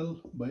 VL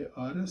by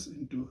Rs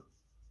into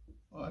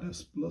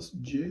Rs plus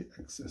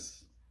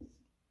JXS.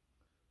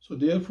 So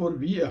therefore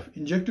Vf,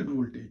 injected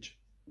voltage,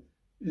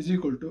 is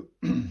equal to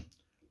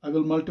I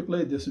will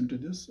multiply this into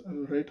this. I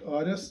will write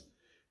Rs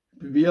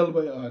VL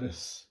by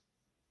Rs.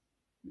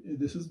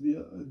 This is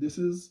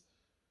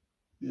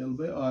VL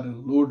by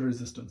RL, load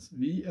resistance.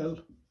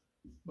 VL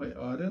by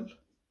RL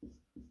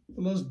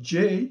plus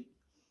J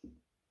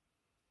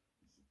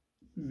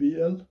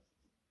VL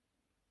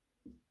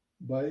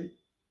by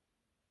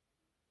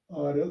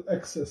RL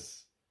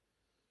XS.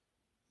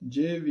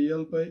 J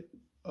VL by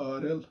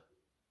RL,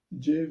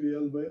 J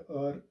VL by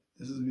R,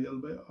 this is VL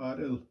by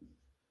RL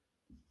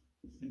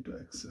into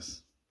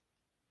XS.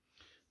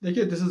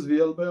 देखिए, this is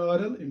VL by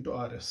RL into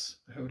RS.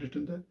 I have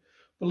written that.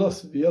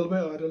 Plus VL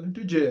by RL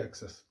into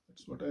JXS.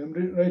 That's what I am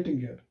writing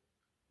here.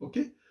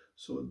 Okay.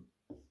 So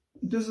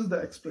this is the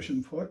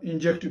expression for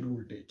injected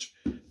voltage.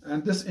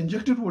 And this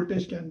injected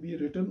voltage can be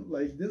written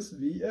like this.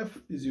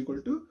 Vf is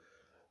equal to,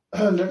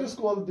 let us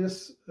call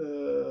this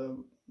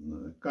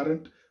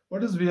current.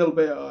 What is VL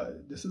by R?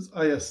 This is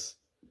IS.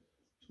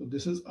 So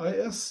this is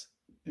IS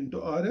into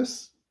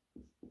RS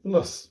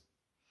plus.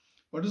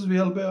 What is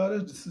VL by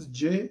RS? This is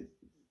JIS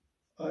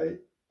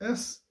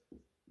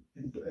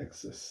into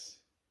XS.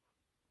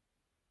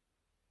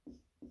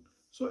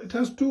 So it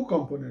has two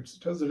components.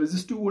 It has a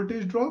resistive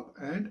voltage drop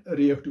and a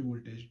reactive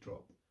voltage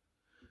drop.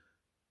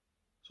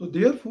 So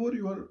therefore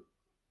your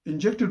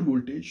injected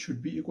voltage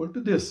should be equal to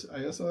this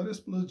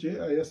ISRS plus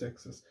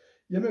JISXS.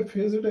 ये मैं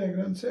phasor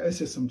diagram से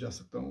ऐसे समझा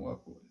सकता हूँ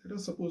आपको. Let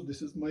us suppose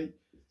this is my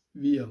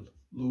VL,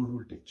 load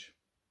voltage.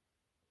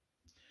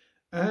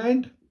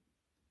 And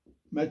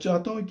मैं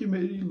चाहता हूँ कि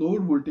मेरी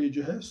load voltage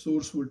जो है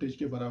source voltage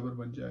के बराबर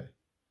बन जाए.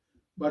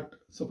 But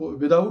suppose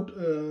without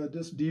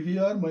this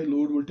DVR, my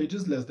load voltage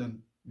is less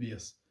than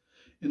Vs.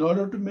 In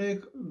order to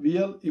make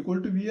VL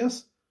equal to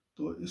Vs,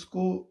 तो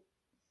इसको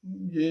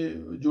ये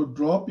जो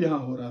drop यहाँ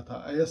हो रहा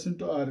था IS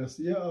into RS,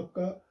 ये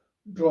आपका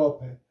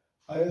drop है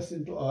IS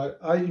into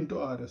I into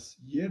RS.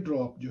 ये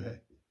drop जो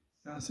है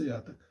यहाँ से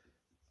यहाँ तक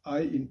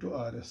I into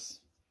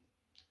RS,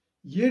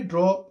 ये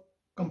drop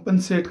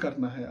compensate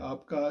करना है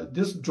आपका.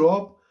 This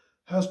drop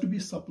has to be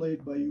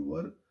supplied by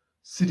your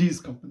series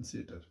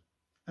compensator.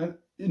 And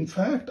in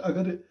fact,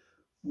 अगर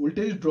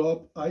voltage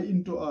drop I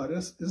into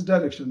RS इस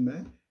direction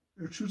में,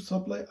 it should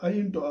supply I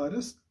into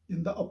RS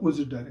in the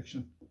opposite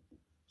direction,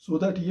 so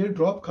that ये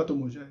drop खत्म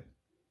हो जाए.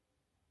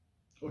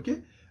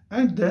 Okay,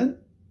 and then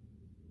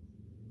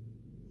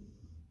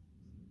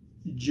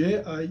ji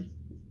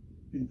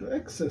into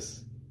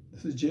excess.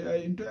 This is ji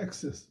into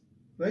excess,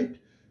 right?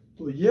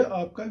 तो ये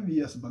आपका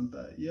Vs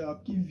बनता है, ये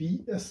आपकी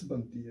Vs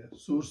बनती है,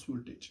 source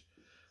voltage.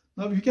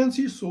 Now you can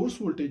see source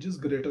voltage is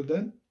greater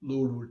than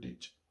load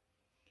voltage.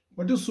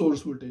 What is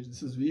source voltage?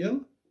 This is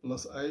VL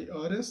plus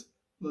IRS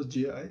plus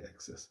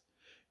JIXS.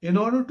 In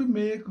order to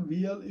make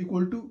VL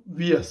equal to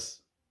VS,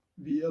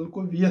 VL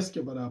को VS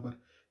के बराबर,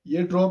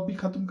 ये drop भी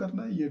खत्म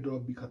करना है, ये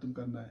drop भी खत्म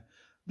करना है.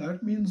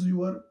 That means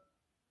your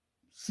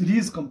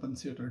series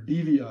compensator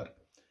DVR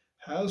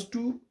has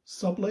to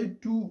supply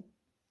two,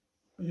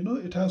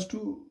 it has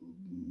to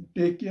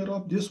take care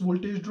of this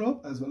voltage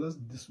drop as well as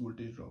this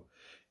voltage drop.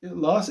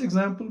 Last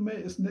example में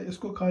इसने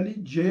इसको खाली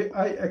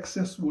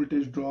JIXS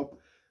voltage drop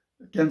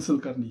कैंसिल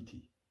करनी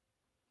थी,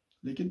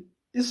 लेकिन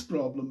इस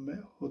problem में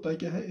होता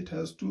क्या है, it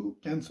has to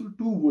cancel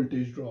two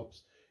voltage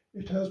drops.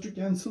 It has to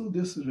cancel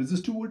this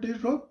resistive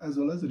voltage drop as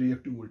well as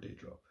reactive voltage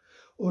drop.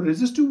 और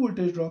resistive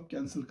voltage drop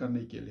cancel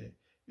करने के लिए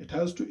it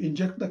has to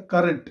inject the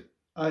current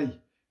I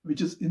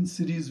which is in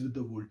series with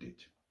the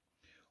voltage.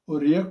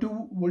 और reactive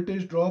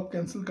voltage drop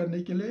cancel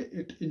करने के लिए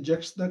it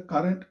injects the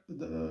current,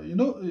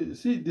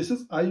 see this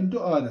is I into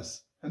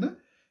RS है ना,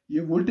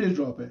 ये voltage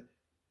drop है,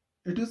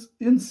 it is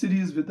in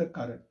series with the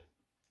current.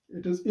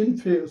 It is in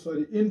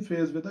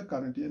phase with the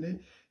current. यानी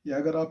ये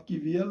अगर आपकी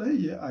VL है,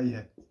 ये I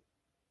है,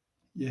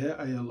 ये है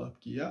IL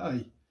आपकी या I,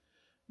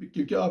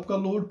 क्योंकि आपका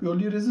लोड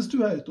प्योरली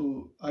रेजिस्टिव है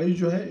तो I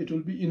जो है it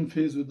will be in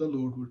phase with the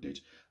load voltage.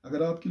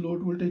 अगर आपकी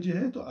लोड वोल्टेज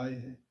है तो I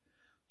है,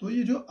 तो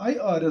ये जो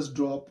IRS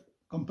ड्रॉप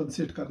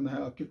कंपनसेट करना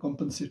है आपके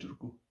कंपनसेटर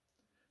को,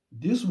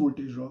 this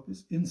voltage drop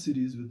is in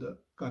series with the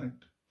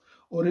current.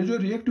 और ये जो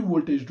रिएक्टिव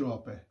वोल्टेज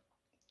ड्रॉप है,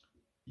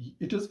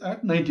 it is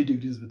at 90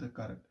 degrees with the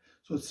current.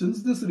 So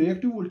since this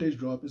reactive voltage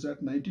drop is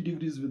at 90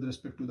 degrees with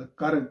respect to the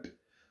current,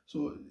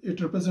 so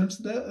it represents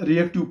the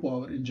reactive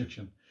power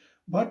injection.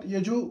 But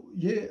ये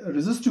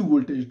resistive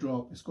voltage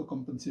drop इसको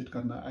compensate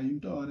करना I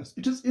into RS,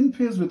 it is in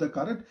phase with the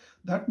current.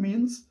 That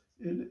means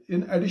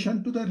in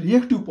addition to the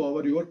reactive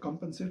power, your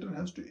compensator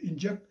has to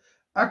inject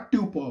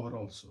active power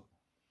also.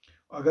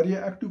 अगर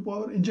ये active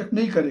power inject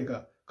नहीं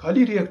करेगा,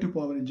 खाली reactive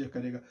power inject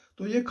करेगा,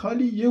 तो ये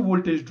खाली ये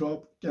voltage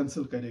drop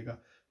cancel करेगा,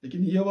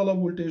 लेकिन ये वाला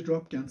voltage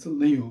drop cancel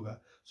नहीं होगा.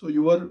 So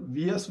your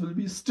Vs will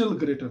be still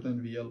greater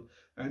than VL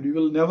and you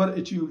will never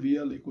achieve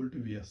VL equal to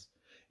Vs.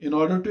 In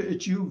order to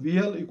achieve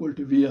VL equal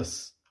to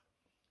Vs,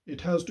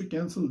 it has to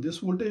cancel this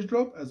voltage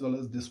drop as well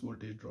as this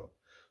voltage drop,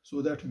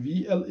 so that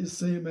VL is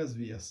same as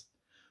Vs.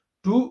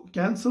 To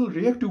cancel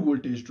reactive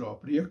voltage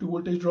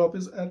drop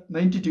is at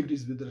 90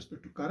 degrees with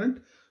respect to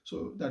current,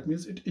 so that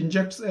means it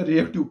injects a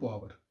reactive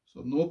power,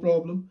 so no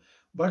problem.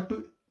 But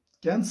to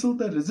cancel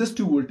the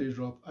resistive voltage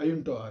drop I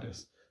into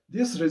RS,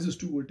 this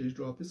resistive voltage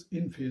drop is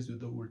in phase with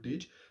the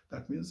voltage.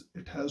 That means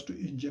it has to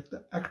inject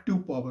the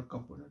active power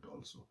component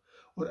also.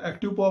 और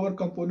active power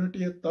component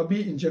ये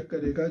तभी inject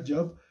करेगा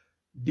जब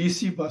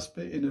DC बस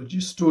पे energy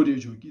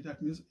storage होगी.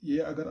 That means ये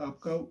अगर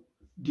आपका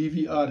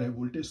DVR है,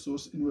 voltage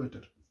source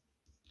inverter,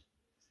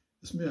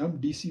 इसमें हम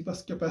DC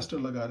बस कैपेसिटर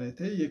लगा रहे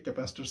थे, ये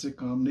कैपेसिटर से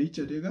काम नहीं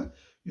चलेगा.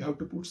 You have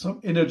to put some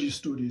energy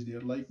storage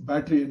there, like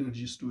battery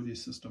energy storage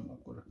system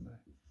आपको रखना है.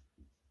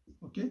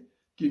 Okay,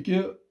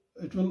 क्योंकि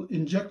it will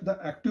inject the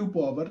active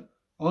power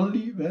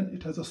only when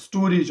it has a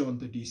storage on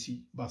the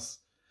DC bus.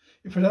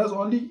 If it has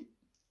only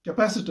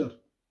capacitor,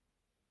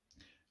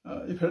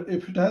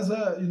 if it has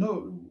a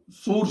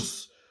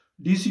source,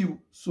 DC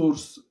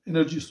source,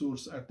 energy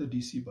source at the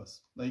DC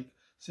bus, like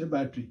say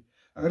battery.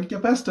 अगर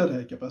capacitor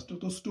है, capacitor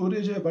तो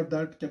storage है, but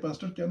that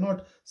capacitor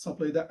cannot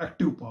supply the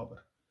active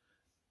power.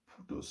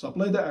 To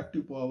supply the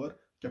active power,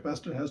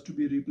 capacitor has to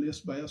be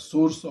replaced by a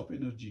source of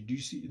energy,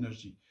 DC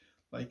energy,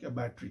 like a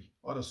battery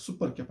or a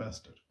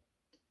supercapacitor.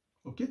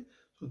 Okay,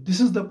 so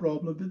this is the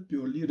problem with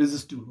purely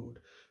resistive load.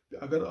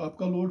 अगर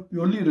आपका load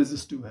purely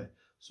resistive है,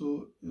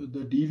 so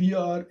the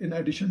DVR in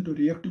addition to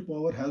reactive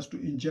power has to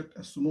inject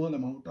a small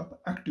amount of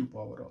active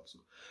power also.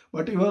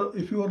 But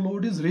if your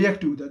load is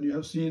reactive, then you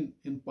have seen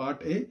in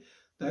part A,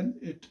 then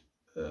it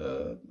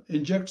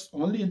injects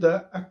only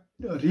the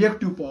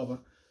reactive power.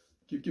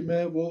 क्योंकि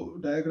मैं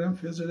वो diagram,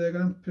 phasor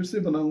diagram फिर से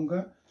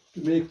बनाऊंगा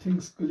to make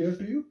things clear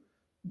to you.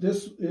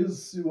 This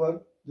is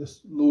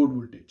this load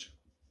voltage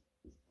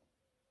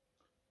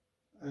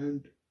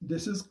and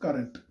this is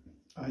current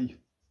I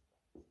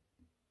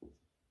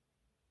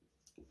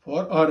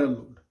for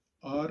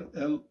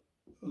RL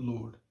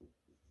load.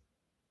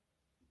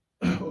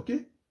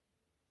 Okay,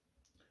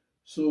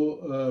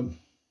 so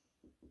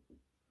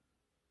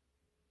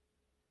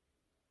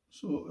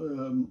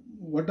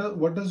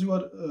what does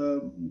your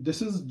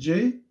this is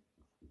J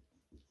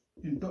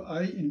into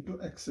I into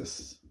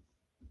XS.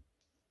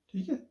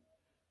 ठीक है,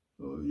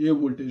 so ये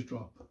voltage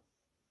drop.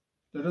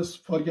 Let us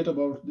forget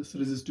about this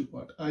resistive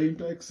part. I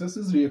into XS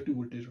is reactive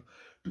voltage drop.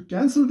 To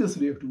cancel this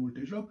reactive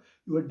voltage drop,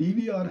 your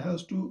DVR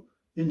has to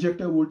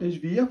inject a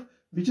voltage VF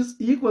which is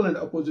equal and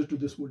opposite to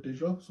this voltage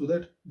drop, so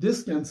that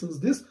this cancels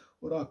this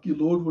और आपकी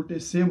load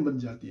voltage same बन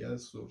जाती है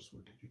as source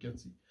voltage. You can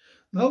see.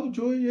 Now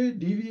जो ये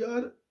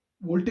DVR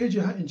voltage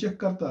यहाँ inject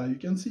करता है, you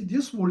can see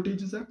this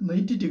voltage is at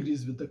 90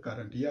 degrees with the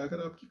current. ये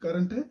अगर आपकी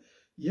current है,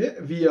 ये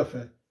VF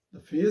है.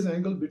 The phase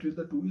angle between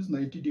the two is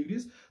 90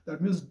 degrees.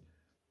 That means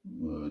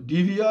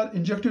DVR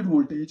injected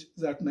voltage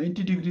is at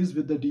 90 degrees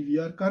with the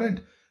DVR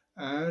current,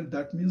 and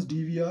that means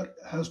DVR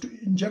has to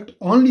inject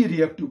only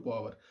reactive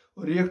power.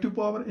 और reactive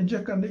power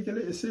inject करने के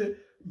लिए इसे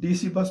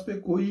DC बस पे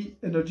कोई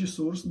energy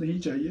source नहीं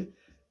चाहिए,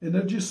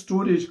 energy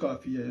storage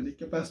काफ़ी है, यानी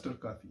capacitor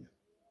काफ़ी है.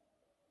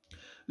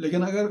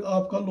 लेकिन अगर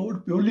आपका लोड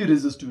प्योरली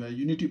रेजिस्टिव है,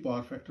 यूनिटी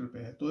पावर फैक्टर पे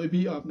है, तो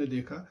अभी आपने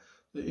देखा,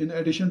 in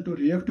addition to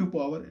reactive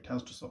power it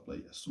has to supply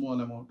a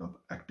small amount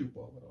of active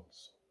power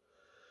also.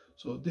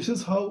 So this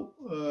is how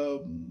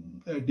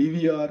a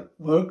DVR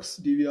works.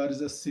 DVR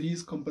is a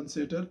series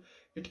compensator.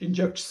 It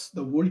injects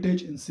the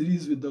voltage in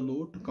series with the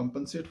load to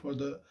compensate for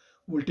the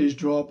voltage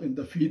drop in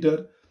the feeder,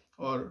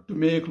 or to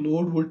make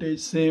load voltage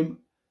same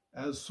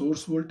as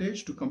source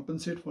voltage to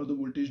compensate for the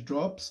voltage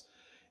drops.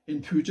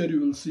 In future, you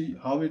will see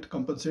how it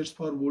compensates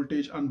for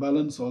voltage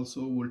unbalance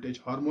also,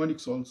 voltage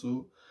harmonics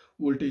also,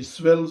 voltage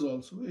swells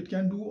also. It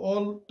can do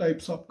all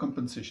types of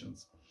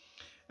compensations.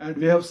 And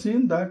we have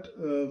seen that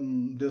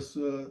this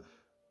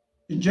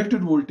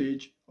injected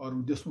voltage or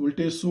this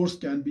voltage source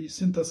can be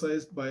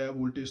synthesized by a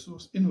voltage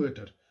source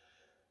inverter.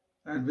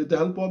 And with the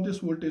help of this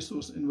voltage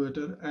source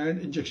inverter and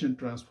injection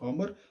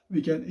transformer,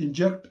 we can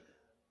inject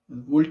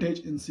voltage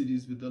in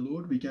series with the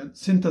load. We can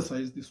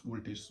synthesize this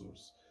voltage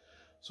source.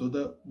 So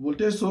the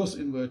voltage source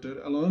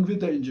inverter along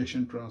with the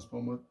injection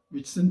transformer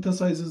which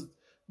synthesizes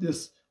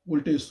this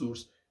voltage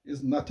source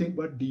is nothing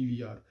but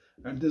DVR.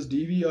 And this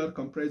DVR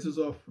comprises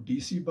of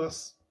DC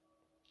bus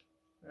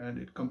and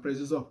it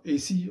comprises of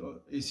AC.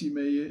 और AC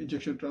में ये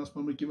injection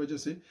transformer की वजह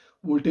से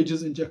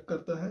voltages inject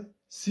करता है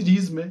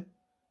series में.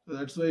 So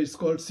that's why it's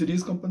called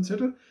series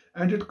compensator,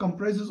 and it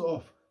comprises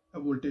of a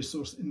voltage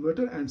source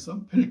inverter and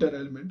some filter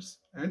elements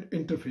and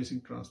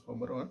interfacing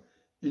transformer or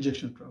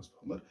injection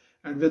transformer.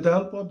 And with the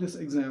help of this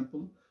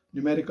example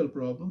numerical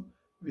problem,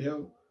 we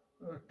have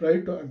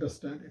tried to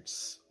understand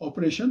its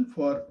operation.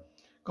 For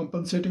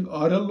compensating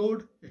RL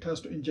load, it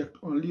has to inject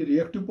only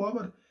reactive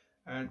power,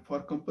 and for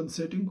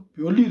compensating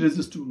purely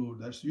resistive load,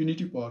 that's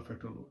unity power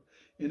factor load,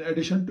 in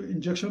addition to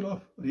injection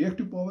of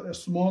reactive power, a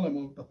small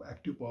amount of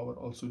active power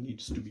also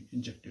needs to be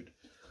injected.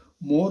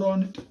 More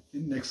on it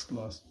in next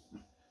class,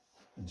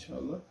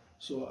 inshallah.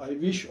 So I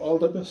wish all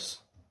the best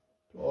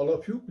to all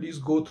of you. Please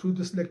go through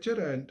this lecture,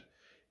 and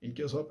in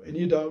case of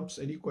any doubts,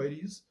 any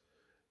queries,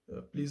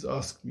 please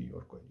ask me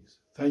your queries.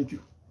 Thank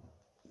you.